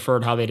because you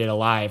preferred how they did it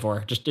live?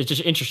 Or it's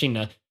just interesting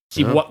to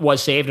see what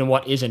was saved and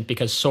what isn't,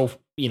 because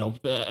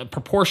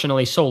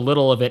proportionally so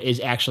little of it is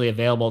actually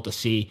available to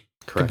see.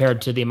 Correct.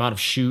 Compared to the amount of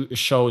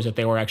shows that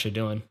they were actually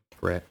doing.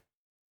 Right.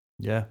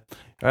 Yeah.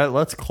 All right,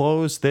 let's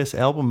close this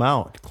album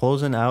out.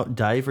 Closing out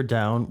Diver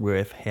Down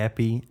with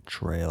Happy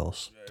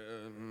Trails.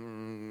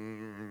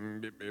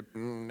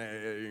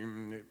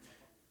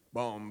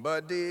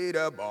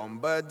 Bombadita,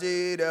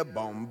 bombadita,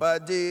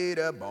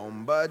 bombadita,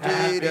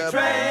 bombadita,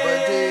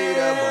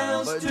 bombadita,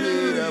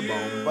 bombadita,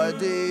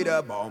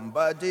 bombadita,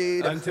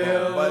 bombadita,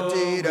 until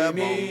bombadita,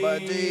 we meet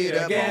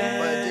bombadita,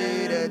 again.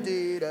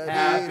 bombadita,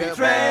 Happy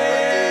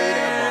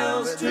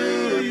trails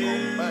to you.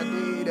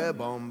 bombadita,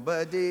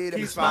 bombadita,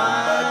 Keep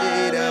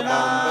smiling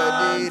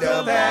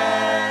until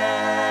then.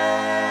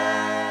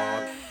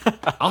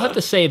 I'll have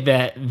to say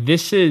that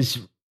this is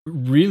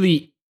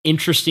really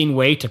interesting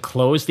way to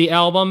close the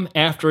album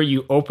after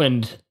you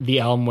opened the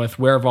album with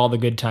 "Where Have All the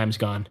Good Times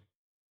Gone?"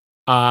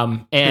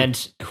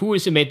 And who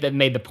was it made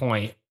the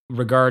point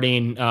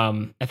regarding?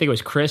 I think it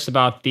was Chris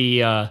about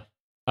the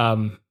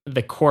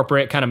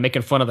corporate, kind of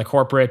making fun of the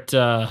corporate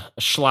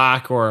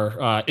schlock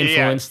or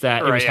influence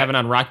that it was having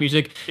on rock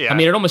music. Yeah. I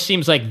mean, it almost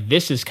seems like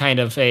this is kind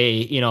of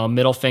a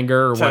middle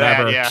finger or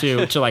whatever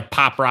to like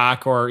pop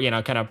rock, or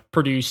kind of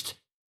produced.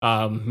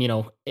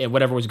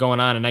 Whatever was going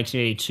on in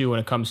 1982 when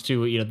it comes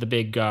to the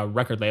big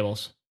record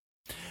labels.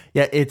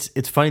 Yeah, it's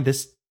funny.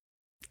 This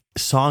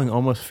song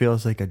almost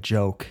feels like a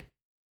joke.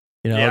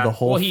 Yeah. the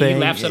whole Well, he thing.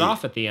 laughs it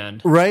off at the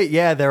end. Right,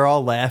 yeah, they're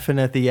all laughing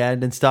at the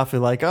end and stuff.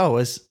 And like, oh,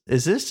 is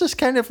this just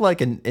kind of like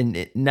an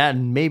not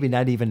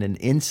even an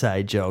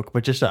inside joke,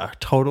 but just a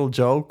total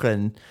joke?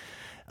 And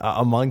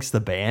amongst the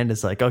band,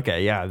 it's like,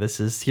 okay, yeah, this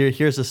is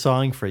here's a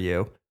song for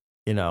you,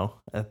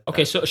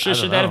 Okay, so I should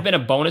don't that know. have been a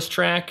bonus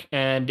track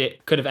and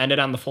it could have ended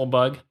on the full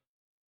bug?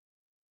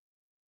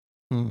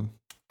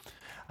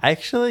 I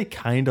actually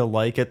kind of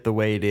like it the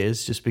way it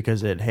is, just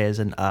because it has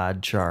an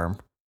odd charm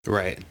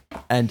Right.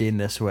 ending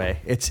this way.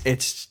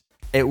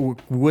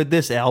 Would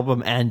this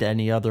album end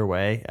any other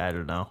way? I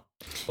don't know.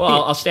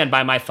 Well, I'll stand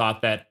by my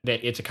thought that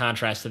it's a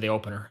contrast to the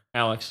opener.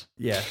 Alex?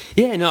 Yeah.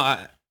 Yeah, no,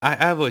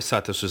 I've always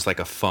thought this was like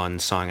a fun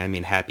song. I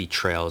mean, Happy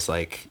Trails,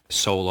 like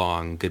So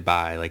Long,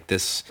 Goodbye, like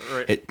this.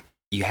 Right.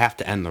 You have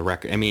to end the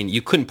record. I mean,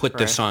 you couldn't put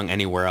this Right. song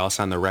anywhere else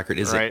on the record.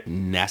 Is Right. it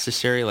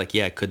necessary? Like,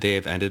 yeah, could they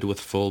have ended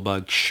with Full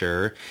Bug?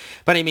 Sure.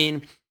 But I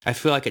mean, I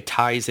feel like it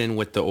ties in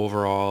with the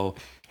overall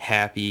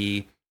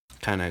happy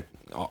kind of,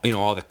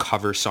 all the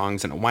cover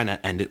songs, and why not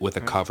end it with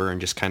a cover and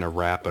just kind of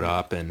wrap it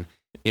up? And,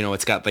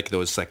 it's got like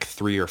those like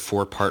 3 or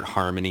 4 part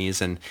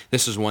harmonies. And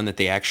this is one that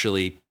they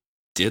actually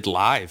did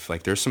live.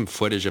 Like there's some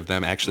footage of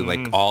them actually,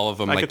 like all of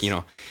them, I like,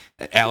 could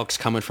Alex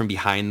coming from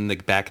behind the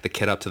back of the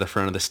kid up to the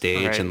front of the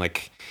stage, Right. and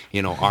like,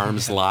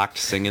 arms locked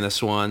singing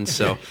this one.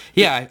 So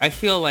yeah, I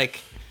feel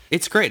like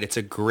it's great. It's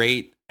a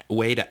great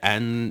way to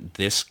end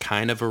this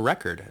kind of a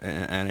record.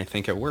 And I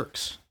think it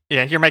works.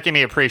 Yeah, you're making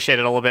me appreciate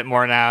it a little bit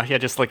more now. Yeah,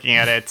 just looking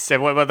at it, so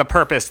what the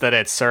purpose that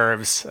it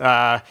serves,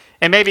 and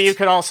maybe you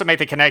could also make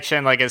the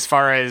connection, like as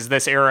far as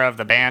this era of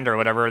the band or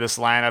whatever, this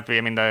lineup. I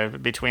mean,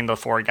 between the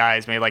 4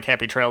 guys, maybe like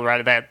Happy Trail,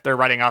 right? That they're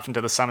riding off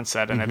into the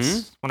sunset, and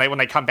it's when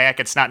they come back,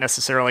 it's not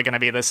necessarily going to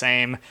be the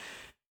same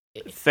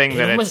thing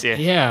that almost,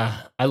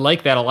 it's I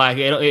like that a lot.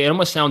 It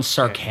almost sounds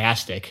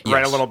sarcastic.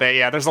 right a little bit.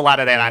 Yeah, there's a lot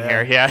of that on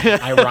here. Yeah,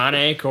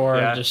 Ironic, or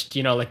Yeah. just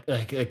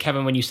like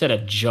Kevin, when you said a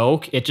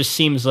joke, it just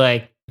seems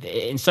like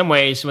in some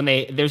ways when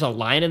there's a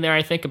line in there,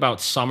 I think,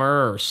 about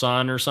summer or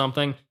sun or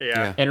something,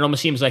 yeah. and it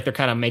almost seems like they're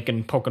kind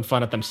of poking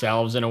fun at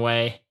themselves in a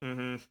way.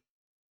 Mm-hmm.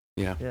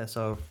 Yeah,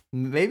 so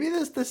maybe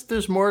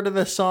there's more to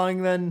this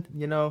song than,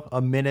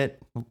 a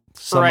minute,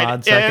 some Right.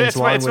 odd Yeah, seconds it's-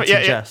 long it's- would yeah,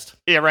 suggest.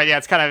 Yeah, right. Yeah,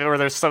 it's kind of where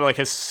there's some like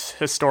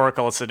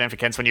historical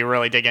significance when you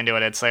really dig into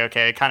it. It's like,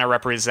 okay, it kind of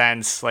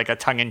represents like a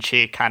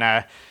tongue-in-cheek kind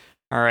of.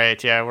 All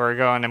right, yeah, we're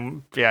going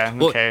and yeah,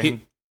 Well, okay,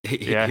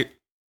 Yeah.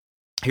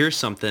 Here's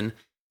something.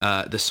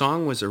 The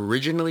song was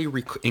originally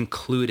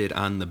included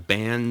on the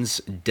band's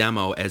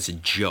demo as a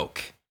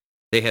joke.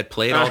 They had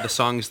played all the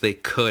songs they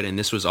could, and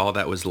this was all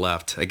that was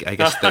left. I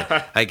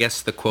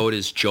guess the quote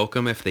is "joke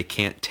 'em if they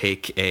can't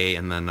take a,"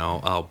 and then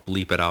I'll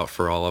bleep it out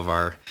for all of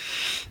our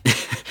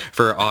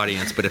for our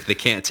audience. But if they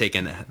can't take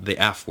the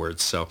F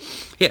words, so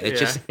yeah,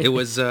 it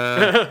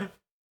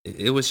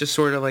was just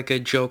sort of like a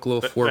joke,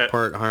 little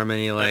 4-part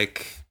harmony,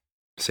 like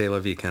 "Say La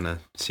Vie," kind of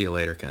 "See you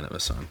later" kind of a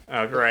song.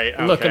 Oh, great.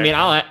 Okay. Look, I mean,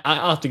 I'll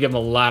have to give them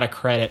a lot of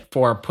credit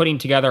for putting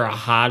together a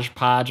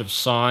hodgepodge of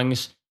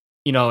songs.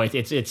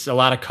 It's a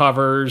lot of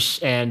covers,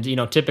 and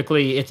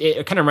typically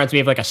it kind of reminds me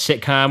of like a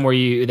sitcom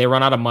where they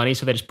run out of money,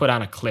 so they just put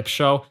on a clip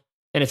show,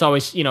 and it's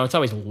always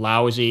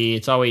lousy.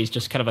 It's always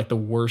just kind of like the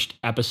worst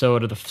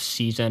episode of the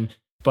season.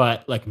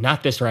 But like,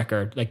 not this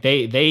record. Like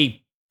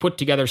they put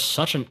together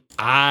such an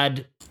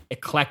odd,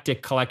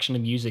 eclectic collection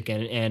of music,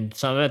 and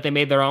some of it they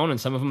made their own, and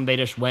some of them they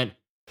just went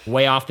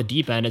way off the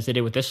deep end as they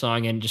did with this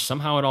song, and just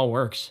somehow it all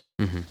works.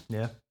 Mm-hmm.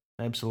 Yeah,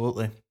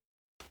 absolutely.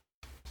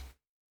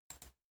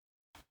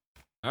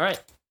 All right.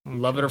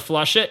 Love it or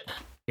flush it.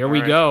 Here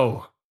we right.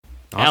 go.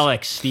 Awesome.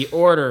 Alex, the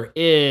order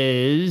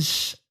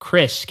is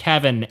Chris,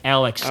 Kevin,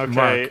 Alex, Okay.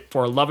 Mark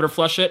for Love It or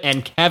Flush It,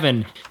 and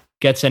Kevin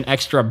gets an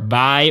extra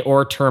buy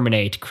or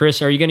terminate.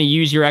 Chris, are you going to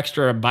use your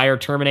extra buy or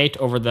terminate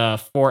over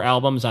the 4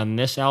 albums on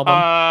this album?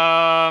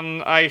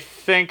 I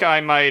think I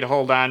might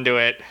hold on to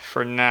it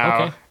for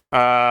now. Okay.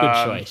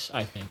 Good choice,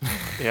 I think.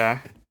 Yeah.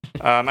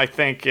 I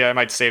think I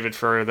might save it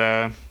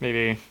for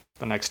maybe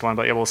the next one,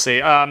 but yeah, we'll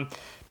see.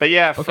 But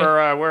yeah, Okay.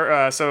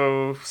 for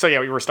so yeah,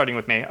 we were starting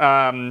with me.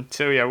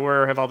 So yeah,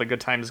 where have all the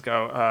good times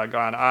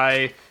gone?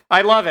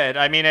 I love it.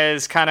 I mean,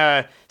 as kind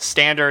of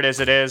standard as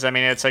it is, I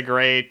mean, it's a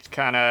great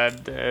kind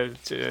of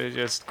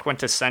just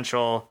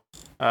quintessential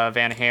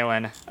Van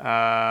Halen.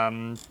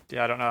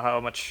 Yeah, I don't know how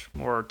much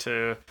more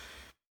to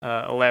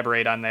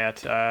elaborate on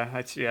that.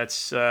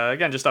 It's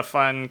again just a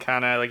fun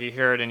kind of, like, you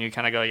hear it and you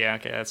kind of go, yeah,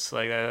 okay, that's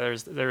like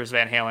there's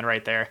Van Halen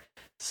right there.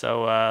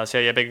 So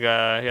yeah, big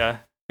a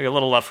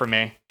little love for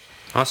me.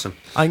 Awesome.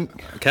 I'm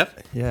Kev?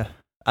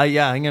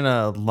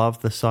 gonna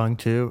love the song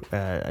too.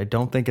 I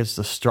don't think it's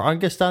the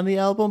strongest on the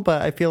album,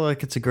 but I feel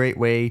like it's a great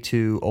way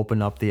to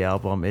open up the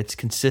album. It's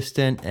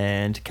consistent,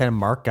 and kind of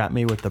Mark got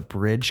me with the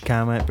bridge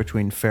comment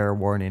between Fair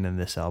Warning and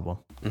this album.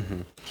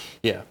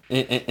 Yeah,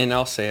 and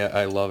I'll say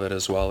I love it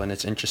as well, and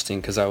it's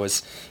interesting because I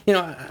was, you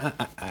know,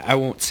 I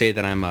won't say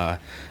that I'm a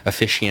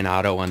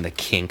aficionado on the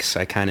Kinks.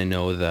 I kind of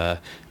know the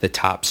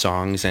top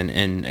songs,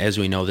 and as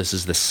we know, this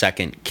is the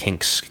second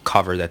Kinks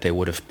cover that they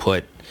would have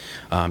put,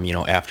 you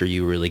know, after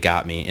You Really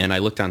Got Me. And I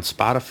looked on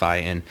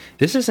Spotify, and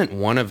this isn't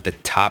one of the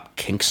top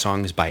Kinks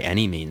songs by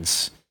any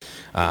means.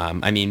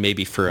 I mean,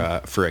 maybe for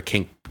a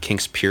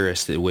Kinks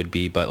purist it would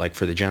be, but like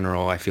for the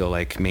general, I feel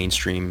like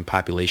mainstream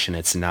population,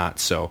 it's not.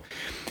 So,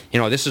 you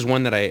know, this is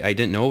one that I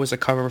didn't know was a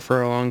cover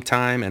for a long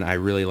time, and I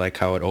really like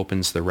how it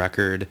opens the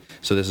record.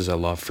 So this is a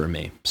love for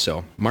me.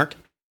 So, Mark?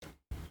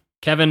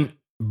 Kevin,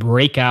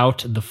 Break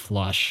Out the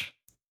Flush.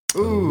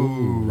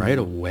 Ooh, right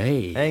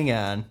away. Hang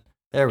on.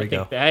 There we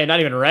go. I'm not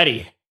even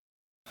ready.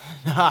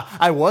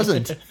 I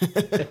wasn't.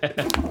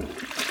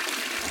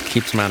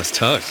 Keeps him on his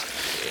toes.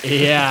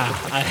 Yeah.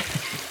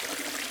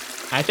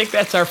 I think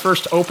that's our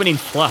first opening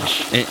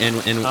flush.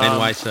 And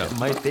why so? It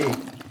might be.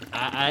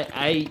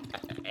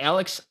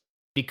 Alex,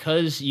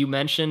 because you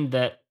mentioned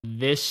that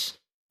this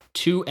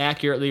too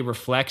accurately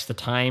reflects the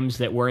times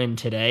that we're in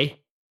today,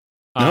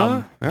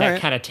 that right.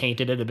 kind of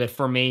tainted it a bit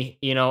for me,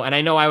 you know. And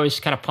I know I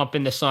was kind of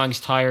pumping the song's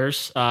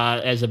tires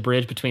as a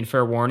bridge between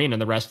Fair Warning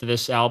and the rest of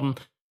this album.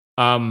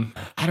 I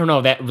don't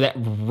know, that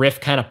riff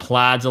kind of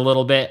plods a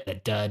little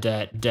bit. Da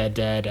da da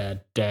da da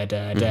da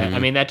da da. I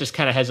mean, that just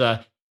kind of has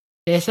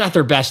it's not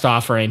their best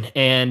offering,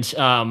 and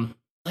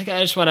like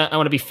I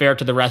want to be fair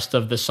to the rest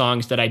of the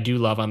songs that I do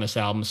love on this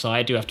album, so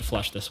I do have to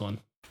flush this one.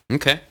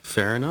 Okay,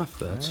 fair enough.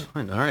 That's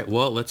fine. All right,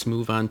 well, let's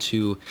move on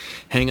to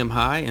Hang 'Em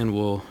High, and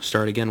we'll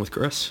start again with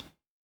Chris.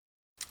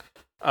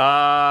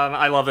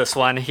 I love this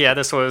one. Yeah,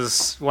 this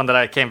was one that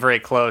I came very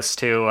close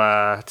to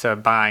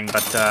buying,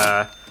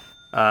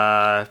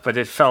 but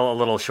it fell a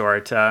little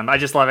short. I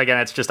just love, again,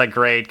 it's just a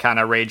great kind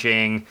of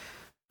raging,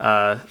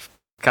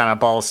 kind of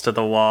balls to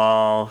the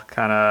wall,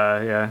 kind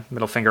of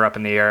middle finger up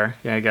in the air.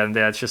 Yeah, again,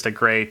 it's just a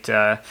great.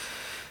 I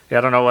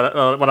don't know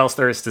what else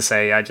there is to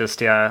say.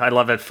 I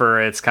love it for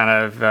its kind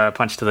of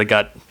punch to the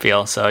gut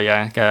feel. So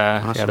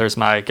awesome. There's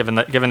my giving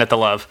it the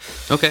love.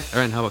 Okay, all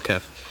right. How about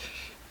Kev?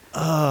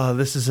 Oh,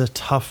 this is a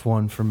tough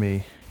one for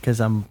me because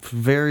I'm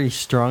very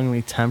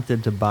strongly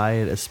tempted to buy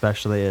it,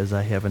 especially as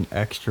I have an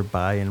extra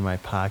buy in my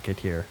pocket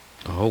here.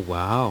 Oh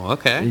wow!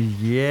 Okay.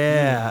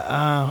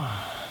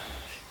 Yeah.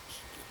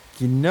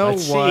 You know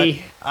Let's what?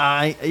 see.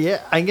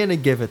 I'm gonna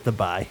give it the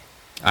buy.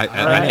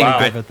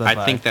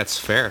 I think that's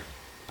fair.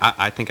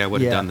 I think I would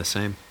have done the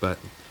same, but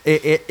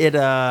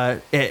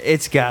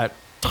it's got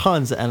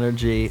tons of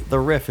energy. The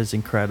riff is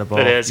incredible.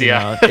 It is,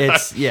 yeah.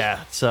 It's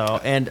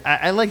So, and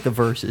I like the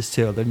verses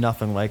too. They're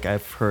nothing like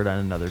I've heard on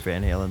another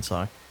Van Halen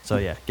song. So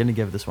yeah, gonna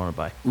give this one a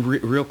buy.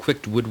 Real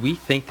quick, would we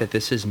think that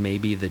this is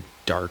maybe the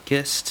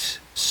darkest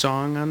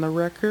song on the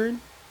record?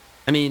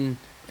 I mean,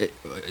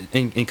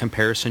 in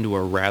comparison to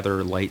a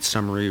rather light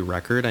summery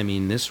record, I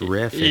mean, this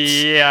riff.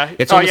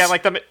 It's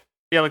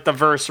like the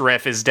verse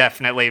riff is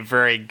definitely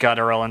very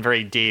guttural and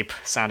very deep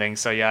sounding.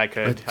 So yeah, I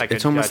could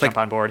jump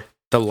on board.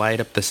 The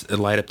light up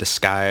the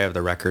sky of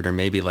the record, or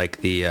maybe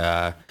like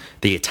the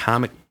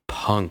atomic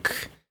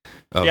punk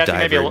of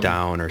Diver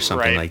Down or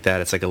something like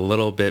that. It's like a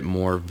little bit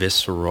more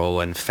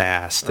visceral and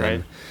fast.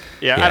 Right.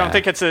 And I don't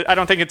think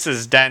it's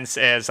as dense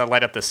as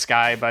Light Up the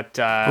Sky, but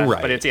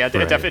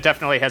it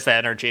definitely has the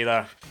energy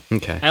though.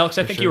 Okay, Alex,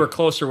 I think you were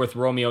closer with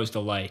Romeo's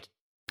Delight.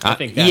 I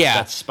think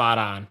that's spot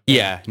on.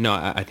 Yeah, no,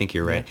 I think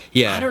you're right.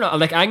 Yeah. I don't know.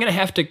 Like, I'm going to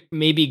have to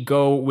maybe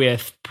go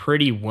with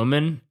Pretty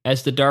Woman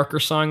as the darker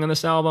song on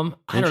this album.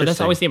 I don't know.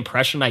 That's always the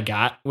impression I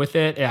got with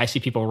it. I see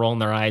people rolling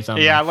their eyes on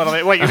a little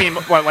bit. What, you mean,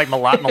 like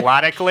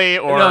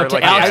melodically? Or no, to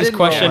like, Alex's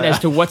question as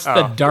to what's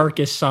the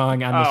darkest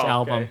song on this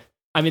album. Okay.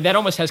 I mean, that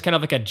almost has kind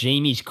of like a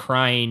Jamie's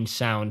crying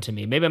sound to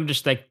me. Maybe I'm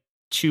just like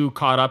too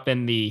caught up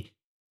in the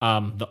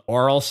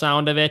oral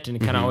sound of it, and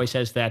it kind of always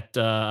has that,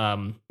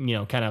 kind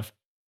of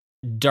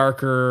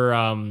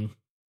darker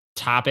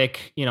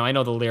topic. I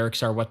know the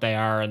lyrics are what they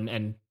are,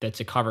 and that's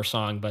a cover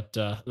song, but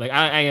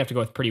I have to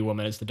go with Pretty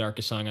Woman as the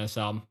darkest song on this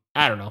album.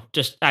 I don't know,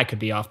 just I could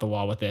be off the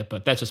wall with it,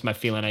 but that's just my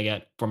feeling I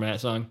get from that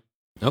song.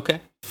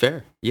 Okay,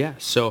 fair. Yeah.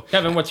 So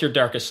Kevin, what's your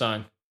darkest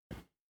song?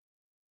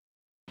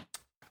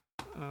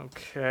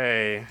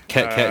 Okay,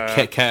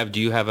 Kev, do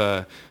you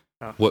have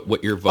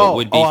what your vote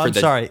would be for I'm the?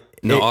 Sorry.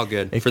 All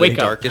good. For the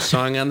darkest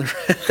song on the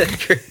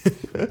record.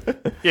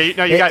 You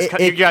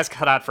guys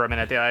cut out for a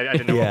minute. I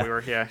didn't know what we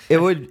were. Yeah, it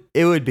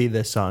would be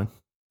this song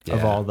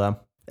of all of them.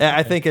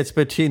 I think it's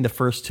between the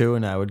first two,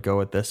 and I would go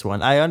with this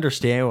one. I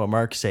understand what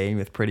Mark's saying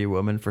with Pretty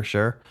Woman for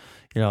sure.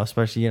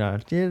 Especially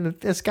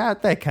it's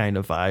got that kind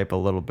of vibe a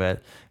little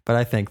bit, but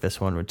I think this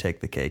one would take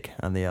the cake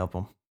on the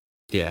album.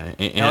 Yeah,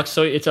 and Alex,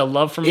 so it's a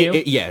love from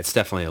you. yeah, it's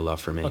definitely a love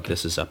for me. Okay.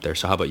 This is up there.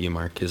 So how about you,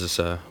 Mark? Is this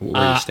where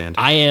you stand?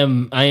 I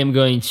am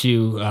going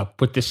to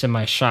put this in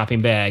my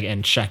shopping bag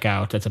and check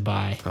out. That's a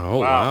buy. Oh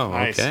Wow, wow!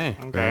 nice. Okay.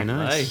 Okay. Very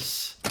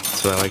nice.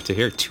 That's what I like to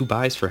hear. 2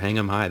 buys for Hang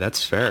 'Em High.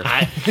 That's fair.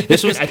 I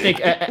think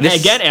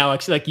again,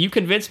 Alex, like you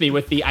convinced me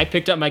with the I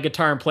picked up my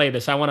guitar and play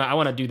this. I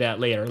want to do that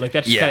later. Like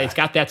that's Yeah. it's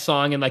got that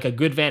song, and like a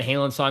good Van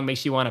Halen song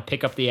makes you want to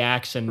pick up the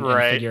axe and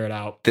Right. figure it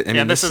out. I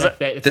mean, this is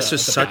this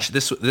was such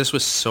this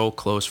was so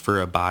close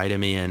for a buy to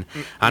me, and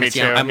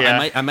honestly, too,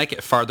 I might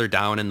get farther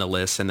down in the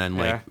list and then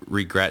like Yeah.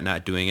 regret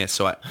not doing it.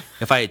 So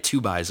if I had 2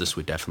 buys, this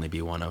would definitely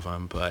be one of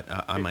them. But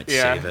I might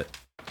save it.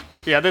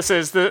 Yeah, this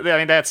is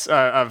that's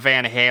a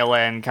Van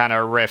Halen kind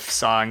of riff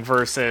song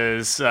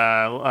versus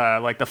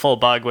like the Full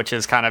Bug, which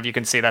is kind of, you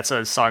can see that's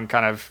a song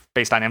kind of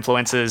based on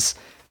influences.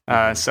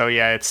 So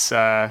yeah, it's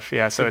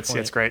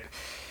great.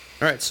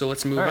 All right, so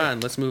let's move on.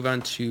 Let's move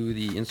on to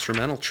the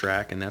instrumental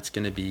track, and that's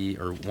going to be,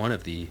 or one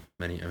of the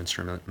many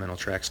instrumental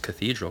tracks,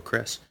 Cathedral.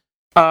 Chris.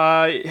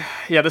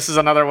 Yeah, this is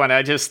another one.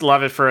 I just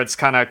love it for its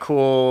kind of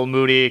cool,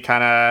 moody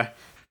kind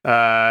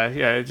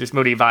of just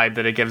moody vibe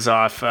that it gives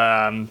off.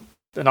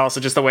 And also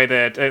just the way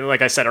that,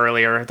 like I said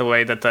earlier, the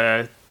way that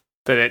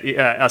it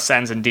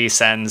ascends and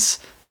descends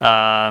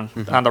on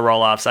the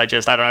roll-offs. I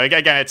don't know.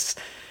 Again, it's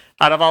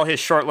out of all his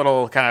short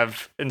little kind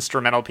of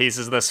instrumental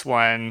pieces, this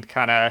one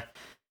kind of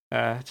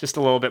just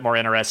a little bit more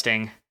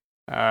interesting.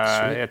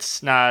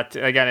 It's not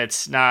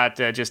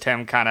just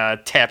him kind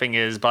of tapping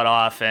his butt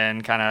off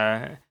and kind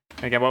of.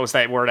 Again, what was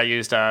that word I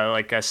used?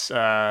 What was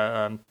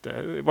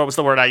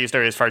the word I used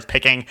there as far as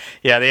picking?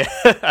 Yeah,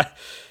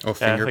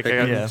 Finger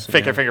picking. Yeah.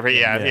 Finger picking.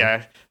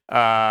 Yeah.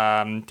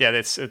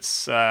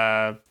 It's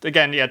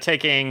again,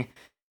 taking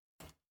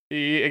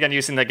again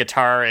using the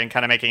guitar and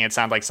kind of making it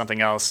sound like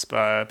something else,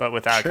 but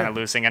without kind of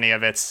losing any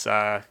of its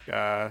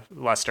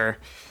luster.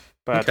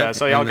 But Okay.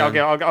 so yeah, And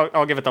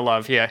I'll give it the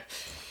love. Yeah.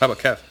 How about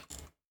Kev?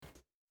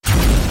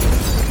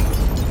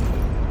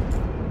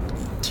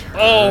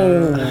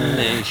 Oh,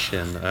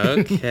 Nation.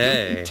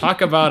 Okay.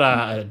 talk about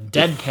a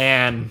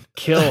deadpan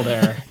kill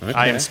there.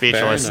 I am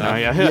speechless now.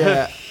 enough.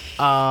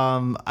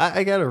 Yeah.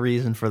 I got a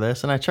reason for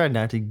this, and I tried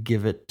not to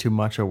give it too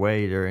much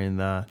away during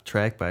the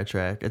track by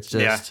track. It's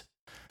just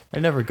I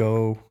never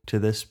go to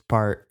this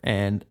part,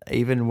 and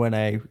even when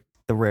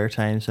the rare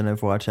times when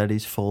I've watched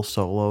Eddie's full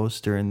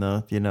solos during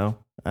the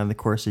on the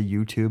course of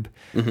YouTube,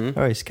 I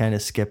always kind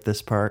of skip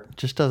this part.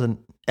 Just doesn't.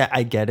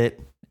 I get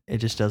it. It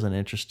just doesn't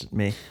interest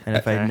me, and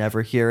if I Okay.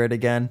 never hear it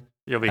again,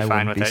 You'll be I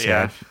fine wouldn't with be it.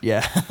 Yeah. sad.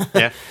 Yeah.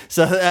 Yeah.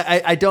 So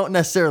I don't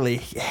necessarily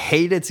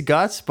hate its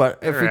guts, but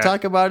if we Right.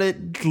 talk about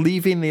it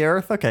leaving the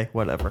earth, okay,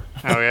 whatever.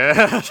 Oh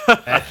yeah.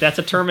 That's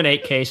a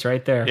terminate case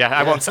right there. Yeah,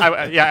 I won't.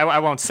 I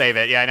won't save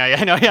it. Yeah,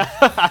 I know.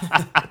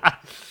 Yeah.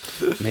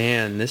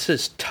 Man, this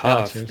is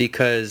tough Alex,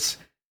 because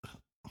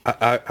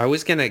I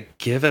was going to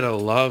give it a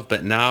love,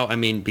 but now, I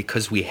mean,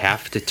 because we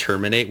have to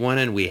terminate one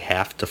and we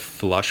have to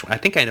flush. I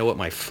think I know what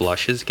my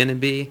flush is going to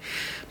be,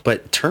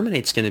 but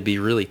terminate's going to be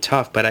really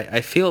tough. But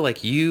I feel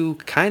like you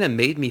kind of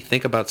made me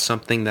think about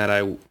something that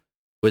I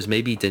was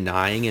maybe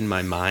denying in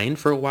my mind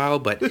for a while,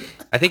 but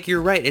I think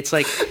you're right. It's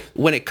like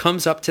when it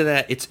comes up to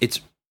that, it's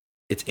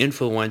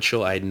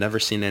influential. I'd never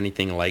seen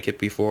anything like it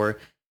before,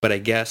 but I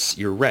guess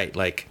you're right.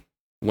 Like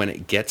when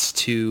it gets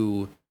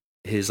to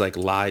his like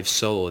live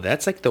solo,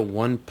 that's like the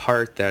one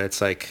part that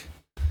it's like,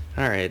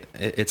 all right,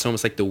 it's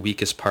almost like the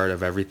weakest part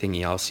of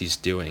everything else he's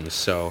doing.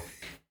 So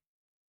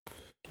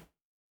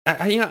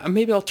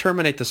maybe I'll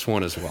terminate this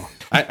one as well.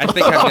 I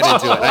think I'm gonna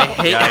do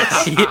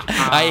it.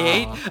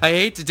 I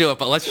hate to do it,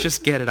 but let's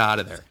just get it out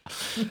of there.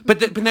 But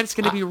then it's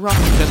gonna be rough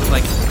because it's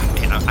like,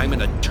 man, I'm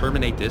gonna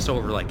terminate this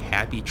over like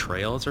Happy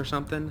Trails or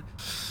something.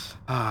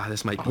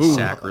 This might be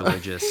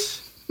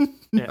sacrilegious.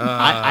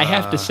 I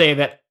have to say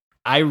that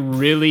I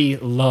really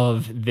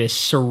love this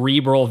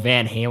cerebral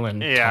Van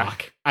Halen Yeah.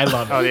 talk. I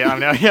love it. Oh yeah.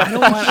 Yeah.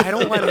 I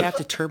don't want to have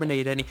to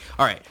terminate any.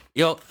 All right,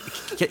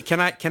 can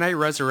I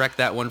resurrect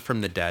that one from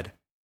the dead?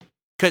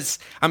 Because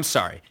I'm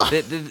sorry,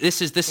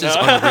 this is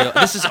unreal.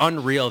 This is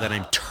unreal that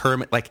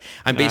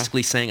I'm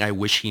basically saying I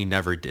wish he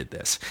never did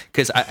this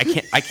because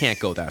I can't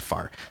go that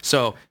far.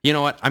 So you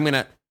know what? I'm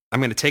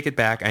gonna take it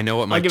back. I know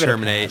what my give it a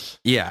terminate. pass.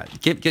 Yeah,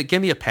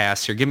 give me a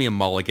pass here. Give me a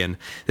mulligan.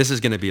 This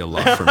is gonna be a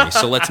love for me.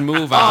 So let's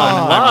move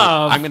on.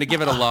 love. I'm gonna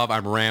give it a love.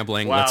 I'm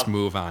rambling. Wow. Let's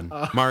move on.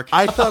 Mark.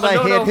 I thought I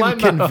had him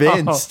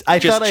convinced. I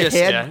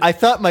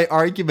thought my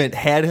argument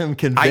had him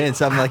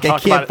convinced. I'm like, I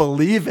Talk about can't it.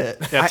 believe it.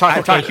 Yeah.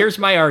 Okay, here's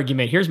my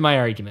argument.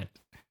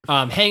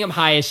 Hang 'Em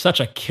High is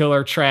such a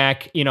killer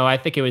track. I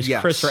think it was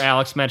Yes. Chris or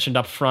Alex mentioned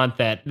up front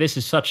that this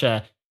is such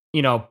a,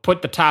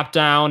 put the top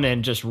down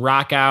and just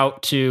rock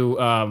out to,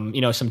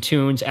 some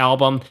tunes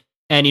album.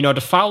 And,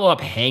 to follow up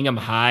Hang 'Em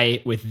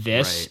High with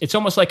this, Right. it's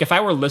almost like if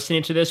I were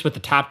listening to this with the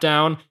top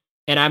down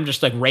and I'm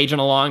just like raging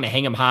along to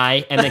Hang 'Em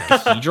High and then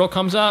Cathedral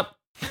comes up,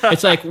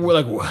 it's like, we're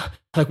like,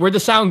 Like, where'd the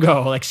sound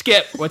go? Like,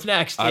 skip. What's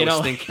next? I You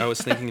know, was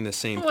thinking the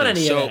same I want thing.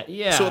 any of So, that.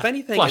 Yeah. so if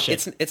anything, Flush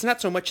it's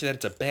not so much that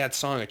it's a bad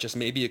song. It's just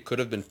maybe it could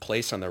have been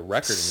placed on the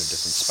record in a different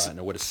spot and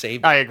it would have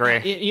saved I it.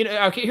 agree. You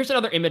know, okay, here's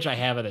another image I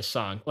have of this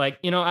song. Like,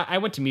 you know, I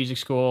went to music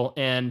school,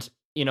 and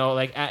you know,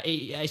 like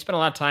I spent a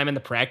lot of time in the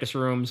practice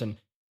rooms,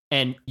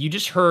 and you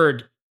just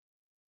heard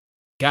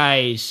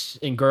guys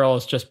and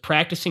girls just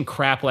practicing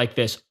crap like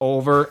this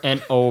over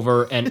and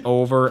over and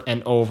over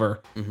and over.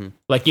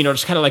 Like, you know,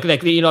 just kind of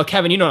like you know,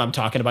 Kevin, you know what I'm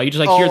talking about. You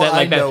just like hear Oh, that,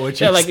 like I know that, what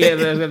yeah, you're like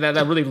saying.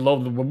 that really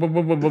low,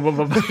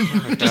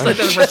 just like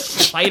the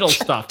recital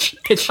stuff.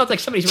 It sounds like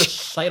somebody's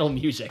recital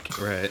music.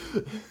 Right.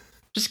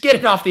 Just get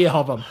it off the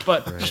album,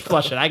 but just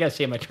flush it. I gotta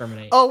see my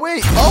Terminate. Oh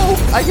wait!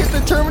 Oh, I hit the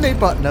terminate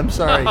button. I'm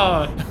sorry.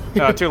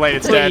 Oh, Too late.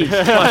 It's please,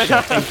 dead. flush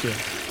it. Thank you.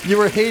 You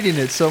were hating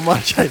it so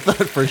much, I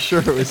thought for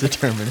sure it was a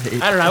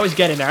terminate. I don't know. I was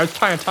getting there. I was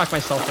trying to talk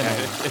myself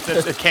into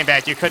it. It came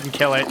back. You couldn't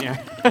kill it.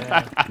 Yeah.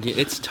 Yeah,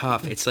 it's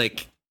tough. It's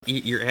like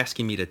you're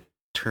asking me to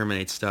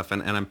terminate stuff,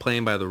 and I'm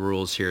playing by the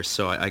rules here,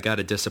 so I got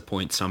to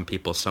disappoint some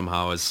people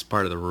somehow as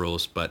part of the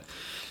rules, but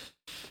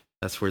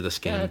that's where this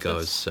game Yeah,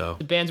 goes. that's So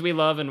the bands we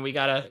love, and we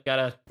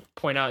gotta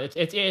point out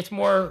it's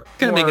more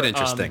gotta make more, it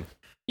interesting.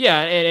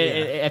 Yeah,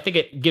 and I think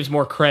it gives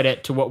more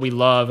credit to what we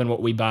love and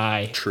what we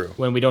buy. True.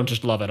 When we don't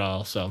just love it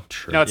all. So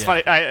True. No, it's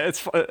funny.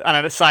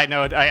 On a side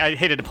note, I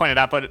hated to point it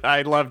out, but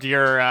I loved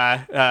your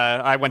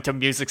I went to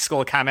music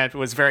school comment. It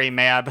was very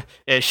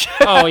Mab-ish.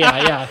 oh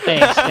yeah,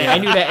 thanks. I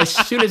knew that as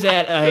soon as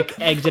that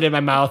exited my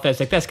mouth. I was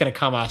like, that's gonna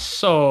come out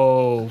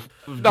so.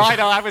 No, I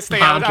know. I was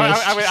thinking.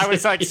 I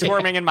was like Yeah.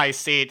 squirming in my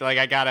seat. Like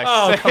I gotta.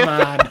 Oh come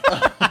on.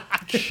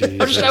 I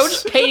was Jesus.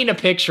 just painting a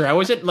picture. I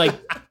wasn't like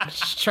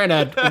just trying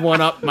to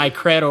one up my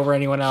cred over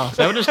anyone else.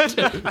 I would just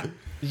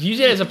use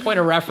it as a point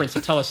of reference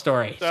to tell a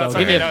story. So That's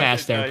give me a okay.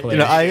 pass there, please. You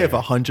know, I have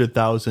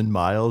 100,000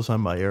 miles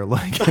on my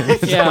airline.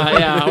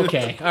 yeah,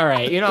 okay, all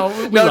right. You know,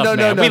 we No, love no,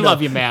 Mab. no, we no.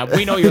 love you, Mab.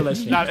 We know you're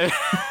listening. Not-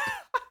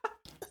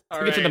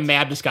 We'll get to the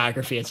Mab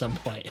discography at some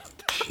point.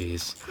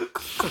 Jeez.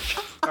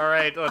 All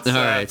right. Let's. All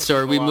right. So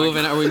are we move along.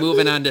 moving? Are we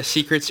moving on to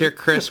secrets here,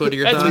 Chris? What are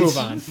your Let's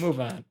thoughts? move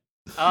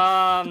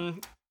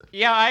on.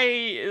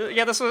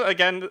 Yeah, this was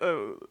again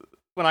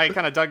when I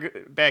kind of dug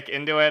back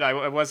into it.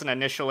 I wasn't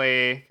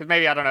initially,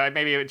 maybe I don't know,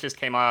 maybe it just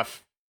came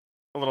off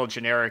a little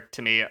generic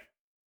to me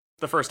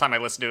the first time I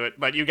listened to it.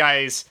 But you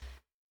guys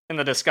in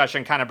the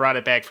discussion kind of brought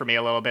it back for me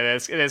a little bit.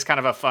 It is kind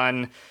of a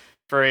fun,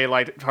 very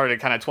lighthearted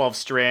kind of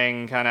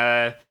 12-string kind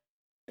of.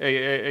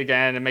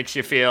 Again, it makes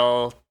you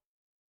feel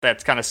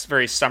that's kind of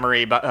very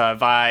summery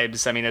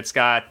vibes. I mean, it's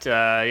got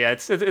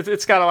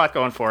it's got a lot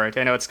going for it.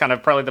 I know it's kind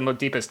of probably the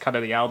deepest cut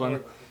of the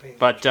album,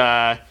 but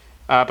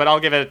I'll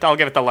give it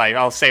the light.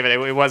 I'll save it.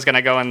 It was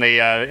gonna go in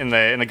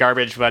the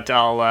garbage, but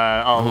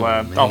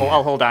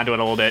I'll hold on to it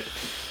a little bit.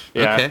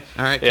 Yeah. Okay.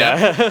 All right.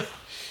 Kev. Yeah.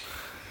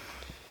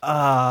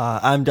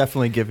 I'm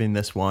definitely giving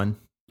this one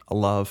a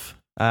love.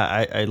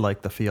 I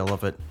like the feel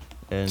of it,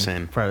 and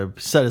Same.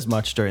 probably said as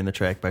much during the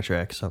track by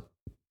track. So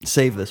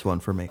save this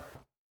one for me.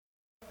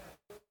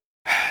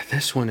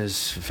 This one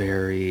is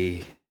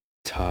very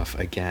tough.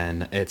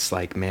 Again, it's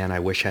like, man, I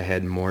wish I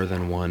had more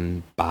than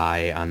one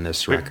buy on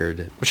this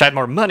record. Wish I had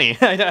more money.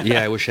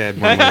 Yeah, I wish I had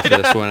more money for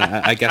this one.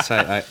 I guess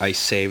I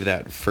saved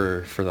that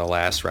for the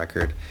last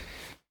record.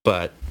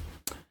 But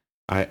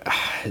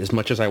as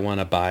much as I want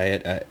to buy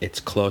it, it's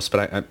close.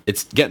 But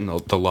it's getting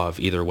the love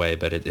either way.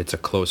 But it's a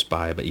close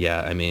buy. But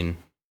yeah, I mean,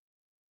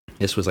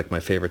 this was like my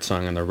favorite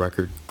song on the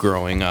record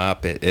growing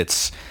up.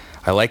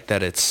 I like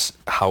that it's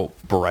how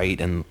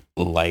bright and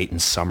light and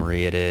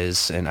summery it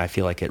is, and I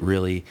feel like it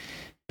really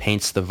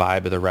paints the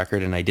vibe of the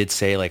record. And I did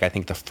say, like, I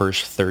think the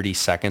first 30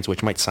 seconds,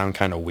 which might sound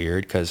kind of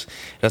weird because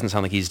it doesn't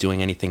sound like he's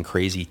doing anything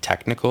crazy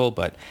technical,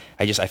 but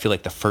I feel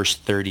like the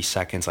first 30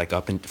 seconds, like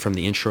from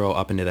the intro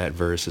up into that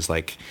verse, is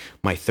like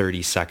my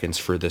 30 seconds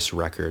for this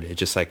record. It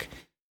just like,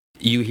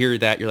 you hear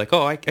that, you're like,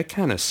 oh, I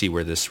kind of see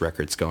where this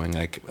record's going.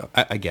 Like,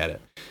 I get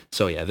it.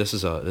 So yeah, this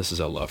is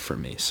a love for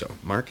me. So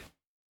Mark?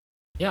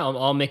 Yeah,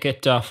 I'll make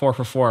it 4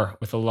 for 4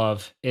 with a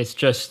love. It's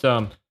just,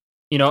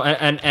 you know,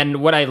 and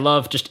what I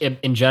love just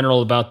in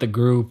general about the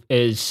group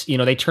is, you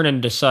know, they turn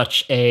into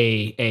such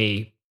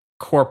a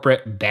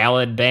corporate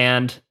ballad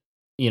band,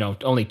 you know,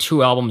 only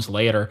 2 albums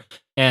later.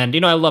 And,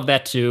 you know, I love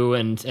that too.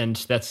 And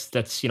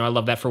that's, you know, I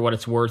love that for what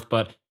it's worth.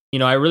 But, you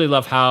know, I really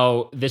love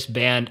how this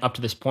band up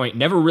to this point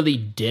never really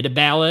did a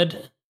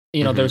ballad.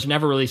 You know, there's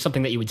never really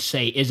something that you would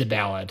say is a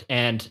ballad.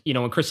 And, you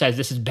know, when Chris says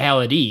this is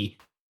ballad-y,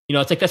 you know,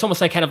 it's like that's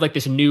almost like kind of like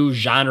this new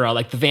genre,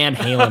 like the Van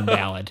Halen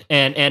ballad,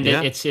 and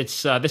Yeah. it's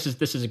this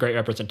is a great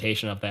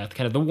representation of that,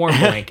 kind of the warm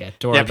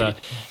blanket, or the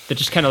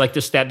just kind of like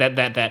this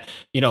that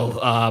you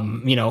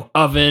know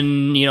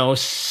oven, you know,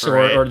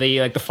 or the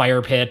like the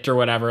fire pit or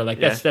whatever.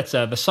 Like that's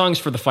the songs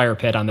for the fire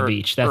pit on the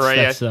beach. That's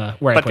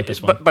where I put this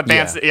one. But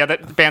bands,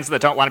 bands that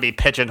don't want to be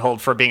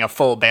pigeonholed for being a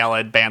full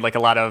ballad band, like a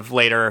lot of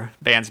later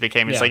bands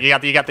became. It's like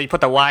you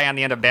put the Y on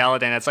the end of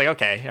ballad, and it's like,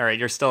 okay, all right,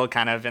 you're still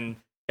kind of in.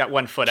 got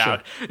 1 foot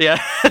out. Yeah.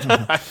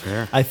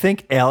 Fair. I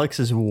think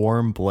Alex's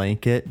warm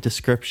blanket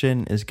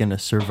description is going to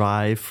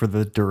survive for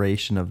the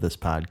duration of this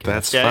podcast.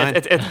 That's Yeah, fine.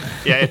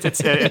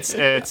 it's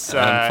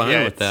I'm fine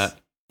yeah, with that.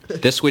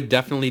 This would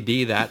definitely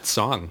be that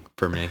song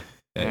for me.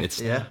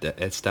 It's Yeah.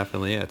 it's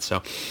definitely it.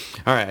 So,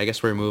 all right, I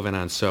guess we're moving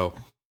on. So,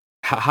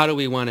 how do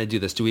we want to do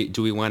this? Do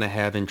we want to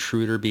have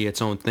Intruder be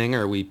its own thing,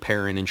 or are we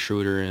pairing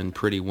Intruder and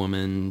Pretty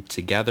Woman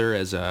together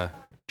as a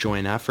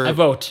joint effort? I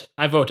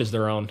vote as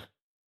their own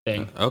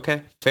thing.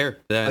 Okay, fair.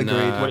 Then,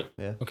 Agreed.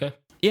 Yeah. Okay.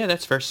 yeah,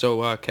 that's fair.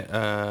 So,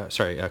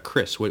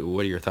 Chris, what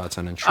are your thoughts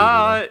on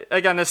Intruder?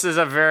 Again, this is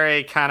a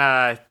very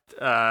kind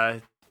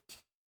of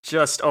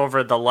just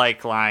over the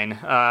like line.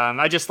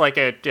 I just like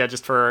it,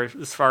 just for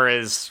as far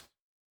as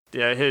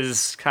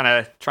his kind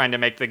of trying to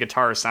make the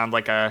guitar sound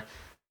like a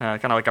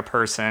kind of like a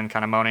person,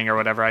 kind of moaning or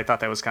whatever. I thought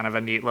that was kind of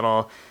a neat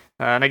little.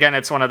 And again,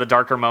 it's one of the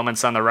darker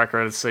moments on the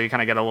record, so you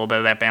kind of get a little bit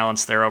of that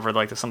balance there over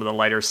like some of the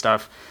lighter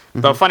stuff.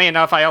 Though funny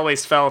enough, I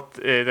always felt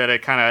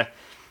that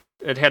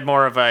it had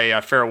more of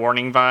a Fair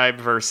Warning vibe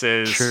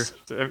versus.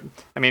 Sure.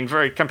 I mean,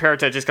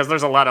 compared to just because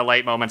there's a lot of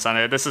light moments on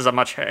it. This is a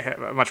much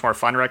more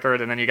fun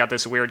record, and then you got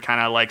this weird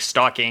kind of like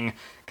stalking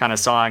kind of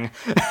song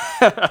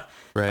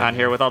Right. on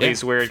here with all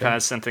these weird kind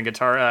of synth and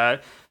guitar.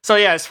 So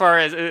yeah, as far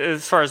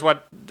as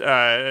what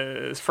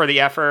for the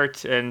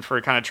effort and for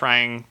kind of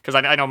trying, because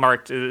I know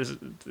Mark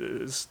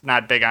is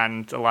not big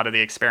on a lot of the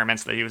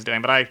experiments that he was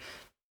doing, but I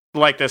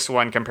like this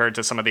one compared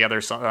to some of the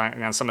other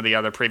some of the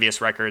other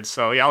previous records.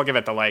 So yeah, I'll give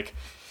it the like.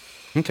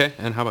 Okay,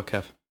 and how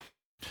about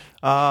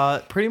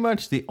Kev? Pretty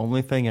much the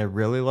only thing I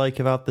really like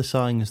about the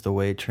song is the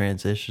way it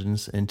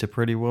transitions into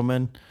Pretty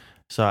Woman.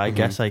 So I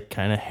guess I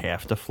kind of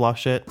have to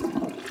flush it.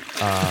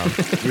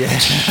 Yeah.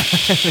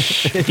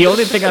 The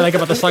only thing I like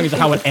about the song is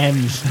how it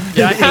ends.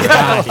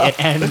 God,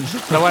 it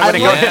ends. No, I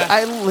can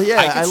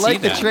like see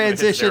the that.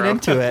 transition Zero.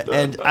 into it,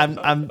 and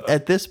I'm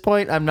at this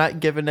point I'm not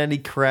giving any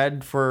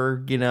cred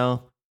for the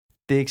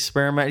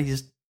experiment.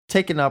 He's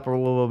taken up a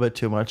little bit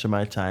too much of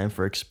my time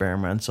for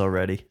experiments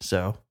already.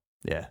 So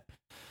yeah.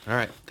 All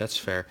right, that's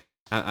fair.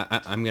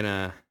 I'm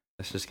gonna.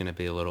 This is gonna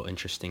be a little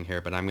interesting here,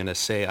 but I'm gonna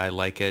say I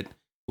like it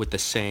with the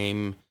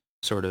same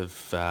sort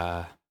of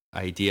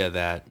idea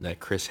that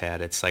Chris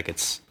had. It's like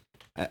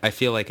I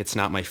feel like it's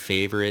not my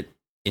favorite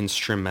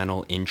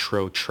instrumental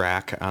intro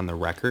track on the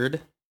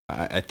record.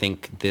 I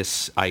think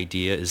this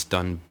idea is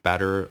done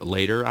better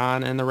later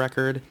on in the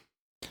record,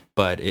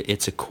 but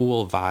it's a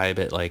cool vibe.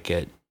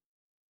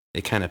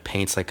 It kind of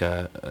paints like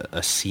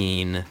a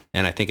scene,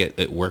 and I think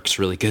it works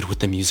really good with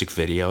the music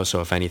video.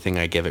 So if anything,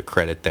 I give it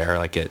credit there.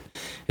 Like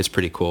it's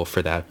pretty cool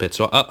for that bit.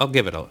 So I'll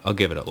give it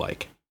a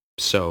like.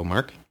 So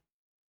Mark,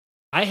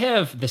 I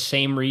have the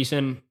same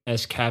reason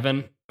as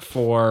Kevin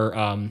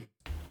for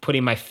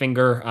putting my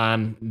finger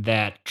on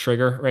that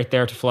trigger right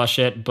there to flush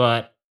it,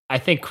 but I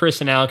think Chris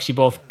and Alex, you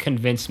both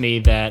convinced me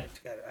that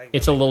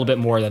it's a little bit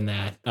more than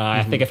that.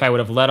 I think if I would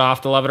have let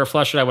off the Love It or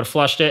Flush It, I would have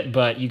flushed it,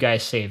 but you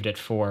guys saved it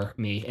for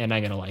me, and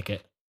I'm going to like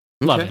it.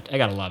 Love Okay. it. I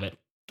got to love it.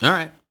 all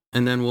right,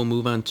 and then we'll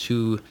move on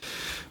to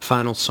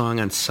final song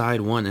on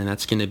side one, and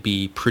that's going to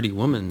be Pretty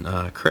Woman.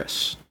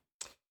 Chris.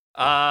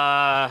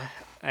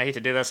 I hate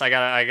to do this. I'm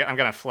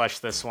gonna flush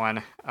this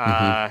one.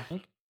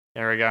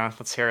 There we go.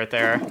 Let's hear it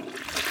there.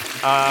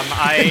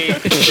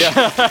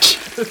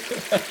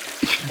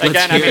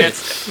 Again, I mean,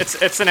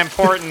 it's an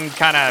important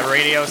kind of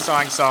radio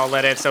song, so I'll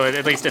let it. So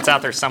at least it's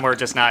out there somewhere,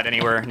 just not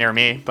anywhere near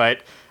me.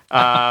 But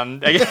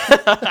again,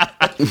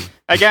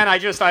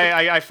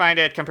 I find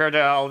it compared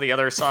to all the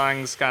other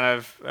songs kind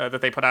of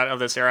that they put out of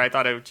this era. I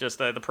thought it just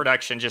the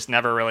production just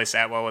never really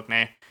sat well with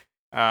me.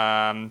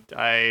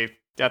 I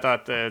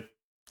thought that.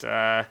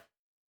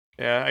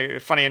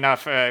 Funny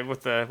enough,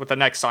 with the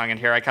next song in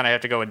here, I kind of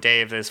have to go with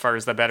Dave as far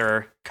as the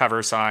better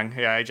cover song.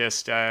 Yeah,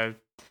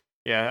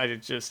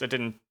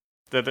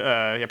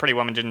 Pretty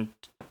Woman didn't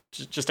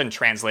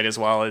translate as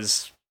well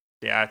as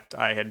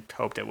I had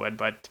hoped it would.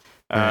 But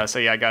Right. so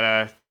yeah, I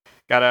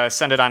gotta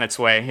send it on its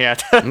way. Yeah.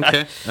 Okay,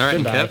 all right,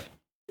 and Goodbye. Kev.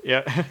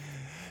 Yeah.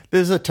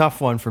 This is a tough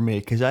one for me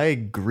because I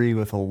agree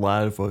with a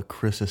lot of what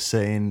Chris is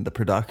saying, the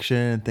production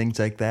and things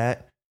like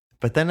that.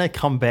 But then I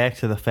come back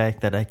to the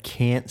fact that I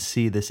can't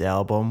see this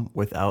album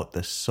without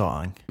this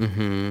song.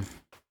 Mm-hmm.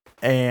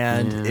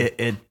 And Yeah.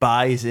 it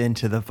buys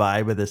into the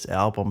vibe of this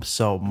album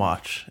so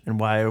much. And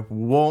why I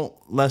won't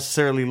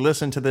necessarily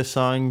listen to this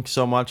song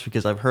so much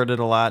because I've heard it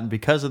a lot. And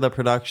because of the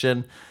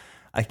production,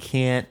 I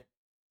can't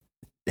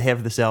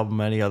have this album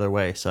any other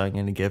way. So I'm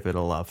going to give it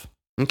a love.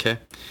 Okay.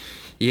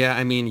 Yeah,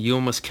 I mean, you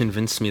almost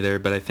convinced me there,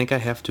 but I think I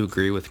have to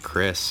agree with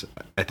Chris.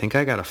 I think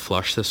I got to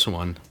flush this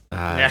one.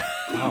 Yeah.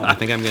 I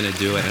think I'm going to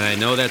do it. And I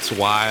know that's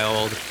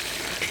wild.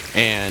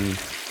 And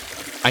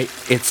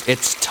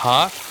it's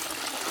tough.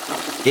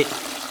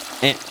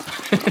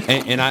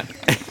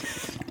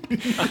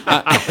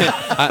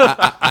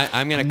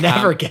 I'm going to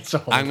Never gets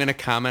old. I'm going to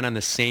comment on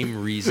the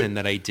same reason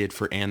that I did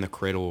for "And the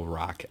Cradle Will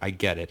Rock." I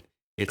get it.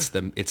 It's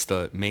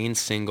the main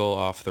single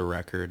off the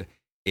record.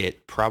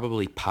 It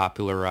probably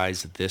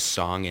popularized this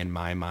song in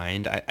my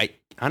mind. I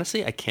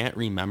honestly, I can't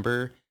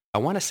remember I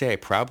want to say I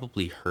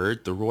probably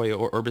heard the Roy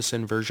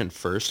Orbison version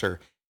first, or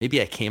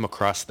maybe I came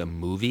across the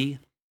movie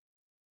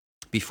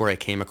before I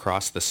came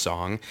across the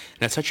song.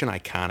 And it's such an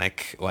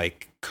iconic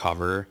like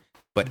cover,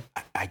 but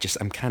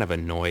I'm kind of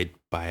annoyed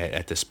by it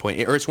at this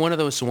point. Or it's one of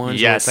those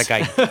ones where it's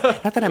like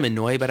not that I'm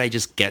annoyed, but I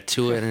just get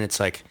to it and it's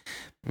like,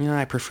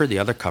 I prefer the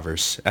other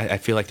covers. I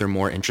feel like they're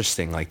more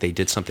interesting. Like they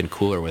did something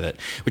cooler with it,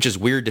 which is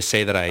weird to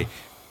say that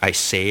I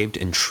saved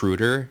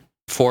Intruder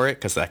for it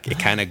because like it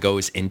kind of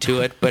goes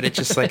into it, but it's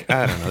just like,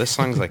 I don't know. This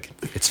song's like,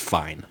 it's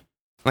fine.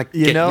 Like,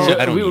 I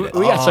don't need it.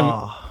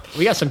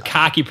 We got some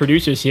cocky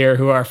producers here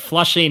who are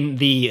flushing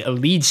the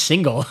lead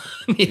single,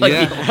 one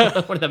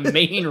of the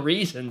main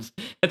reasons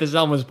that this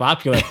album was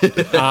popular.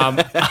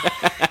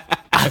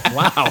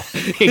 Wow,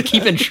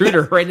 keep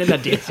Intruder right in the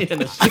dancing in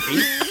the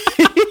street.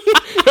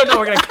 No,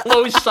 we're gonna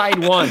close side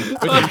one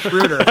with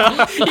Intruder.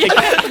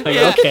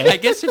 Okay. I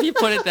guess if you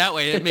put it that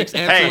way, it makes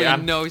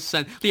absolutely no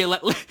sense. Yeah,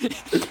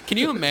 can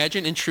you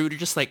imagine Intruder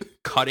just like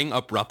cutting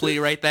abruptly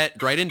right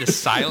into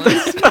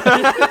silence?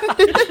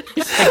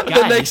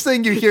 The next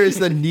thing you hear is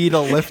the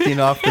needle lifting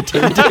off the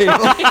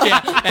turntable. Yeah,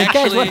 actually,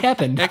 guys, what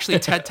happened? Actually,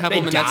 Ted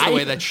Templeman, that's the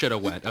way that should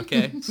have went.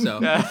 Okay, so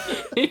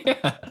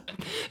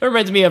It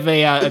reminds me of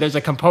there's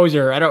a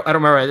composer, I don't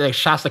remember, like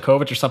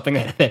Shostakovich or something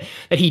that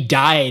he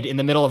died in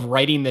the middle of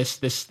writing this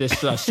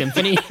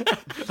symphony.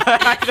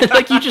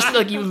 Like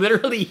you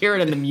literally hear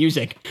it in the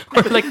music,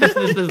 or like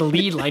this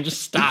lead line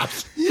just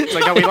stops. It's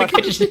like, no, we left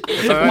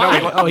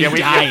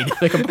he died.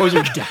 The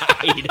composer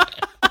died.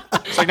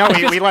 It's like, no,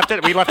 we left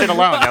it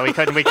alone. No, we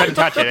couldn't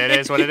touch it. It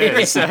is what it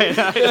is.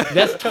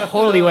 That's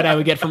totally what I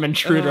would get from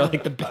Intruder.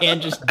 Like the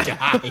band just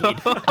died.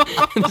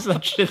 It's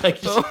like shit,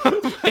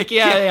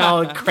 they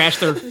all crashed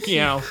their,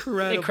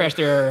 they crashed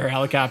their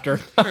helicopter.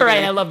 All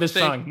right, I love this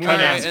song. All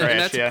right, and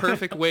that's a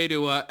perfect way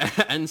to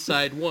end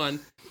side one.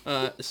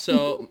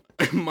 So,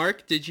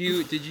 Mark, did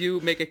you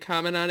make a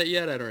comment on it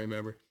yet? I don't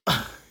remember.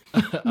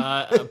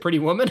 A Pretty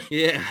Woman?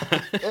 Yeah.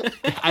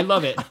 I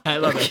love it.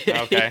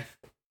 Okay.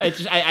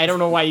 I don't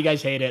know why you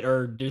guys hate it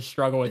or just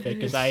struggle with it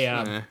because I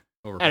don't know,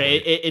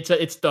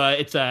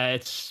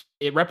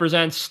 it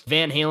represents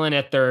Van Halen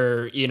at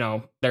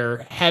their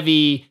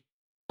heavy,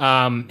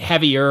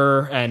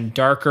 heavier and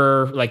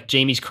darker, like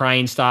Jamie's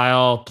Crying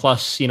style,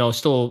 plus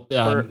still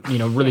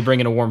really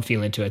bringing a warm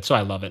feeling to it. So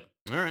I love it.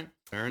 All right,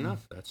 fair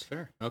enough. That's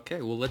fair.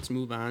 Okay, well let's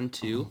move on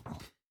to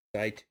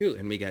side two,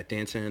 and we got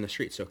Dancing in the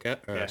Street. So,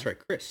 that's right,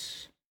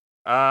 Chris.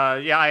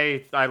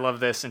 I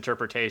love this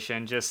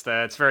interpretation. Just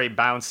it's very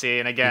bouncy,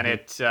 and again,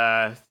 it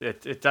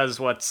does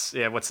what's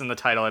in the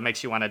title. It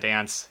makes you want to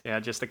dance. Yeah,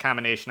 just the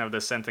combination of the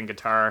synth and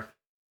guitar.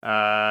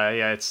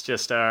 It's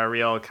just a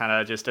real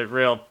kind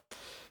of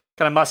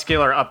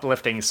muscular,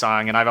 uplifting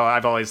song, and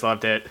I've always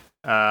loved it.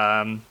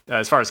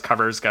 As far as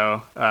covers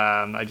go,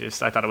 I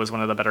thought it was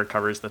one of the better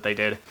covers that they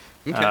did.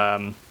 Okay.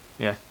 Awesome.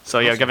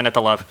 Giving it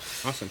the love.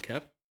 Awesome,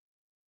 Kev.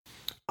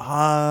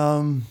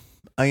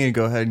 I'm gonna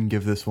go ahead and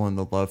give this one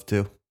the love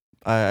too.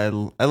 I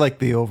like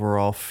the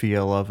overall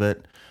feel of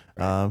it.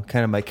 Kind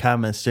of my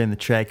comments during the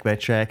track by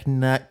track,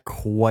 not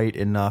quite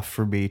enough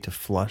for me to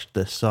flush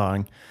this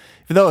song.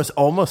 Even though I was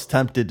almost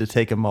tempted to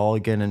take a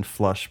mulligan and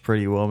flush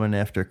Pretty Woman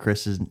after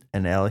Chris's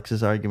and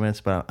Alex's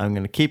arguments, but I'm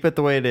gonna keep it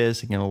the way it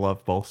is. I'm gonna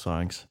love both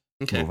songs.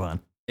 Okay. Move on.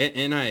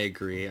 And I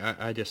agree.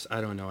 I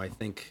don't know. I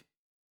think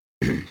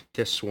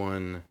this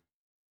one.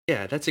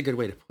 Yeah, that's a good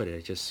way to put it.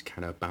 It's just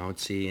kind of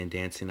bouncy and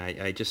dancing.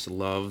 I just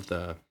love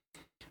I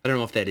don't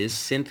know if that is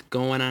synth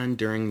going on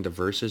during the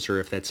verses or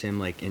if that's him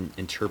like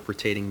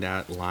interpreting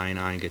that line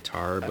on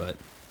guitar. But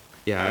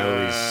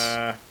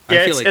yeah,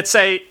 I feel like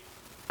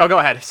Oh, go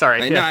ahead.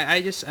 Sorry. No,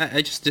 I just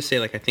say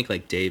like I think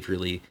like Dave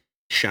really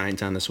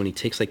shines on this when he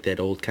takes like that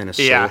old kind of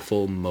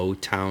soulful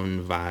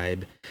Motown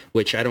vibe,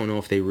 which I don't know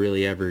if they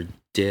really ever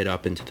did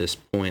up into this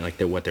point, like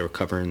what they were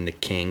covering the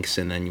Kinks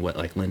and then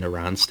like Linda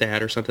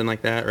Ronstadt or something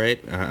like that,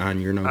 right?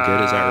 On You're No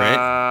Good, is that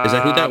right? Is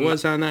that who that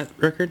was on that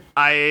record?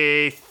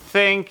 I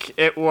think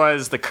it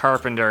was the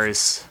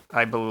Carpenters,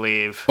 I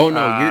believe. Oh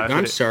no,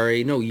 I'm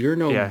sorry. No, You're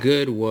No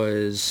Good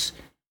was.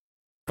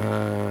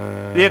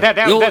 I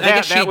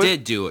guess she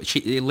did do it.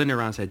 Linda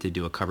Ronstadt did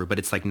do a cover, but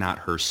it's like not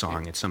her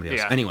song; it's somebody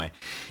else. Anyway,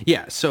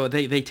 so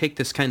they take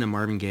this kind of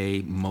Marvin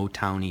Gaye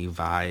Motowny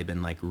vibe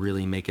and like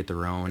really make it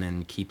their own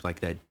and keep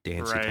like that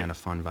dancey kind of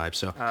fun vibe.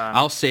 So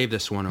I'll save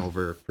this one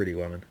over Pretty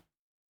Woman.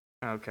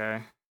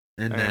 Okay.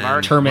 And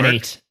then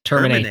Terminate.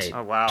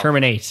 Oh wow.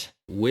 Terminate.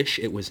 Wish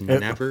it was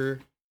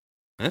never.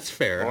 That's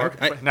fair.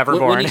 Never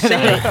born.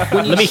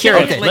 Let me hear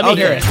it. Let me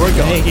hear it. We're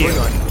going.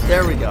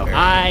 There we go.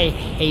 I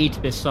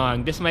hate this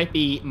song. This might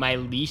be my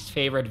least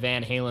favorite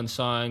Van Halen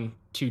song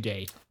to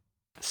date.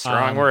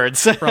 Strong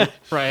words. From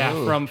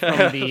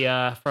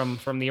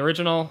the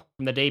original,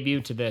 from the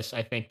debut to this,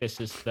 I think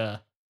this is the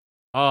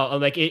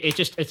it's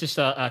just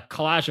a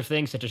collage of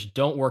things that just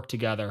don't work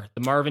together.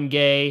 The Marvin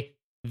Gaye,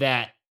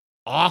 that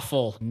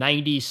awful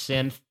 90s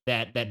synth,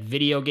 that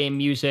video game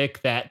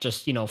music, that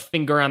just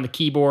finger on the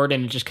keyboard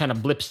and it just kind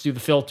of blips through the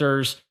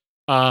filters.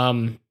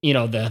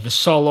 The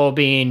solo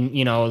being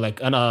like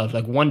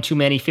one too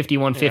many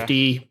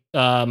 5150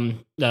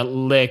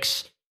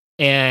 licks,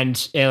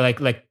 and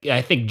like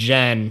I think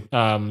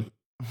Jen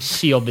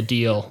sealed the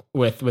deal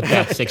with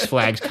that Six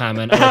Flags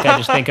comment. Like I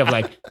just think of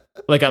like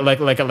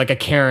a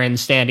Karen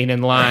standing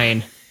in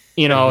line,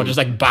 just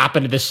like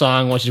bopping to this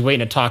song while she's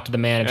waiting to talk to the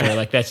manager.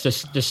 Like that's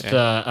just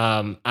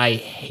I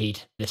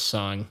hate this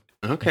song.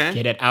 Okay.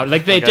 Get it out.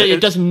 Like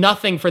it does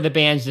nothing for the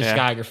band's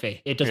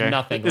discography. It does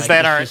nothing. Is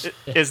Like,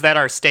 that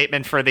our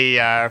statement for the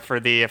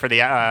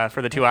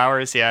 2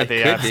 hours? Yeah,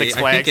 the Six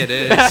Flags. I think it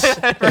is.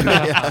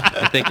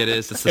 I think it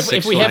is. It's the Six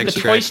if we have the Flags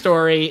Toy track.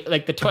 Story,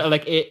 like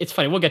it's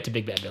funny. We'll get to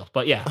Big Bad Bill,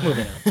 but yeah,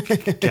 moving on.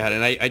 God,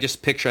 and I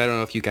just picture, I don't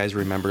know if you guys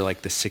remember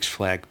like the Six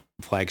Flags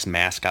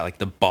mascot, like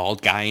the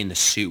bald guy in the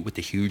suit with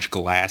the huge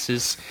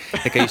glasses.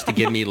 That guy used to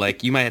give me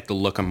like, you might have to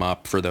look him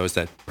up for those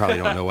that probably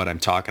don't know what I'm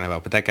talking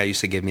about, but that guy used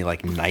to give me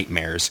like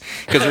nightmares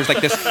because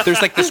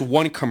there's like this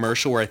one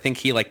commercial where I think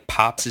he like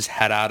pops his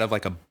head out of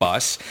like a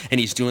bus and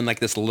he's doing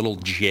like this little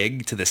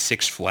jig to the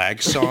Six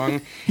Flags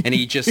song and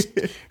he just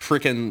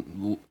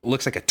freaking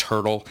looks like a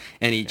turtle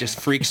and he just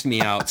freaks me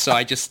out. So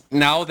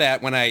now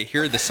that when I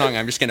hear the song,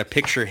 I'm just going to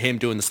picture him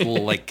doing this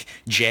little like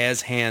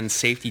jazz hand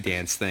safety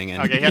dance thing.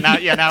 And Okay, now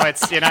it's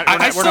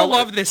I still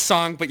love this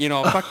song, but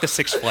fuck the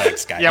Six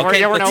Flags guy. Yeah,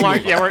 Okay, we're no let's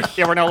longer move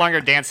on. we're no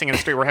longer dancing in the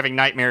street. We're having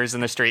nightmares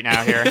in the street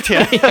now here.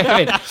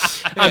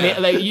 I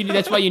mean, like,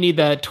 that's why you need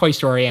the Toy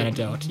Story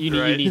anecdote. You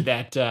need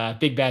that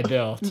Big Bad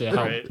Bill to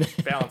help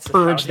Balance it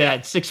purge out,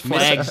 that Six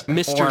Flags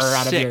horror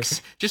out of your.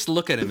 Six. Just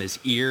look at him, his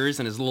ears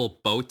and his little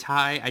bow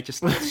tie. I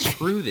just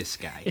screw this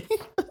guy.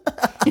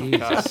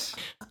 Jesus.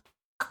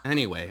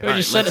 Anyway, Or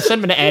just send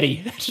him to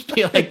Eddie. Just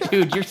be like,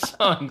 dude, your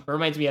song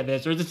reminds me of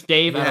this. Or is this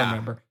Dave? I don't Yeah.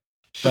 remember.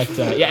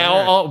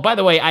 But by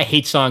the way, I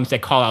hate songs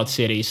that call out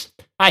cities.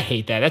 I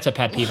hate that. That's a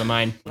pet peeve of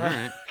mine. all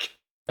right.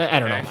 I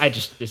don't know. I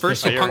just it's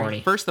First, so the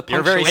corny. first the You're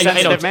a very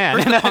punctuation. sensitive man.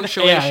 First the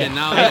punctuation.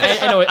 Now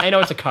I know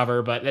it's a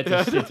cover, but it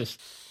just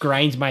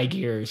grinds my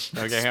gears.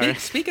 Okay,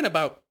 Speaking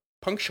about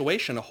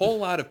punctuation, a whole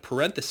lot of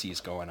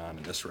parentheses going on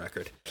in this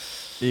record.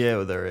 Yeah,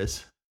 well, there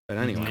is But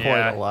anyway, quite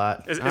Yeah. a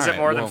lot. Is All it right,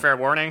 more than well- fair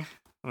warning?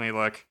 Let me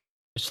look.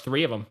 There's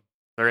 3 of them.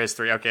 There is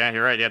 3. Okay, yeah,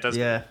 you're right. Yeah, it does.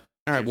 Yeah.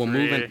 all right. Well,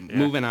 Three,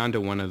 moving on to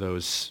one of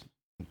those.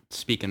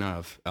 Speaking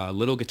of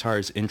Little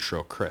Guitar's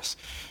intro, Chris.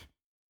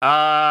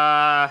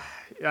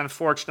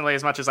 Unfortunately,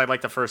 as much as I'd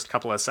like the first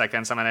couple of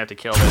seconds, I'm gonna have to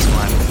kill this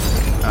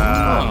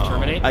one.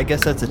 Terminate. I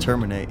guess that's a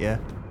terminate. Yeah.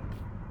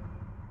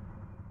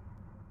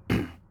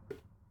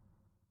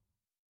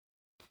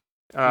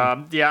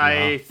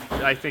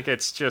 I think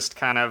it's just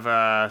kind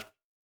of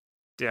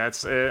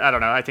it's I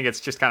don't know. I think it's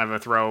just kind of a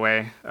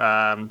throwaway.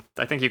 I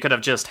think you could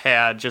have just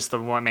had just the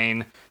one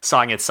main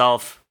song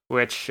itself,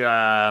 which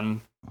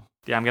I'm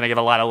gonna give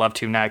a lot of love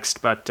to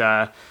next. But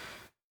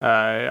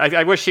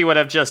I wish he would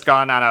have just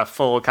gone on a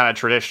full kind of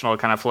traditional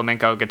kind of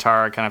flamenco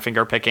guitar kind of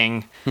finger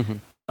picking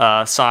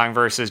song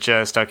versus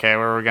just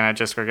we're gonna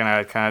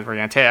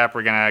tap,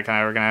 we're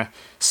gonna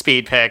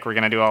speed pick, we're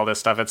gonna do all this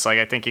stuff. It's like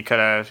I think he could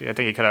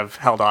have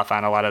held off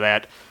on a lot of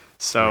that.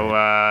 So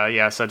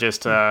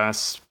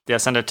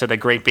send it to the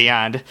great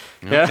beyond.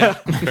 Yeah,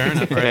 Fair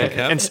enough. Right,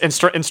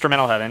 Kev?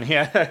 Instrumental heaven.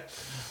 Yeah.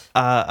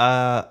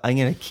 I'm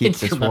gonna keep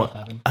this Instrumental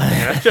one.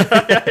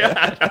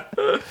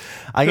 heaven.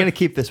 I'm gonna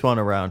keep this one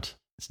around.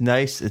 It's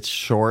nice. It's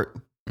short.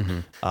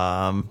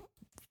 Mhm.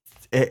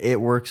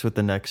 It works with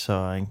the next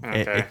song.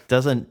 Okay. It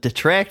doesn't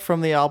detract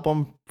from the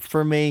album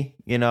for me.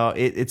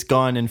 It's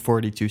gone in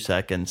 42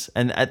 seconds,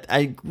 and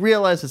I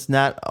realize it's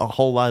not a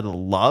whole lot of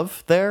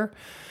love there.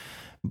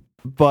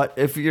 But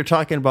if you're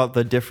talking about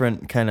the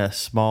different kind of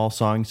small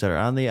songs that are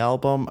on the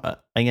album,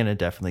 I'm gonna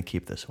definitely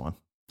keep this one.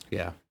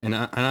 Yeah, and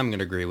I'm going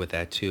to agree with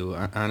that too.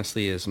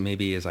 Honestly, as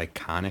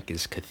iconic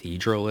as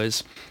Cathedral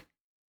is,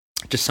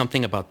 just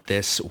something about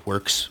this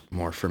works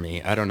more for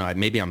me. I don't know.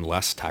 Maybe I'm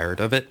less tired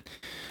of it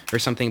or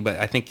something, but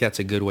I think that's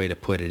a good way to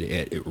put it.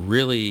 It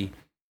really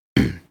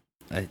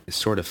it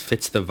sort of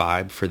fits the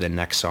vibe for the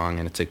next song,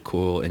 and it's a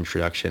cool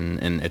introduction.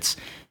 And it's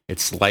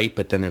light,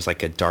 but then there's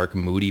like a dark,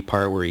 moody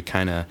part where he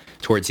kind of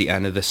towards the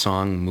end of the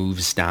song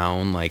moves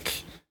down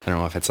like. I don't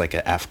know if it's like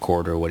an F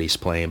chord or what he's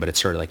playing, but it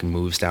sort of like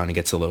moves down and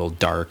gets a little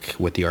dark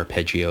with the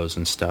arpeggios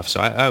and stuff. So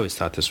I always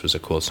thought this was a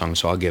cool song,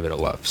 so I'll give it a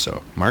love.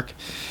 So, Mark?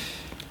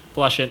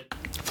 Flush it.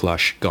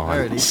 Flush, gone.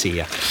 Alrighty. See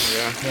ya.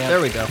 Yeah.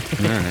 There we go. All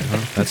right,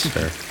 well, that's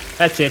fair.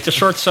 That's it. It's a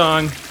short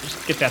song.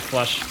 Just get that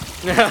flush.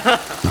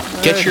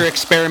 Get your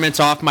experiments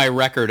off my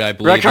record, I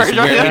believe. Is where we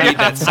need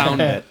that sound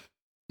bit.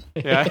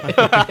 Yeah.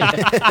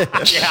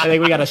 I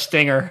think we got a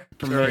stinger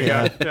from There we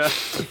there. go. Yeah.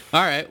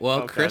 All right, well,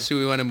 Okay. Chris, do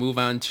we want to move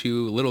on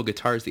to Little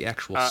Guitars, the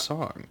actual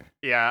song?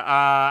 Yeah.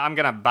 I'm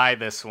gonna buy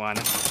this one.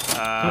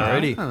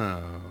 Alrighty.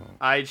 Oh.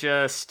 I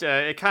just,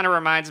 it kind of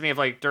reminds me of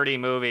like Dirty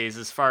Movies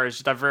as far as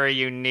just a very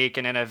unique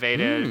and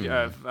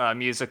innovative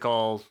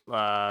musical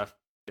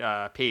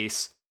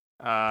piece.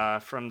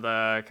 From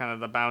the kind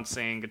of the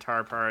bouncing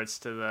guitar parts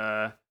to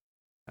the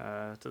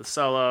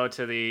solo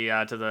to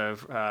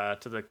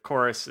the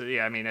chorus.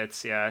 Yeah, I mean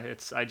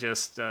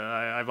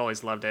I've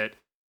always loved it.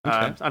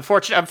 Okay.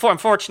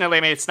 Unfortunately,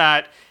 I mean it's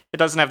not it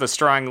doesn't have the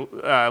strong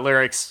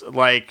lyrics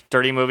like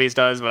Dirty Movies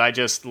does, but I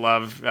just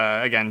love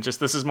again, just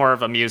this is more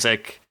of a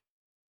music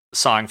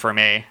song for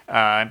me.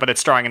 But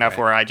it's strong enough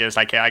where I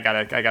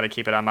gotta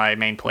keep it on my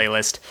main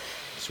playlist.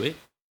 Sweet.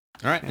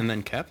 All right, and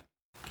then Kev.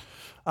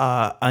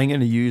 I'm going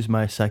to use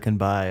my second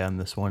buy on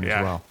this one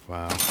as well.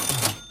 Wow.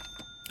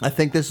 I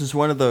think this is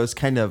one of those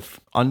kind of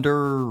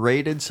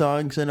underrated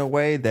songs in a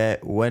way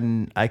that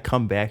when I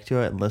come back to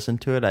it and listen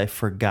to it, I've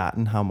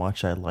forgotten how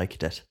much I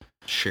liked it.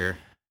 Sure.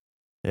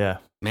 Yeah.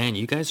 Man,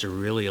 you guys are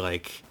really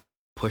like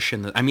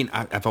pushing the... I mean,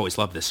 I've always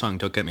loved this song,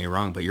 don't get me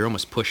wrong, but you're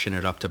almost pushing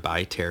it up to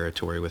buy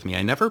territory with me.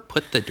 I never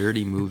put the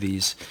Dirty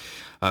Movies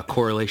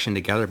correlation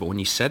together, but when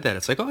you said that,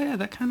 it's like, oh yeah,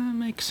 that kind of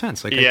makes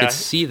sense. Like I could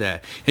see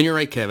that. And you're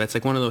right, Kev, it's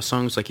like one of those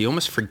songs like you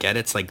almost forget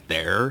it's like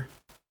there,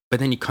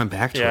 but then you come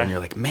back to it and you're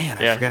like, man,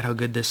 I forgot how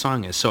good this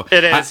song is. So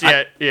it is.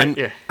 I'm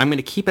going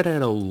to keep it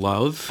at a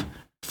love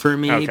for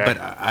me, but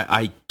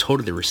I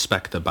totally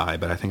respect the buy,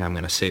 but I think I'm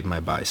going to save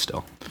my buy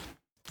still.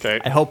 Okay.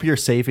 I hope you're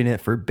saving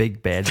it for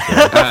Big Bad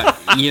Bill.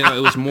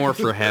 It was more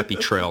for Happy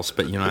Trails,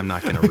 but I'm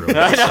not going to ruin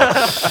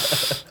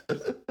it.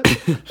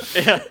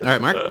 All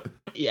right, Mark.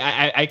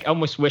 Yeah, I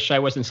almost wish I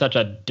wasn't such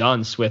a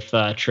dunce with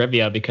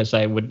trivia, because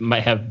I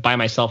might have buy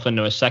myself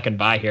into a second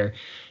buy here.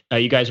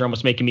 You guys are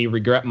almost making me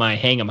regret my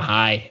Hang 'em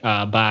High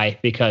buy,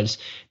 because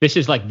this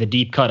is like the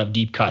deep cut of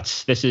deep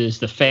cuts. This is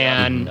the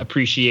fan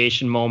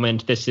appreciation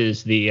moment. This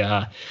is the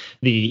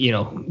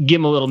give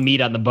 'em a little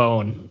meat on the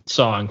bone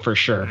song for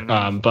sure.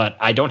 But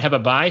I don't have a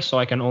buy, so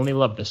I can only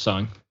love this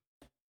song.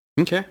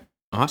 Okay,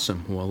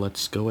 awesome. Well,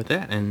 let's go with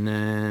that. And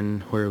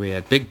then where are we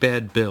at? Big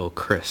Bad Bill,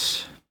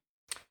 Chris.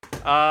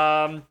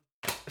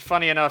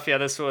 Funny enough,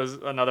 this was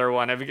another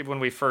one when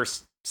we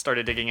first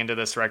started digging into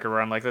this record where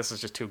I'm like, this is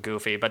just too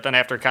goofy. But then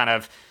after kind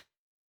of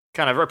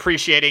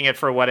appreciating it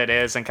for what it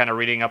is and kind of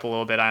reading up a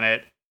little bit on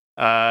it,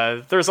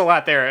 there's a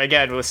lot there.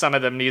 Again, with some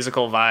of the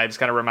musical vibes,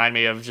 kind of remind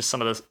me of just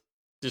some of the,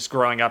 just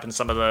growing up in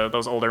some of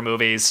those older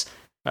movies,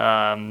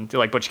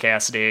 like Butch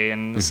Cassidy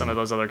and some of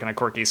those other kind of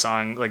quirky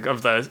song, like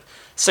of the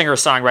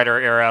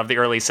singer-songwriter era of the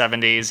early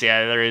 70s.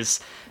 Yeah, there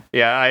is.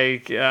 Yeah,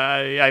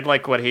 I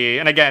like what he,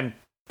 and again,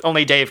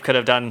 only Dave could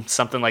have done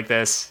something like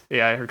this.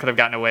 Yeah, or could have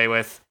gotten away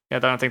with. I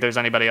don't think there's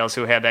anybody else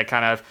who had that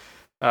kind of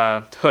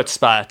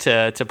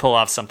chutzpah to pull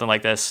off something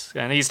like this.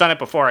 And he's done it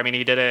before. I mean,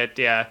 he did it,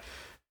 the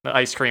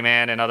Ice Cream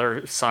Man and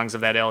other songs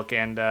of that ilk.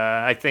 And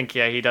I think,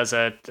 he does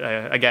it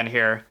again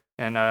here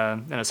in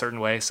a certain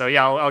way. So,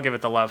 I'll give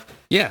it the love.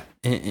 Yeah.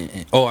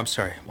 Oh, I'm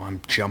sorry. Well,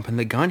 I'm jumping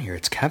the gun here.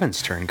 It's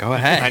Kevin's turn. Go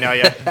ahead. I know,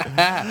 yeah.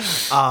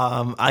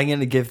 I'm going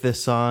to give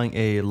this song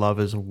a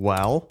love as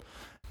well.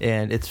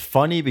 And it's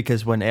funny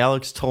because when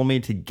Alex told me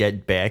to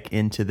get back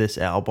into this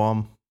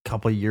album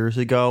couple years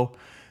ago,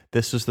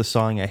 this was the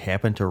song I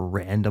happened to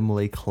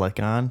randomly click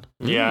on.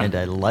 Yeah. And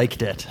I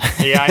liked it.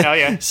 Yeah, I know,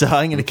 yeah. So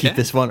I'm going to keep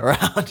this one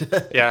around.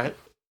 Yeah.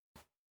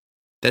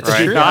 That's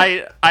right. true. No,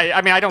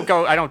 I mean,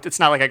 it's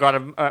not like I go out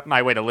of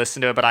my way to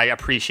listen to it, but I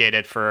appreciate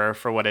it for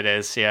what it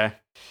is. Yeah.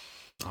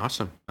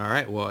 Awesome. All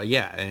right. Well,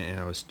 and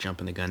I was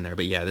jumping the gun there,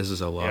 but this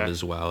is a love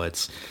as well.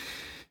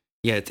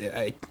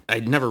 I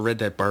never read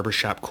that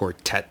Barbershop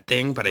Quartet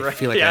thing, but I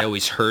feel like I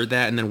always heard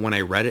that. And then when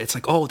I read it, it's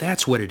like, oh,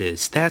 that's what it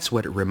is. That's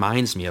what it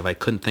reminds me of. I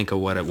couldn't think of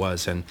what it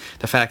was. And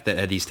the fact that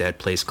Eddie's dad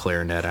plays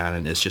clarinet on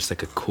it is just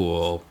like a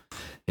cool,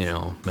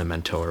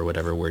 memento or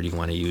whatever word you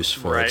want to use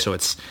for it. So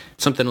it's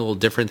something a little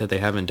different that they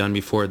haven't done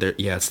before.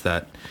 It's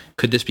that,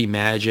 could this be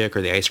Magic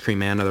or the Ice Cream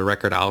Man of the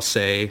record, I'll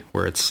say,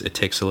 where it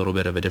takes a little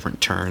bit of a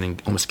different turn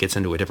and almost gets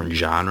into a different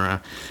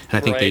genre. And I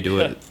think they do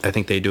it. I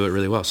think they do it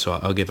really well. So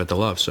I'll give it the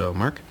love. So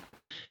Mark?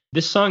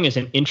 This song is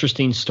an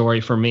interesting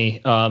story for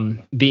me,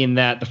 being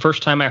that the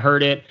first time I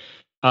heard it,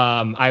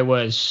 I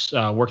was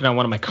working on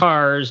one of my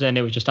cars, and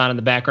it was just on in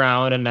the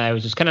background, and I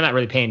was just kind of not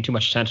really paying too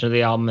much attention to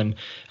the album, and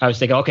I was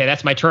thinking, okay,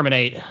 that's my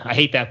Terminate. I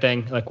hate that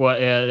thing. Like what?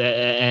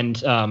 And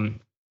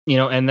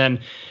then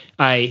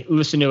I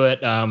listened to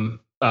it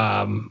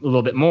a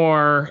little bit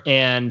more,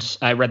 and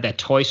I read that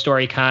Toy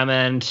Story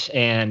comment,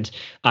 and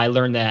I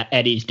learned that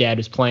Eddie's dad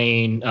was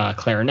playing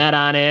clarinet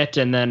on it.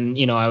 And then,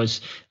 I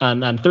was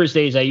on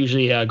Thursdays, I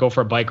usually go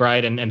for a bike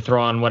ride and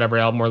throw on whatever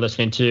album we're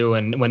listening to.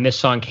 And when this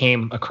song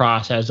came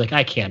across, I was like,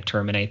 I can't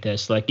terminate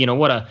this. Like,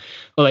 what a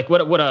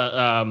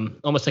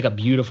almost like a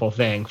beautiful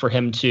thing for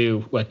him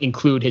to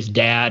include his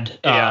dad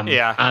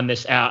on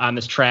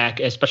this track,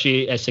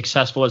 especially as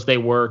successful as they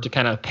were, to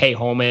kind of pay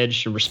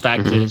homage and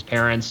respect to his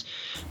parents,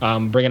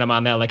 bringing him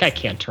on that. Like, I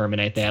can't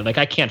terminate that. Like,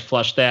 I can't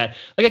flush that.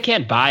 Like, I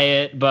can't buy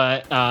it,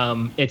 but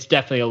it's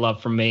definitely a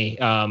love for me.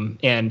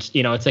 And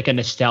it's like a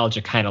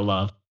nostalgia kind of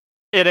love.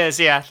 It is,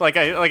 yeah. Like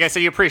I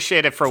said, you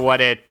appreciate it for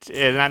what it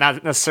is.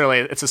 Not necessarily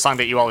it's a song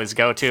that you always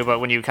go to, but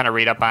when you kind of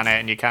read up on it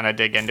and you kind of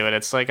dig into it,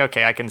 it's like,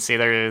 okay, I can see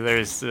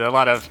there's a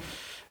lot of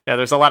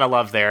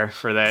love there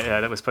for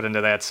that that was put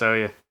into that.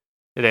 So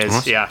it is,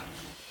 awesome. Yeah.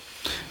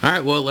 All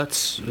right, well,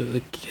 let's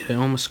get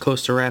almost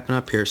close to wrapping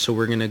up here. So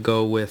we're gonna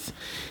go with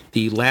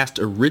the last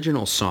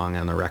original song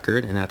on the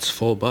record, and that's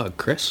Full Bug.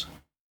 Chris?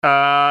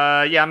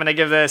 Yeah, I'm gonna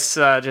give this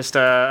just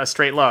a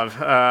straight love.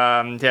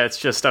 Yeah, it's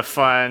just a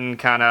fun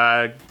kind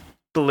of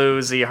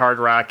bluesy, hard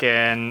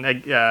rocking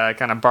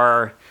kind of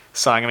bar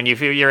song. I mean,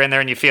 you're in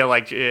there and you feel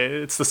like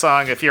it's the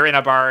song. If you're in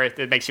a bar,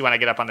 it makes you want to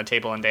get up on the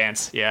table and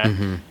dance. Yeah,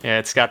 yeah,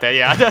 it's got that.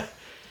 Yeah,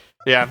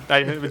 yeah.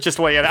 I did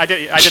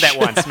that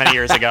once many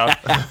years ago.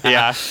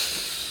 Yeah,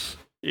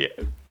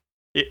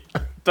 yeah.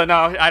 But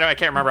no, I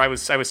can't remember. I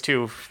was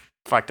too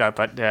fucked up.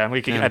 But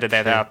we can edit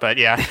that out. But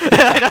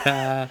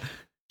yeah.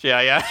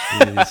 Yeah.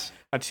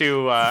 I'm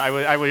too.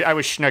 I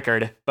was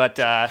schnookered, but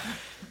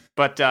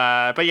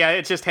yeah,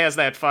 it just has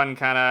that fun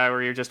kind of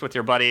where you're just with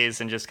your buddies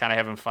and just kind of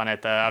having fun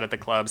out at the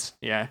clubs.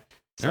 Yeah.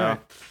 So, all right.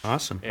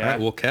 Awesome. Yeah. All right.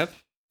 Well, Kev.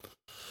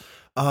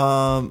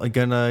 I'm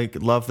gonna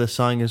love this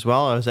song as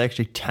well. I was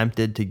actually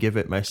tempted to give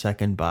it my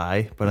second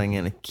buy, but I'm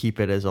gonna keep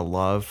it as a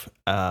love.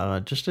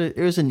 It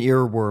was an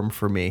earworm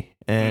for me,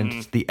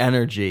 and the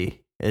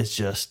energy is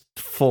just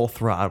full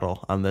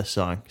throttle on this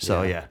song.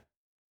 So yeah.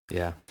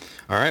 Yeah.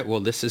 All right.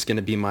 Well, this is going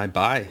to be my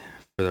buy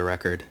for the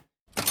record.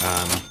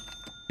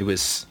 It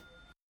was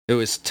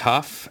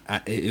tough.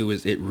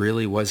 It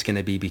really was going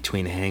to be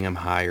between Hang 'Em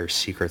High or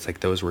Secrets.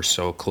 Like those were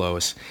so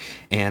close.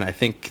 And I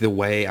think the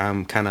way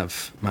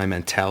my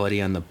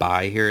mentality on the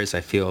buy here is I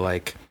feel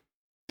like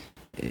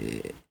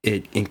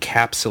it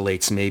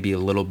encapsulates maybe a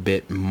little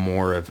bit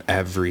more of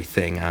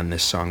everything on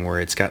this song,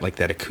 where it's got like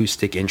that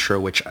acoustic intro,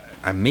 which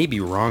I may be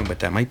wrong, but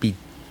that might be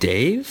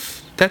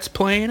Dave that's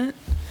playing it.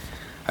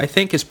 I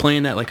think is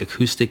playing that like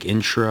acoustic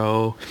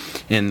intro,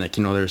 and like,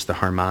 you know, there's the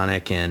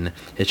harmonic, and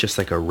it's just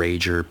like a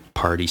rager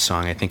party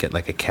song. I think it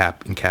like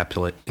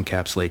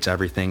encapsulates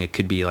everything. It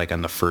could be like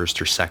on the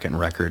first or second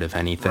record, if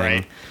anything.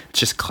 Right. It's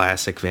just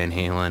classic Van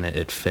Halen.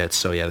 It fits.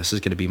 So yeah, this is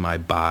going to be my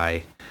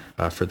buy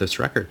for this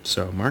record.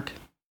 So Mark,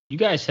 You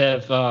guys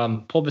have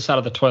pulled this out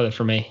of the toilet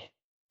for me.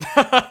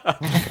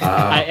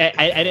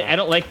 I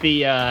don't like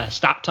the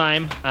stop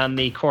time on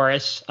the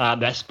chorus.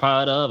 Best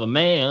part of a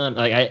man.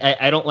 Like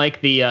I don't like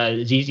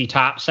the ZZ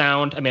Top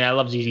sound. I mean, I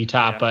love ZZ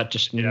Top, but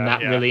just not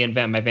really in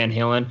my Van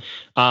Halen.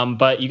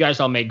 But you guys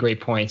all made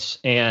great points,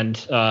 and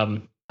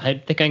I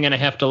think I'm gonna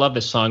have to love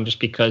this song just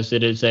because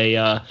it is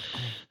a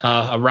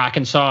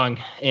rockin' song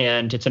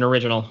and it's an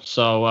original.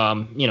 So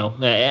you know,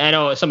 I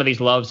know some of these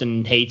loves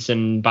and hates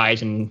and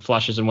buys and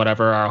flushes and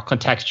whatever are all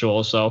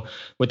contextual. So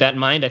with that in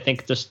mind, I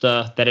think just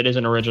that it is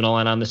an original,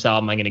 and on this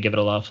album, I'm going to give it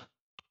a love.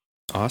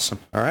 Awesome.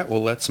 All right.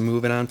 Well, let's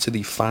move it on to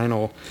the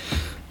final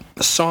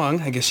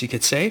song, I guess you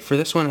could say, for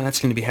this one, and that's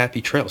going to be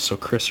Happy Trails. So,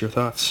 Chris, your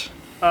thoughts?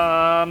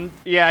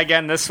 Yeah,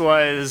 again, this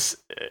was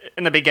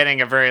in the beginning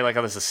a very like,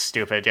 oh, this is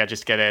stupid. Yeah,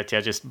 just get it. Yeah,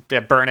 just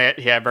burn it.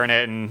 Yeah, burn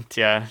it, and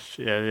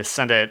just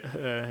send it.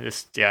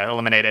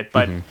 Eliminate it.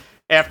 But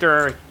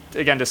after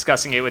again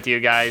discussing it with you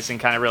guys and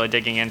kind of really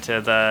digging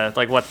into the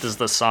like, what does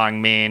the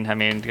song mean? I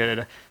mean,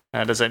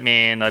 does it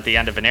mean at the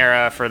end of an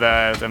era for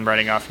them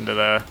running off into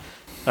the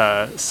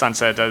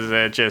sunset? Does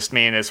it just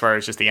mean as far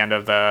as just the end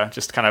of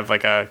just kind of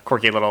like a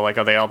quirky little like,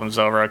 oh, the album's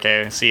over.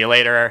 Okay, see you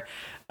later.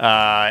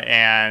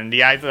 And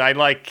yeah, I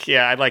like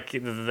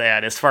that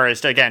as far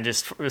as, again,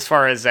 just as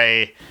far as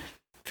if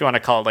you want to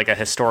call it like a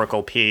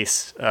historical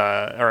piece,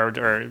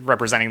 or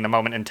representing the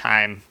moment in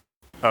time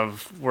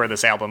of where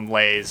this album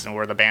lays and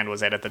where the band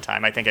was at the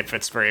time. I think it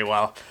fits very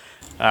well.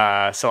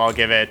 So I'll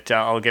give it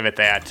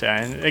that.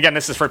 And again,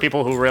 this is for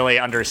people who really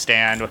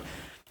understand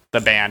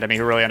the band. I mean,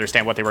 who really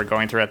understand what they were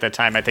going through at that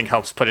time. I think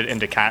helps put it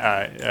into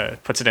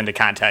puts it into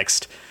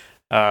context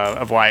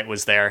of why it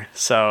was there.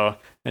 So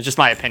it's just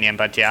my opinion,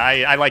 but yeah,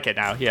 I like it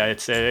now. Yeah,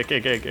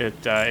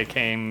 it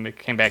came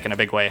back in a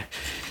big way.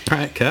 All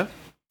right, Kev?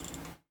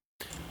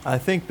 I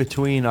think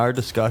between our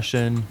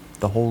discussion,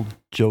 the whole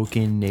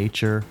joking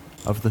nature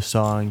of the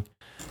song,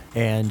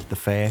 and the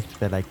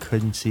fact that I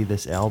couldn't see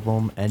this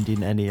album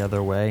ending any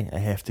other way, I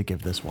have to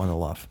give this one a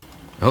love.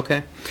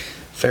 Okay,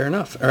 fair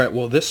enough. All right,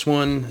 well, this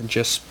one,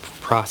 just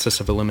process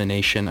of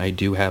elimination, I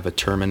do have a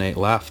Terminate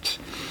left,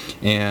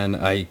 and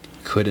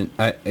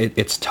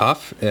it's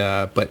tough,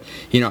 but,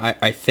 you know,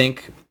 I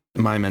think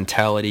my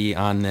mentality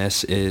on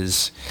this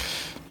is,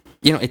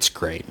 you know, it's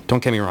great.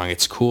 Don't get me wrong.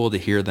 It's cool to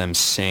hear them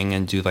sing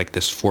and do like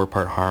this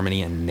 4-part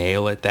harmony and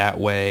nail it that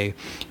way.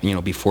 You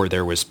know, before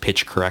there was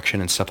pitch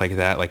correction and stuff like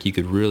that, like you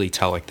could really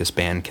tell like this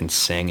band can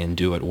sing and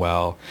do it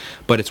well.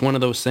 But it's one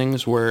of those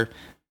things where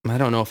I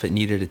don't know if it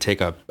needed to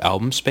take up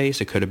album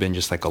space. It could have been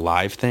just like a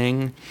live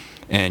thing,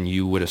 and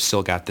you would have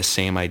still got the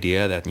same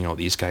idea that, you know,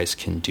 these guys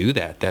can do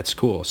that. That's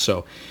cool.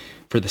 So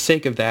for the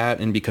sake of that,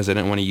 and because I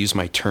didn't want to use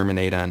my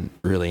Terminate on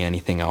really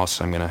anything else,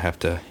 I'm going to have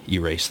to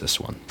erase this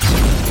one.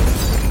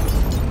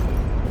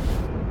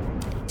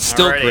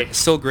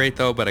 Still great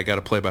though, but I got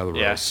to play by the rules.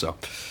 Yeah. So,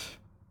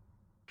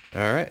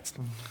 all right.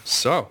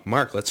 So,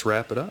 Mark, let's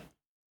wrap it up.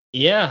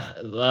 Yeah,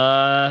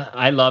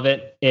 I love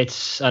it.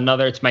 It's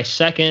my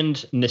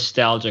second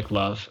nostalgic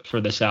love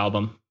for this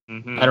album.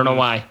 Mm-hmm. I don't know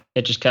why.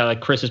 It just kind of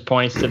like Chris's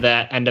points to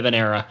that end of an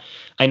era.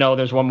 I know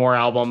there's one more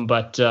album,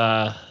 but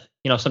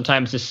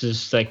sometimes this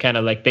is like kind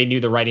of like they knew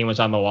the writing was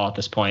on the wall at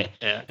this point,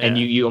 and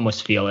you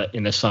almost feel it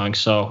in this song.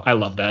 So I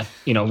love that.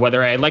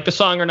 Whether I like the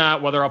song or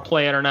not, whether I'll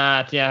play it or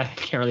not, I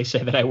can't really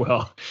say that I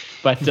will.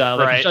 But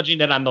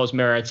judging it on those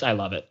merits, I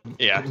love it.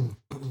 Yeah.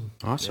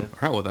 Awesome. All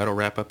right, well, that'll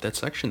wrap up that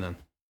section then.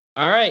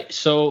 All right,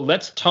 so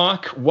let's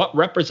talk what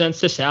represents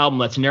this album.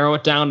 Let's narrow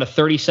it down to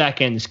 30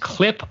 seconds.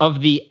 Clip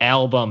of the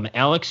album.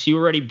 Alex, you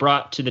already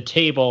brought to the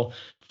table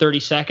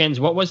 30 seconds.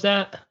 What was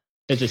that?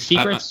 Is it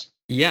Secrets?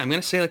 Yeah, I'm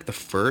going to say like the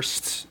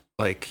first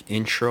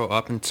intro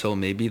up until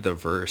maybe the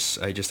verse.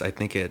 I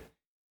think it,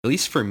 at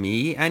least for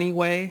me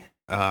anyway,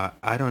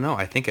 I don't know.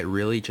 I think it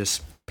really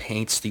just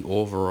paints the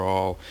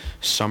overall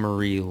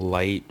summery,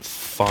 light,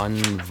 fun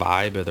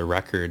vibe of the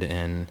record.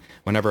 And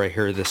whenever I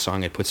hear this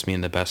song, it puts me in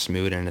the best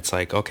mood. And it's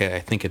like, okay, I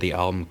think of the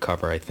album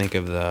cover. I think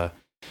of the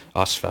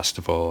US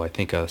Festival. I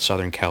think of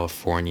Southern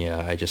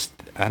California. I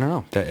don't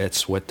know.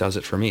 It's what does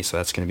it for me. So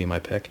that's going to be my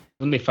pick.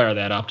 Let me fire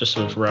that up just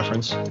for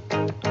reference.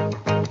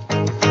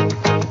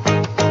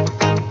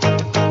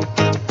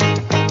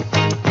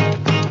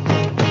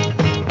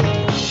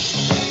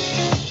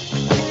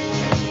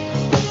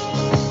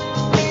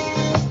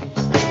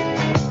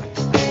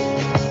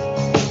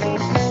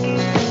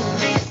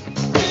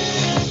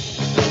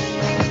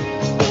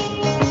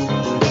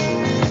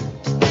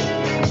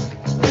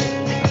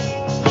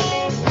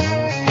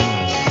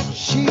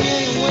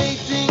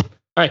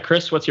 All right,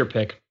 Chris, what's your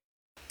pick?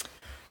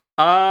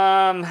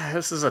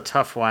 This is a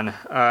tough one.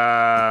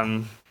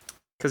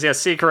 Because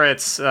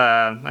Secrets,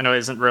 I know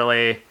isn't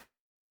really.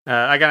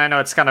 Again, I know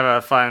it's kind of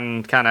a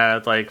fun, kind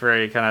of like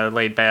very kind of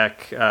laid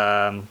back,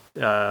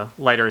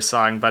 lighter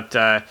song, but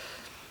I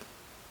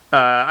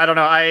don't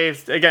know.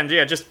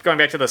 Just going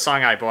back to the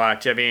song I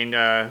blocked. I mean,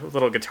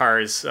 little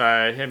guitars.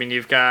 I mean,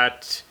 you've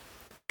got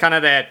kind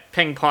of that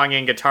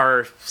ping-ponging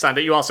guitar sound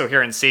that you also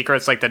hear in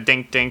Secrets, like the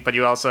dink-dink, but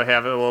you also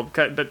have a little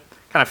bit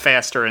kind of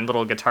faster in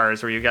little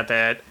guitars where you got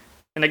that.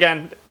 And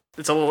again,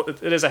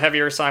 it is a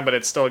heavier song, but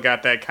it's still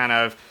got that kind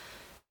of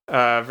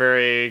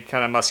very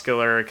kind of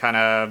muscular, kind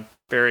of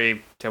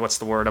very, what's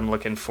the word I'm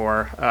looking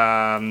for?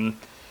 I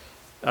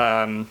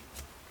don't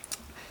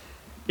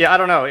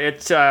know.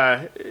 It's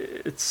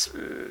just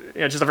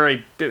a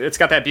very, it's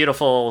got that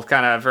beautiful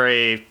kind of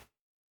very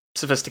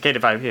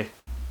sophisticated vibe here.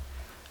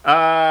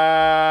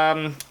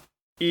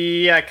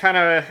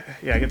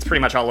 It's pretty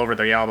much all over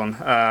the album.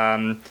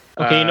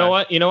 Okay, you know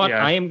what?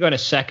 Yeah. I am going to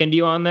second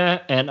you on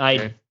that, and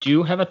I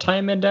do have a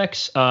time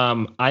index.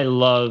 I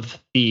love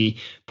the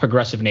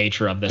progressive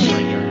nature of this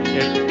right here.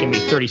 Give me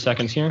 30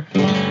 seconds here.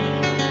 Yeah,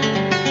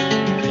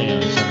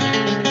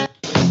 sorry.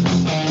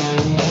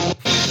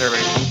 There we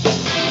go.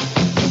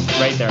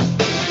 Right there.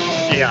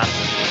 Yeah.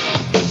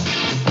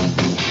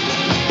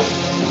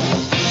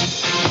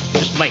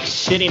 Just like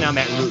sitting on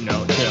that root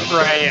note, too.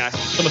 Right, yeah.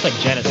 It's almost like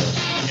Genesis.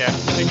 Yeah.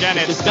 Again,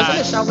 Doesn't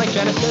it sound like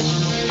Genesis?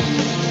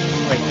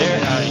 Right there.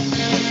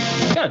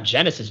 It's got a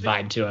Genesis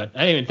vibe to it.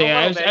 I didn't even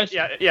think.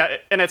 Yeah,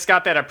 and it's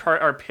got that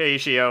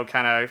arpeggio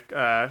kind of.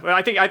 Well,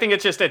 I think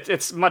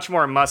it's much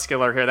more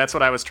muscular here. That's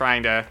what I was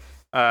trying to,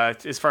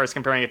 as far as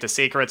comparing it to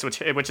Secrets,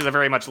 which is a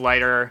very much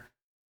lighter.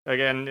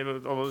 Again, it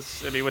was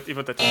almost, with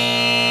the.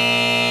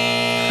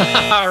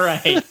 All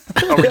right.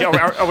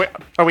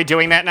 Are we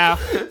doing that now?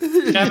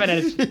 Kevin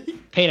is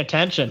paying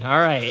attention. All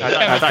right.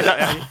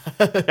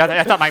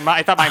 I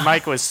thought my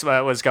mic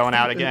was going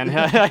out again.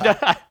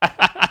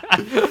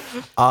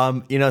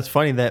 It's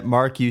funny that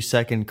Mark, you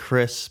second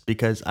Chris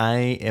because I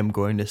am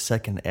going to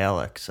second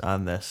Alex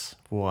on this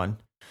one.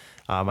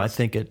 I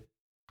think it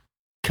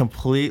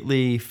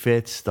completely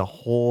fits the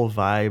whole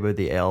vibe of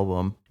the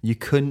album. You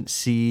couldn't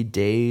see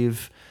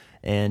Dave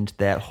and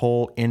that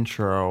whole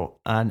intro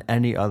on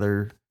any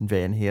other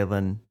Van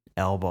Halen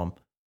album.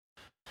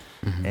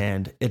 Mm-hmm.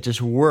 And it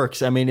just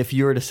works. I mean, if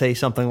you were to say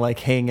something like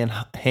Hang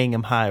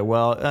 'Em High,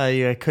 well,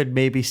 I could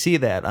maybe see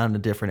that on a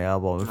different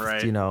album.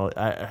 Right.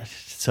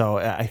 So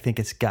I think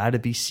it's got to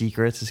be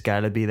Secrets. It's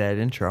got to be that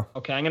intro.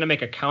 Okay, I'm going to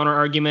make a counter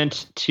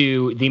argument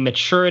to the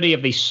maturity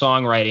of the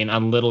songwriting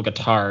on Little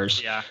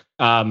Guitars. Yeah.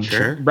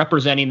 Sure.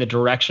 Representing the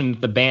direction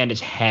the band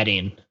is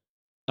heading.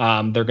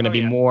 They're going to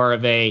be more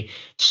of a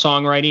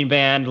songwriting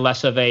band,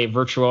 less of a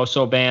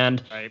virtuoso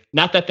band. Right.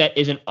 Not that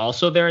isn't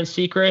also there in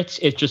Secrets.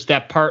 It's just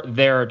that part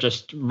there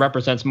just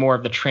represents more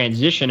of the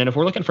transition. And if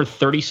we're looking for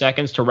 30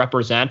 seconds to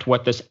represent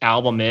what this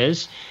album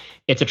is,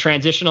 it's a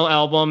transitional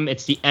album.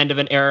 It's the end of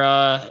an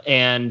era,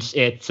 and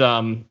it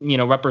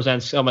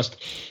represents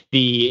almost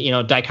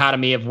the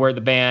dichotomy of where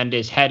the band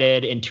is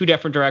headed in two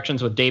different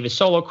directions with Dave's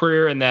solo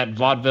career and that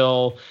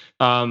vaudeville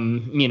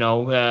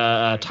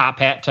top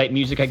hat type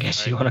music, I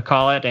guess you want to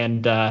call it,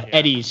 and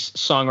Eddie's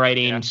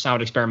songwriting,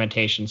 sound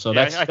experimentation. So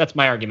that's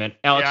my argument.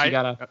 Alex, you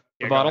got a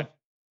rebuttal?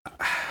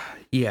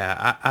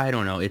 Yeah, I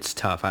don't know. It's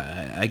tough.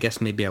 I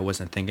guess maybe I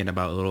wasn't thinking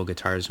about Little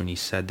Guitars when you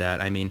said that.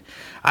 I mean,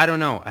 I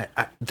don't know.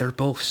 They're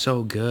both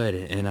so good,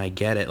 and I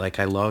get it. Like,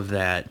 I love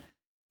that,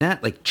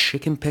 not like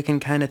chicken picking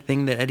kind of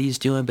thing that Eddie's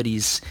doing, but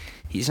he's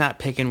not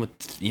picking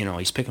with,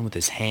 he's picking with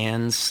his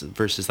hands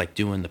versus like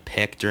doing the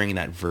pick during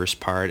that verse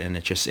part. And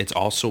it's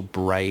also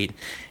bright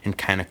and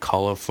kind of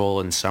colorful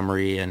and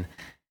summery, and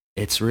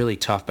it's really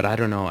tough. But I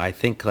don't know. I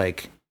think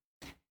like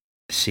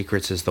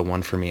Secrets is the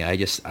one for me. I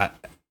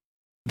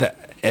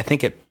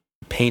think it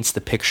paints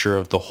the picture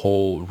of the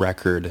whole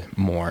record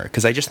more,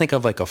 because I just think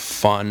of like a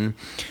fun,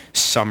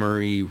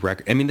 summery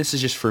record. I mean, this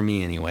is just for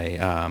me anyway.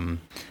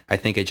 I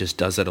think it just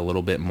does it a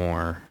little bit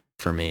more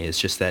for me. It's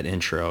just that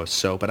intro.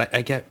 So, but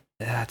I get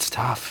that's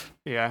tough.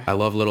 Yeah, I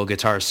love Little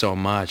Guitars so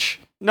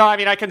much. No, I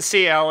mean, I can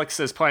see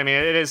Alex's point. I mean,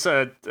 it is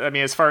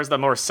as far as the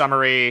more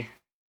summery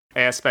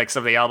aspects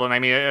of the album, I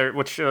mean,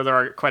 which there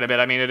are quite a bit.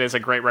 I mean, it is a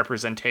great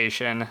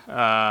representation.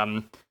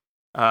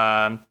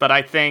 But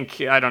I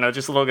think, I don't know,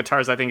 just Little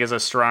Guitars, I think, is a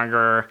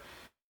stronger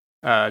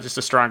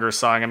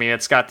song. I mean,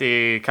 it's got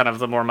the kind of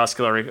the more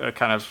muscular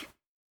kind of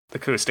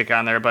acoustic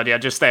on there, but yeah,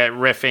 just that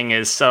riffing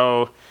is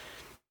so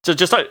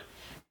just like,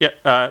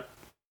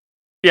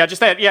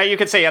 just that, you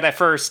could say, that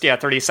first,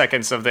 30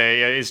 seconds of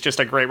is just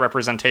a great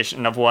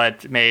representation of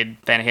what made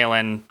Van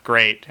Halen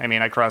great. I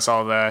mean, across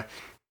all the...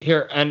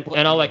 Here, and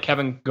I'll let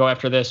Kevin go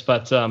after this,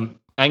 but I'm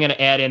going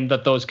to add in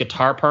those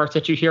guitar parts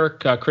that you hear.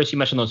 Chris, you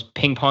mentioned those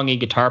ping-pongy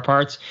guitar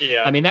parts.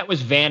 Yeah. I mean, that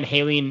was Van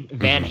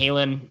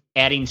Halen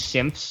adding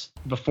synths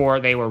before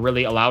they were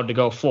really allowed to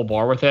go full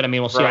bore with it. I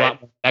mean, we'll see a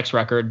lot more next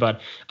record,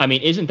 but I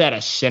mean, isn't that a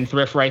synth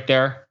riff right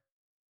there?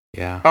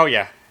 Yeah. Oh,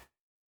 yeah.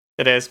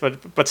 It is,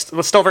 but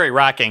still very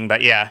rocking,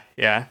 but yeah.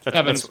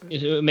 Kevin,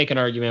 make an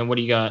argument. What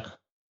do you got?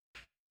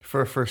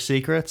 For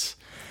Secrets?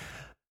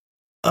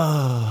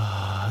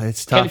 Oh,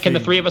 it's tough. Can the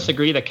three of us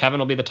agree that Kevin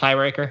will be the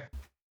tiebreaker?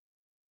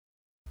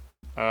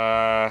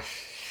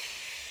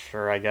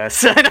 Sure, I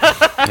guess.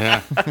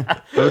 Yeah.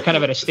 We're kind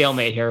of at a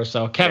stalemate here,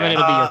 so Kevin,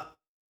 it'll be your...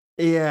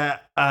 Yeah,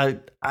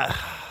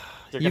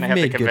 You're you've gonna have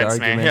to made good convince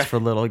me. arguments for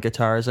Little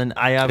Guitars, and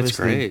I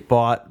obviously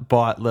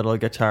bought Little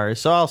Guitars,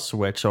 so I'll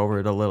switch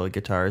over to Little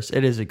Guitars.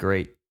 It is a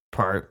great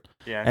part,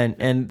 Yeah.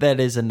 and that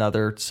is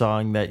another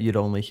song that you'd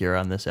only hear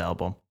on this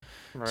album.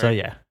 Right. So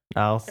yeah,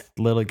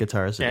 Little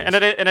Guitars. Yeah, and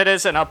it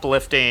is an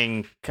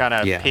uplifting kind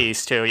of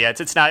piece too. Yeah,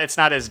 it's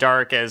not as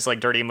dark as like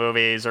Dirty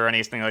Movies or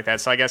anything like that.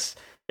 So I guess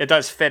it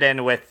does fit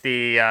in with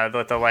the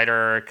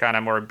lighter kind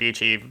of more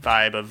beachy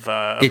vibe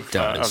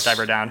of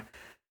Diver Down.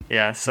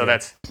 Yeah, so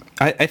that's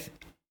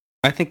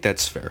I think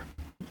that's fair.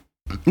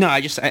 No,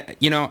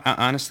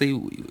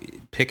 honestly,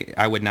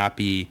 I would not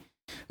be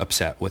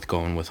upset with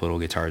going with Little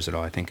Guitars at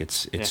all. I think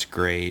it's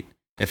great.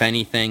 If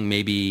anything,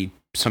 maybe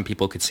some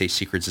people could say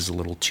Secrets is a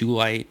little too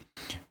light,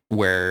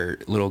 where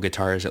Little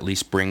Guitars at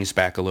least brings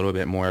back a little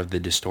bit more of the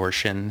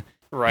distortion.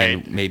 Right.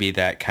 And maybe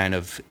that kind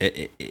of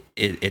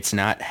it's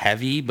not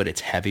heavy, but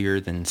it's heavier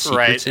than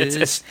Secrets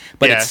is.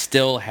 But it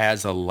still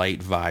has a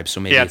light vibe.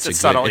 So maybe it's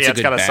subtle. It's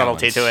got balance. a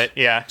subtlety to it.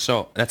 Yeah.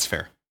 So that's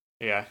fair.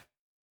 Yeah.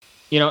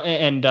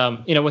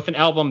 With an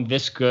album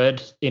this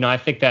good, I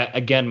think that,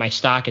 again, my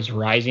stock is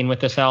rising with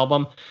this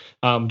album.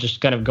 Just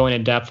kind of going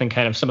in depth and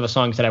kind of some of the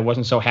songs that I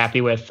wasn't so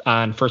happy with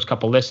on first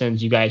couple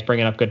listens, you guys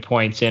bringing up good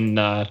points in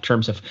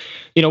terms of,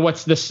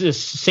 what's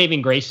this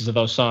saving graces of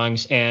those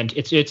songs. And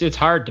it's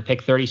hard to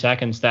pick 30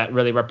 seconds that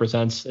really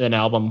represents an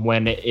album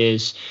when it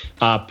is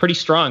pretty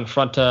strong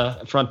front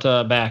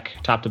to back,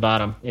 top to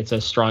bottom. It's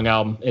a strong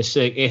album,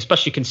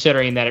 especially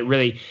considering that it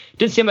really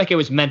didn't seem like it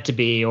was meant to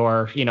be,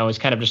 or, it's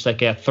kind of just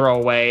like a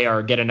throwaway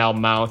or get an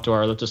album out,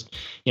 or just,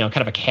 kind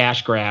of a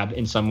cash grab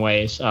in some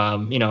ways.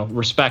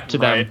 Respect to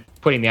them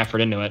putting the effort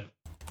into it.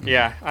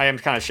 Yeah, I am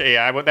kind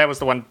of that was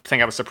the one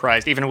thing I was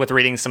surprised, even with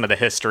reading some of the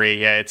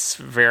history. Yeah, it's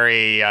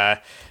very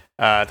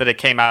that it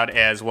came out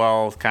as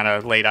well, kind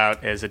of laid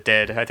out as it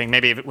did. I think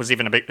maybe it was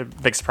even a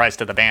big surprise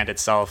to the band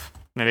itself.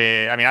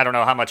 Maybe, I mean, I don't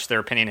know how much their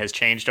opinion has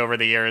changed over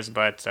the years,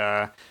 but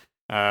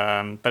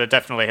it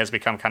definitely has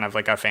become kind of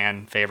like a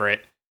fan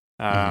favorite.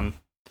 Yeah,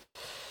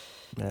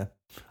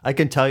 I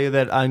can tell you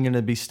that I'm going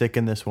to be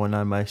sticking this one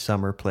on my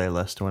summer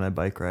playlist when I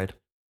bike ride.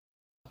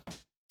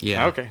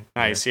 Yeah. Okay.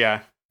 Nice.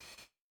 Yeah.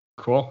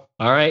 Cool.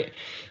 All right.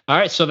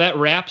 So that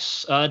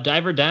wraps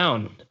Diver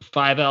Down.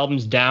 5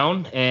 albums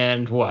down,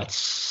 and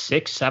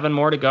 6, 7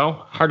 more to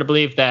go. Hard to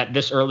believe that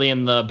this early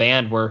in the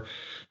band we're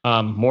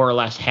more or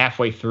less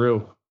halfway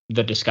through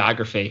the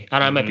discography.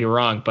 I might be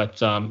wrong, but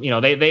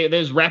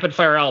there's rapid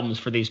fire albums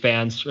for these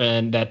bands,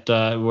 and that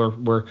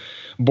were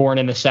born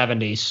in the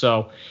 70s.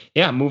 So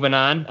yeah, moving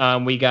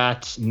on. We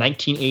got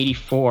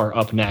 1984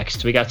 up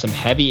next. We got some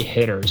heavy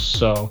hitters.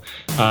 So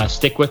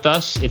stick with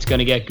us. It's going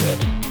to get good.